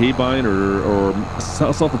can find a hay bind or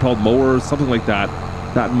self-propelled mower, something like that,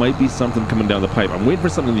 that might be something coming down the pipe. I'm waiting for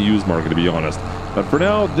something in the used market, to be honest. But for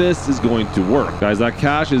now, this is going to work. Guys, that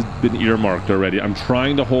cash has been earmarked already. I'm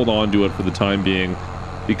trying to hold on to it for the time being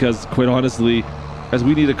because, quite honestly, as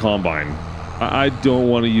we need a combine. I don't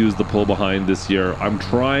want to use the pull behind this year. I'm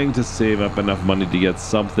trying to save up enough money to get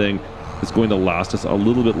something that's going to last us a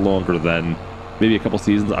little bit longer than maybe a couple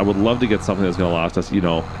seasons. I would love to get something that's going to last us, you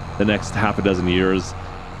know, the next half a dozen years,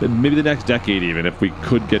 maybe the next decade even, if we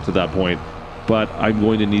could get to that point. But I'm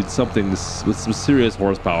going to need something with some serious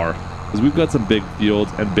horsepower because we've got some big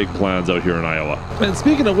fields and big plans out here in Iowa. And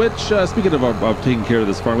speaking of which, speaking of taking care of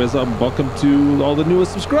this farm, welcome to all the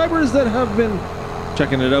newest subscribers that have been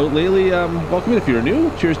checking it out lately. Welcome in if you're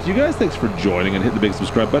new. Cheers to you guys. Thanks for joining and hit the big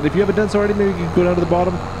subscribe button. If you haven't done so already, maybe you can go down to the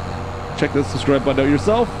bottom, check the subscribe button out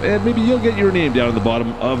yourself, and maybe you'll get your name down at the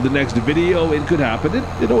bottom of the next video. It could happen.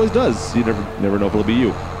 It always does. You never know if it'll be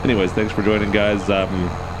you. Anyways, thanks for joining, guys.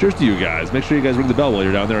 Cheers to you guys. Make sure you guys ring the bell while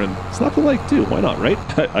you're down there and slap the like too. Why not, right?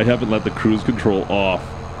 I haven't let the cruise control off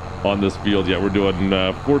on this field yet. We're doing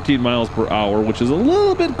 14 miles per hour, which is a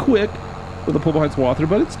little bit quick with the pull behind swather,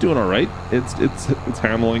 but it's doing all right. It's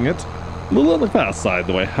handling it. A little on the fast side,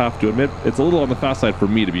 though, I have to admit. It's a little on the fast side for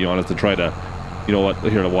me, to be honest, to try to, you know what,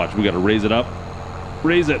 here to watch. We got to raise it up,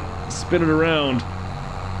 raise it, spin it around,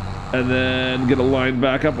 and then get a line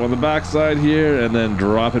back up on the backside here, and then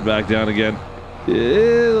drop it back down again.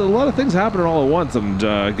 A lot of things happening all at once, and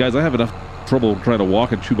guys, I have enough trouble trying to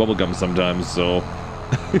walk and chew bubble gum sometimes, so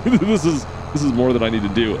this is more than I need to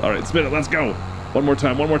do. All right, spin it, let's go. One more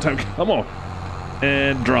time, come on.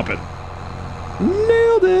 And drop it.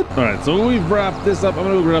 Nailed it. All right, so we've wrapped this up. I'm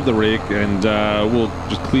gonna go grab the rake and we'll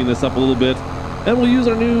just clean this up a little bit. And we'll use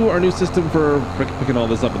our new system for picking all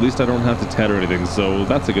this up. At least I don't have to ted or anything, so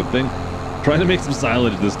that's a good thing. Trying to make some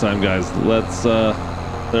silage this time, guys. Let's,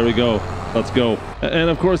 there we go. Let's go. And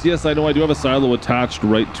of course, yes, I know I do have a silo attached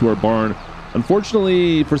right to our barn.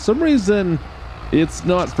 Unfortunately, for some reason, it's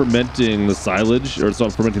not fermenting the silage, or it's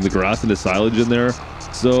not fermenting the grass into silage in there.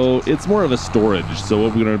 So it's more of a storage. So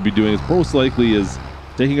what we're going to be doing is most likely is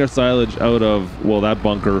taking our silage out of, well, that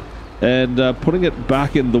bunker and putting it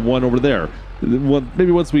back in the one over there. Well,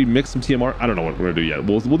 maybe once we mix some TMR, I don't know what we're going to do yet.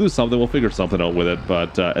 We'll do something. We'll figure something out with it.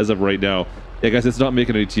 But as of right now, yeah, guys, it's not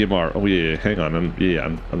making any TMR. Oh, yeah, hang on.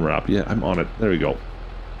 Unwrap. Yeah, I'm on it. There we go.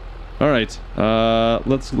 All right,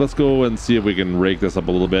 let's go and see if we can rake this up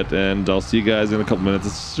a little bit, and I'll see you guys in a couple minutes.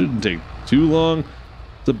 It shouldn't take too long.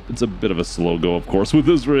 It's a bit of a slow go, of course, with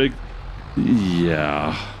this rig.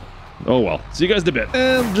 Yeah. Oh well. See you guys in a bit.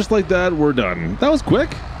 And just like that, we're done. That was quick.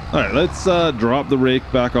 All right, let's drop the rake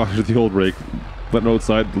back onto the old rake, put it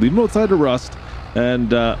outside, leave it outside to rust. And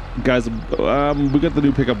guys, we got the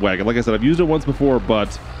new pickup wagon. Like I said, I've used it once before,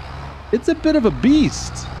 but it's a bit of a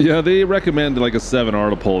beast. Yeah, they recommend like a 7R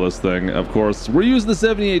to pull this thing. Of course, we're using the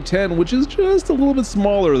 7810, which is just a little bit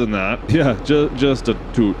smaller than that. Yeah, just a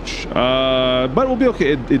touch. But we'll be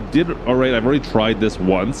okay. It did all right. I've already tried this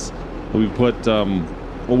once. We put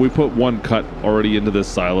one cut already into this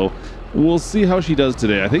silo. We'll see how she does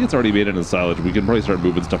today. I think it's already made it in the silage. We can probably start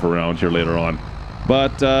moving stuff around here later on.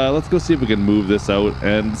 But let's go see if we can move this out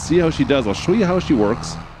and see how she does. I'll show you how she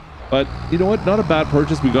works. But you know what? Not a bad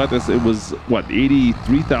purchase. We got this. It was what,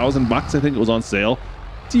 83,000 bucks? I think it was on sale.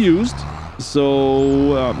 It's used,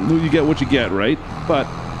 so you get what you get, right? But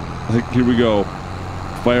I think here we go.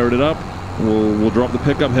 Fired it up. We'll drop the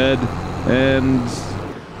pickup head, and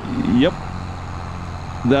yep,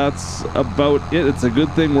 that's about it. It's a good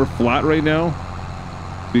thing we're flat right now,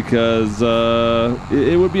 because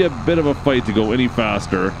it would be a bit of a fight to go any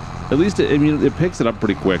faster. At least it picks it up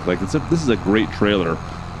pretty quick. Like this is a great trailer.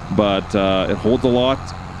 But it holds a lot.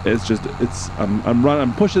 It's just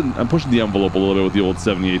I'm pushing the envelope a little bit with the old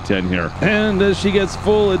 7810 here. And as she gets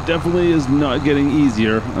full, it definitely is not getting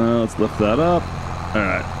easier. Let's lift that up. All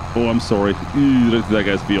right. Oh, I'm sorry. Look at that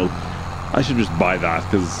guy's field. I should just buy that,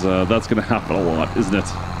 because that's gonna happen a lot, isn't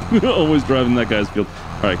it? Always driving that guy's field.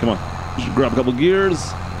 All right, come on. Should grab a couple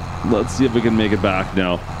gears. Let's see if we can make it back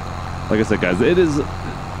now. Like I said, guys, it is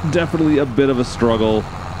definitely a bit of a struggle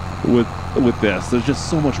with this. There's just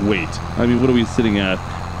so much weight. I mean, what are we sitting at?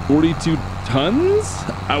 42 tons?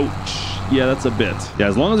 Ouch. Yeah, that's a bit. Yeah,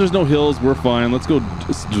 as long as there's no hills, we're fine. Let's go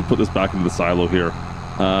just put this back into the silo here.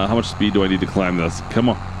 How much speed do I need to climb this? Come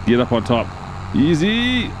on, get up on top.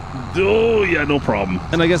 Easy. Oh yeah, no problem.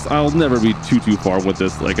 And I guess I'll never be too far with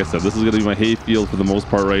this. Like I said, this is gonna be my hay field for the most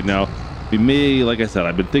part right now. We may, like I said,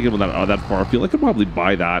 I've been thinking about that far field. I could probably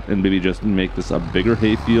buy that and maybe just make this a bigger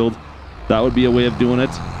hay field. That would be a way of doing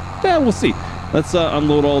it. Yeah, we'll see. let's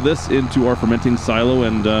unload all this into our fermenting silo,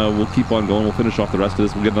 and we'll keep on going. We'll finish off the rest of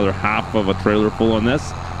this. We'll get another half of a trailer full on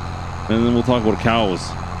this, and then we'll talk about cows.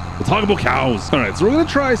 We'll talk about cows. All right, so we're gonna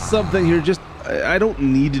try something here. Just I don't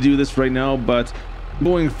need to do this right now, but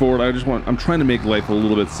going forward, I'm trying to make life a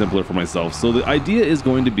little bit simpler for myself. So the idea is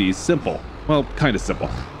going to be simple. Well, kind of simple.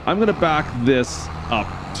 I'm gonna back this up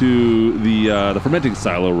to the fermenting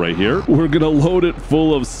silo right here. We're gonna load it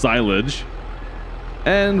full of silage,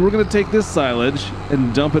 and we're gonna take this silage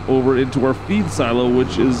and dump it over into our feed silo,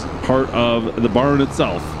 which is part of the barn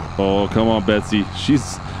itself. Oh, come on, Betsy.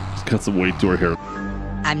 She's got some weight to her here.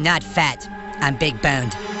 I'm not fat. I'm big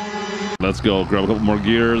boned. Let's go. Grab a couple more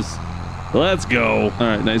gears. Let's go. All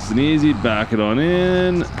right, nice and easy. Back it on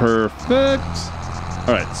in. Perfect.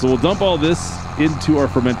 All right, so we'll dump all this into our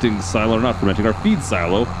fermenting silo, or not fermenting, our feed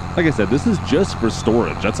silo. Like I said, this is just for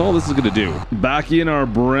storage. That's all this is going to do. Back in our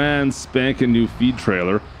brand spanking new feed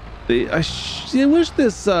trailer. I wish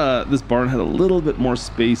this this barn had a little bit more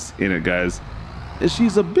space in it, guys.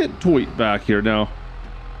 She's a bit tight back here now.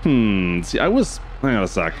 See, hang on a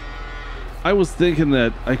sec. I was thinking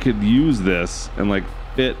that I could use this and like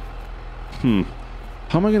fit. How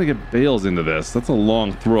am I going to get bales into this? That's a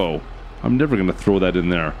long throw. I'm never going to throw that in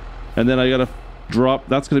there. And then I got to drop,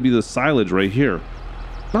 that's going to be the silage right here.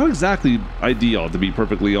 Not exactly ideal, to be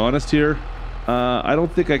perfectly honest here. I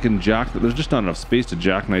don't think I can jack that. There's just not enough space to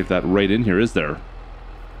jackknife that right in here, is there?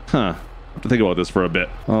 I have to think about this for a bit.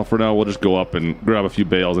 Well, for now, we'll just go up and grab a few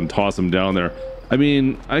bales and toss them down there. I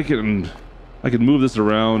mean, I can move this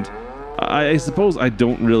around. I suppose I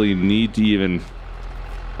don't really need to even,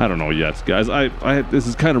 I don't know yet, guys. This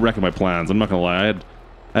is kind of wrecking my plans. I'm not gonna lie.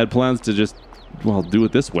 I had plans to just, well, do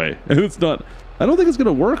it this way. And it's not, I don't think it's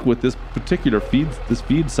gonna work with this particular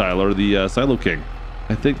feed silo, or the Silo King.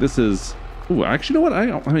 I think this is, ooh, actually, you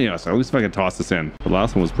know what? I mean, yes, at least if I can toss this in. The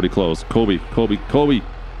last one was pretty close. Kobe.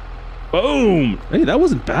 Boom! Hey, that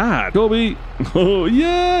wasn't bad. Kobe. Oh,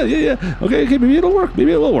 yeah. Okay, maybe it'll work.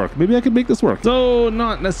 Maybe it will work. Maybe I can make this work. So,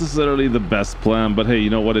 not necessarily the best plan, but hey, you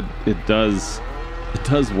know what? It does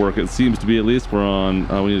work. It seems to be, at least. We're on,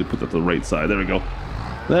 we need to put that to the right side. There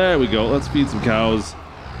we go. Let's feed some cows.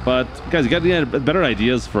 But guys, you got any better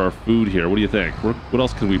ideas for our food here? What do you think? What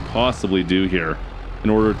else can we possibly do here in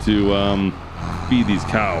order to feed these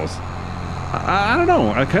cows? I don't know.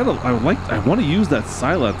 I want to use that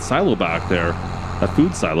silo back there, that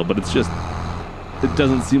food silo, but it's just, it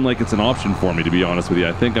doesn't seem like it's an option for me, to be honest with you.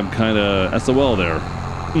 I think I'm kind of SOL there.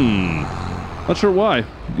 Not sure why.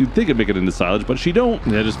 You'd think it'd make it into silage, but she don't.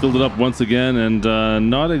 Yeah, just filled it up once again, and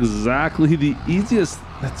not exactly the easiest.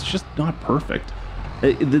 That's just not perfect.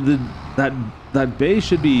 That bay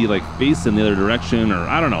should be like facing the other direction, or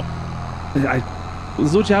I don't know.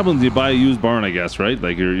 This is what happens when you buy a used barn, I guess, right?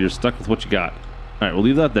 Like you're stuck with what you got. All right, we'll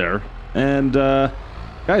leave that there. And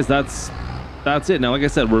guys, that's it. Now, like I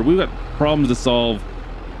said, we've got problems to solve.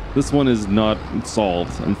 This one is not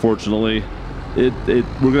solved, unfortunately. We're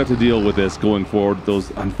gonna have to deal with this going forward. Those,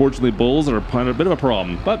 unfortunately, bulls are kind of a bit of a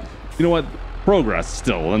problem, but you know what? Progress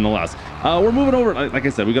still, nonetheless. We're moving over. Like I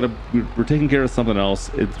said, we're taking care of something else.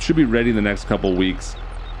 It should be ready in the next couple weeks.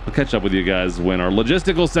 I'll catch up with you guys when our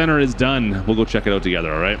logistical center is done. We'll go check it out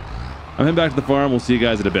together. All right. I'm heading back to the farm. We'll see you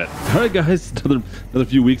guys in a bit. All right, guys. Another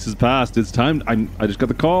few weeks has passed. It's time. I just got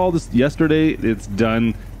the call yesterday. It's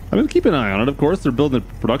done. I'm gonna keep an eye on it. Of course, they're building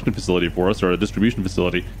a production facility for us, or a distribution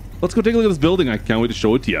facility. Let's go take a look at this building. I can't wait to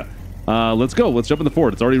show it to you. Let's go. Let's jump in the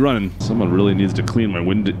Ford. It's already running. Someone really needs to clean my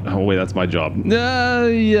window. Oh wait, that's my job.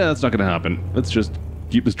 Yeah, that's not gonna happen. Let's just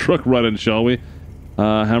keep this truck running, shall we?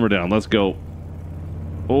 Hammer down. Let's go.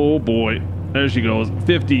 Oh boy, there she goes.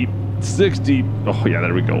 50, 60. Oh yeah,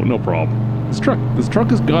 there we go. No problem. This truck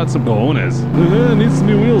has got some cojones. It needs some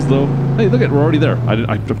new wheels though. Hey, look at it. We're already there.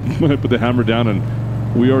 I put the hammer down and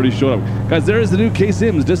we already showed up. Guys, there is the new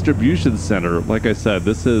KLUTCHSIM distribution center. Like I said,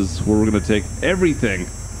 this is where we're gonna take everything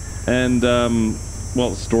and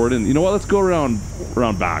well, store it in. You know what? Let's go around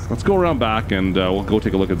back. Let's go around back and we'll go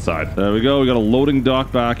take a look inside. There we go. We got a loading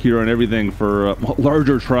dock back here and everything for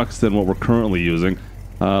larger trucks than what we're currently using.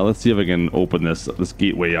 Let's see if I can open this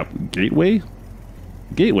gateway up.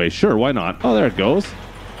 Gateway? Sure, why not? Oh, there it goes.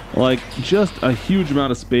 Like, just a huge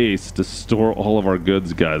amount of space to store all of our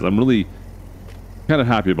goods, guys. I'm really kind of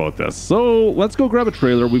happy about this. So, let's go grab a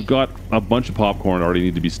trailer. We've got a bunch of popcorn already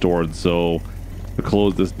need to be stored, so we'll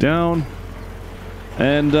close this down.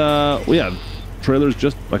 And, well, yeah, trailer's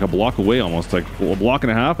just like a block away almost, like a block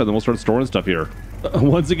and a half, and then we'll start storing stuff here.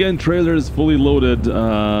 Once again, trailer is fully loaded.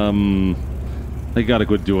 I gotta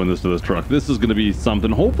quit doing this to this truck. This is gonna be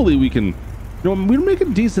something. Hopefully we can, you know, we're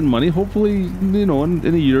making decent money. Hopefully, you know, in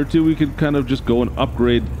a year or two we could kind of just go and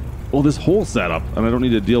upgrade well, this whole setup, and I don't need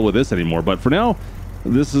to deal with this anymore. But for now,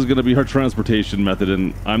 this is going to be our transportation method,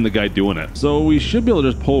 and I'm the guy doing it. So we should be able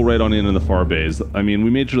to just pull right on in the far bays. I mean, we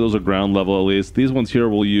made sure those are ground level at least. These ones here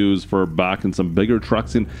we'll use for backing some bigger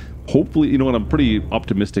trucks in. Hopefully, you know what, I'm pretty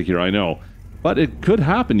optimistic here, I know. But it could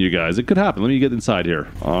happen, you guys. It could happen. Let me get inside here.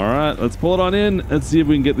 All right, let's pull it on in. Let's see if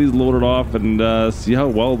we can get these loaded off and see how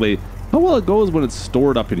well it goes when it's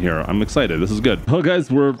stored up in here. I'm excited. This is good. Oh,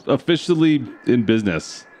 guys, we're officially in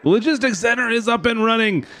business. The logistics center is up and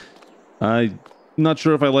running. I'm not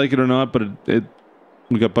sure if I like it or not, but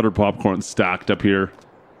we got buttered popcorn stacked up here.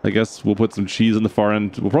 I guess we'll put some cheese on the far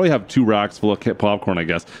end. We'll probably have 2 racks full of popcorn, I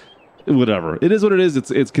guess. Whatever. It is what it is.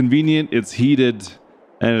 It's convenient. It's heated.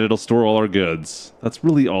 And it'll store all our goods. That's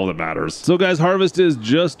really all that matters. So guys, harvest is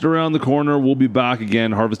just around the corner. We'll be back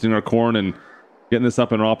again harvesting our corn and getting this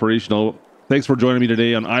up and operational. Thanks for joining me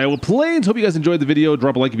today on Iowa Plains. Hope you guys enjoyed the video.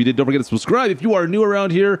 Drop a like if you did. Don't forget to subscribe if you are new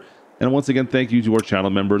around here. And once again, thank you to our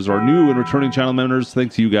channel members, our new and returning channel members.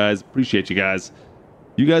 Thanks to you guys. Appreciate you guys.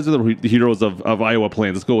 You guys are the heroes of Iowa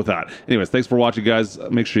Plains. Let's go with that. Anyways, thanks for watching, guys.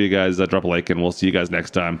 Make sure you guys drop a like, and we'll see you guys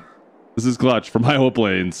next time. This is Klutch from Iowa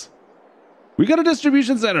Plains. We got a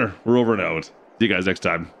distribution center. We're over and out. See you guys next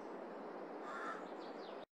time.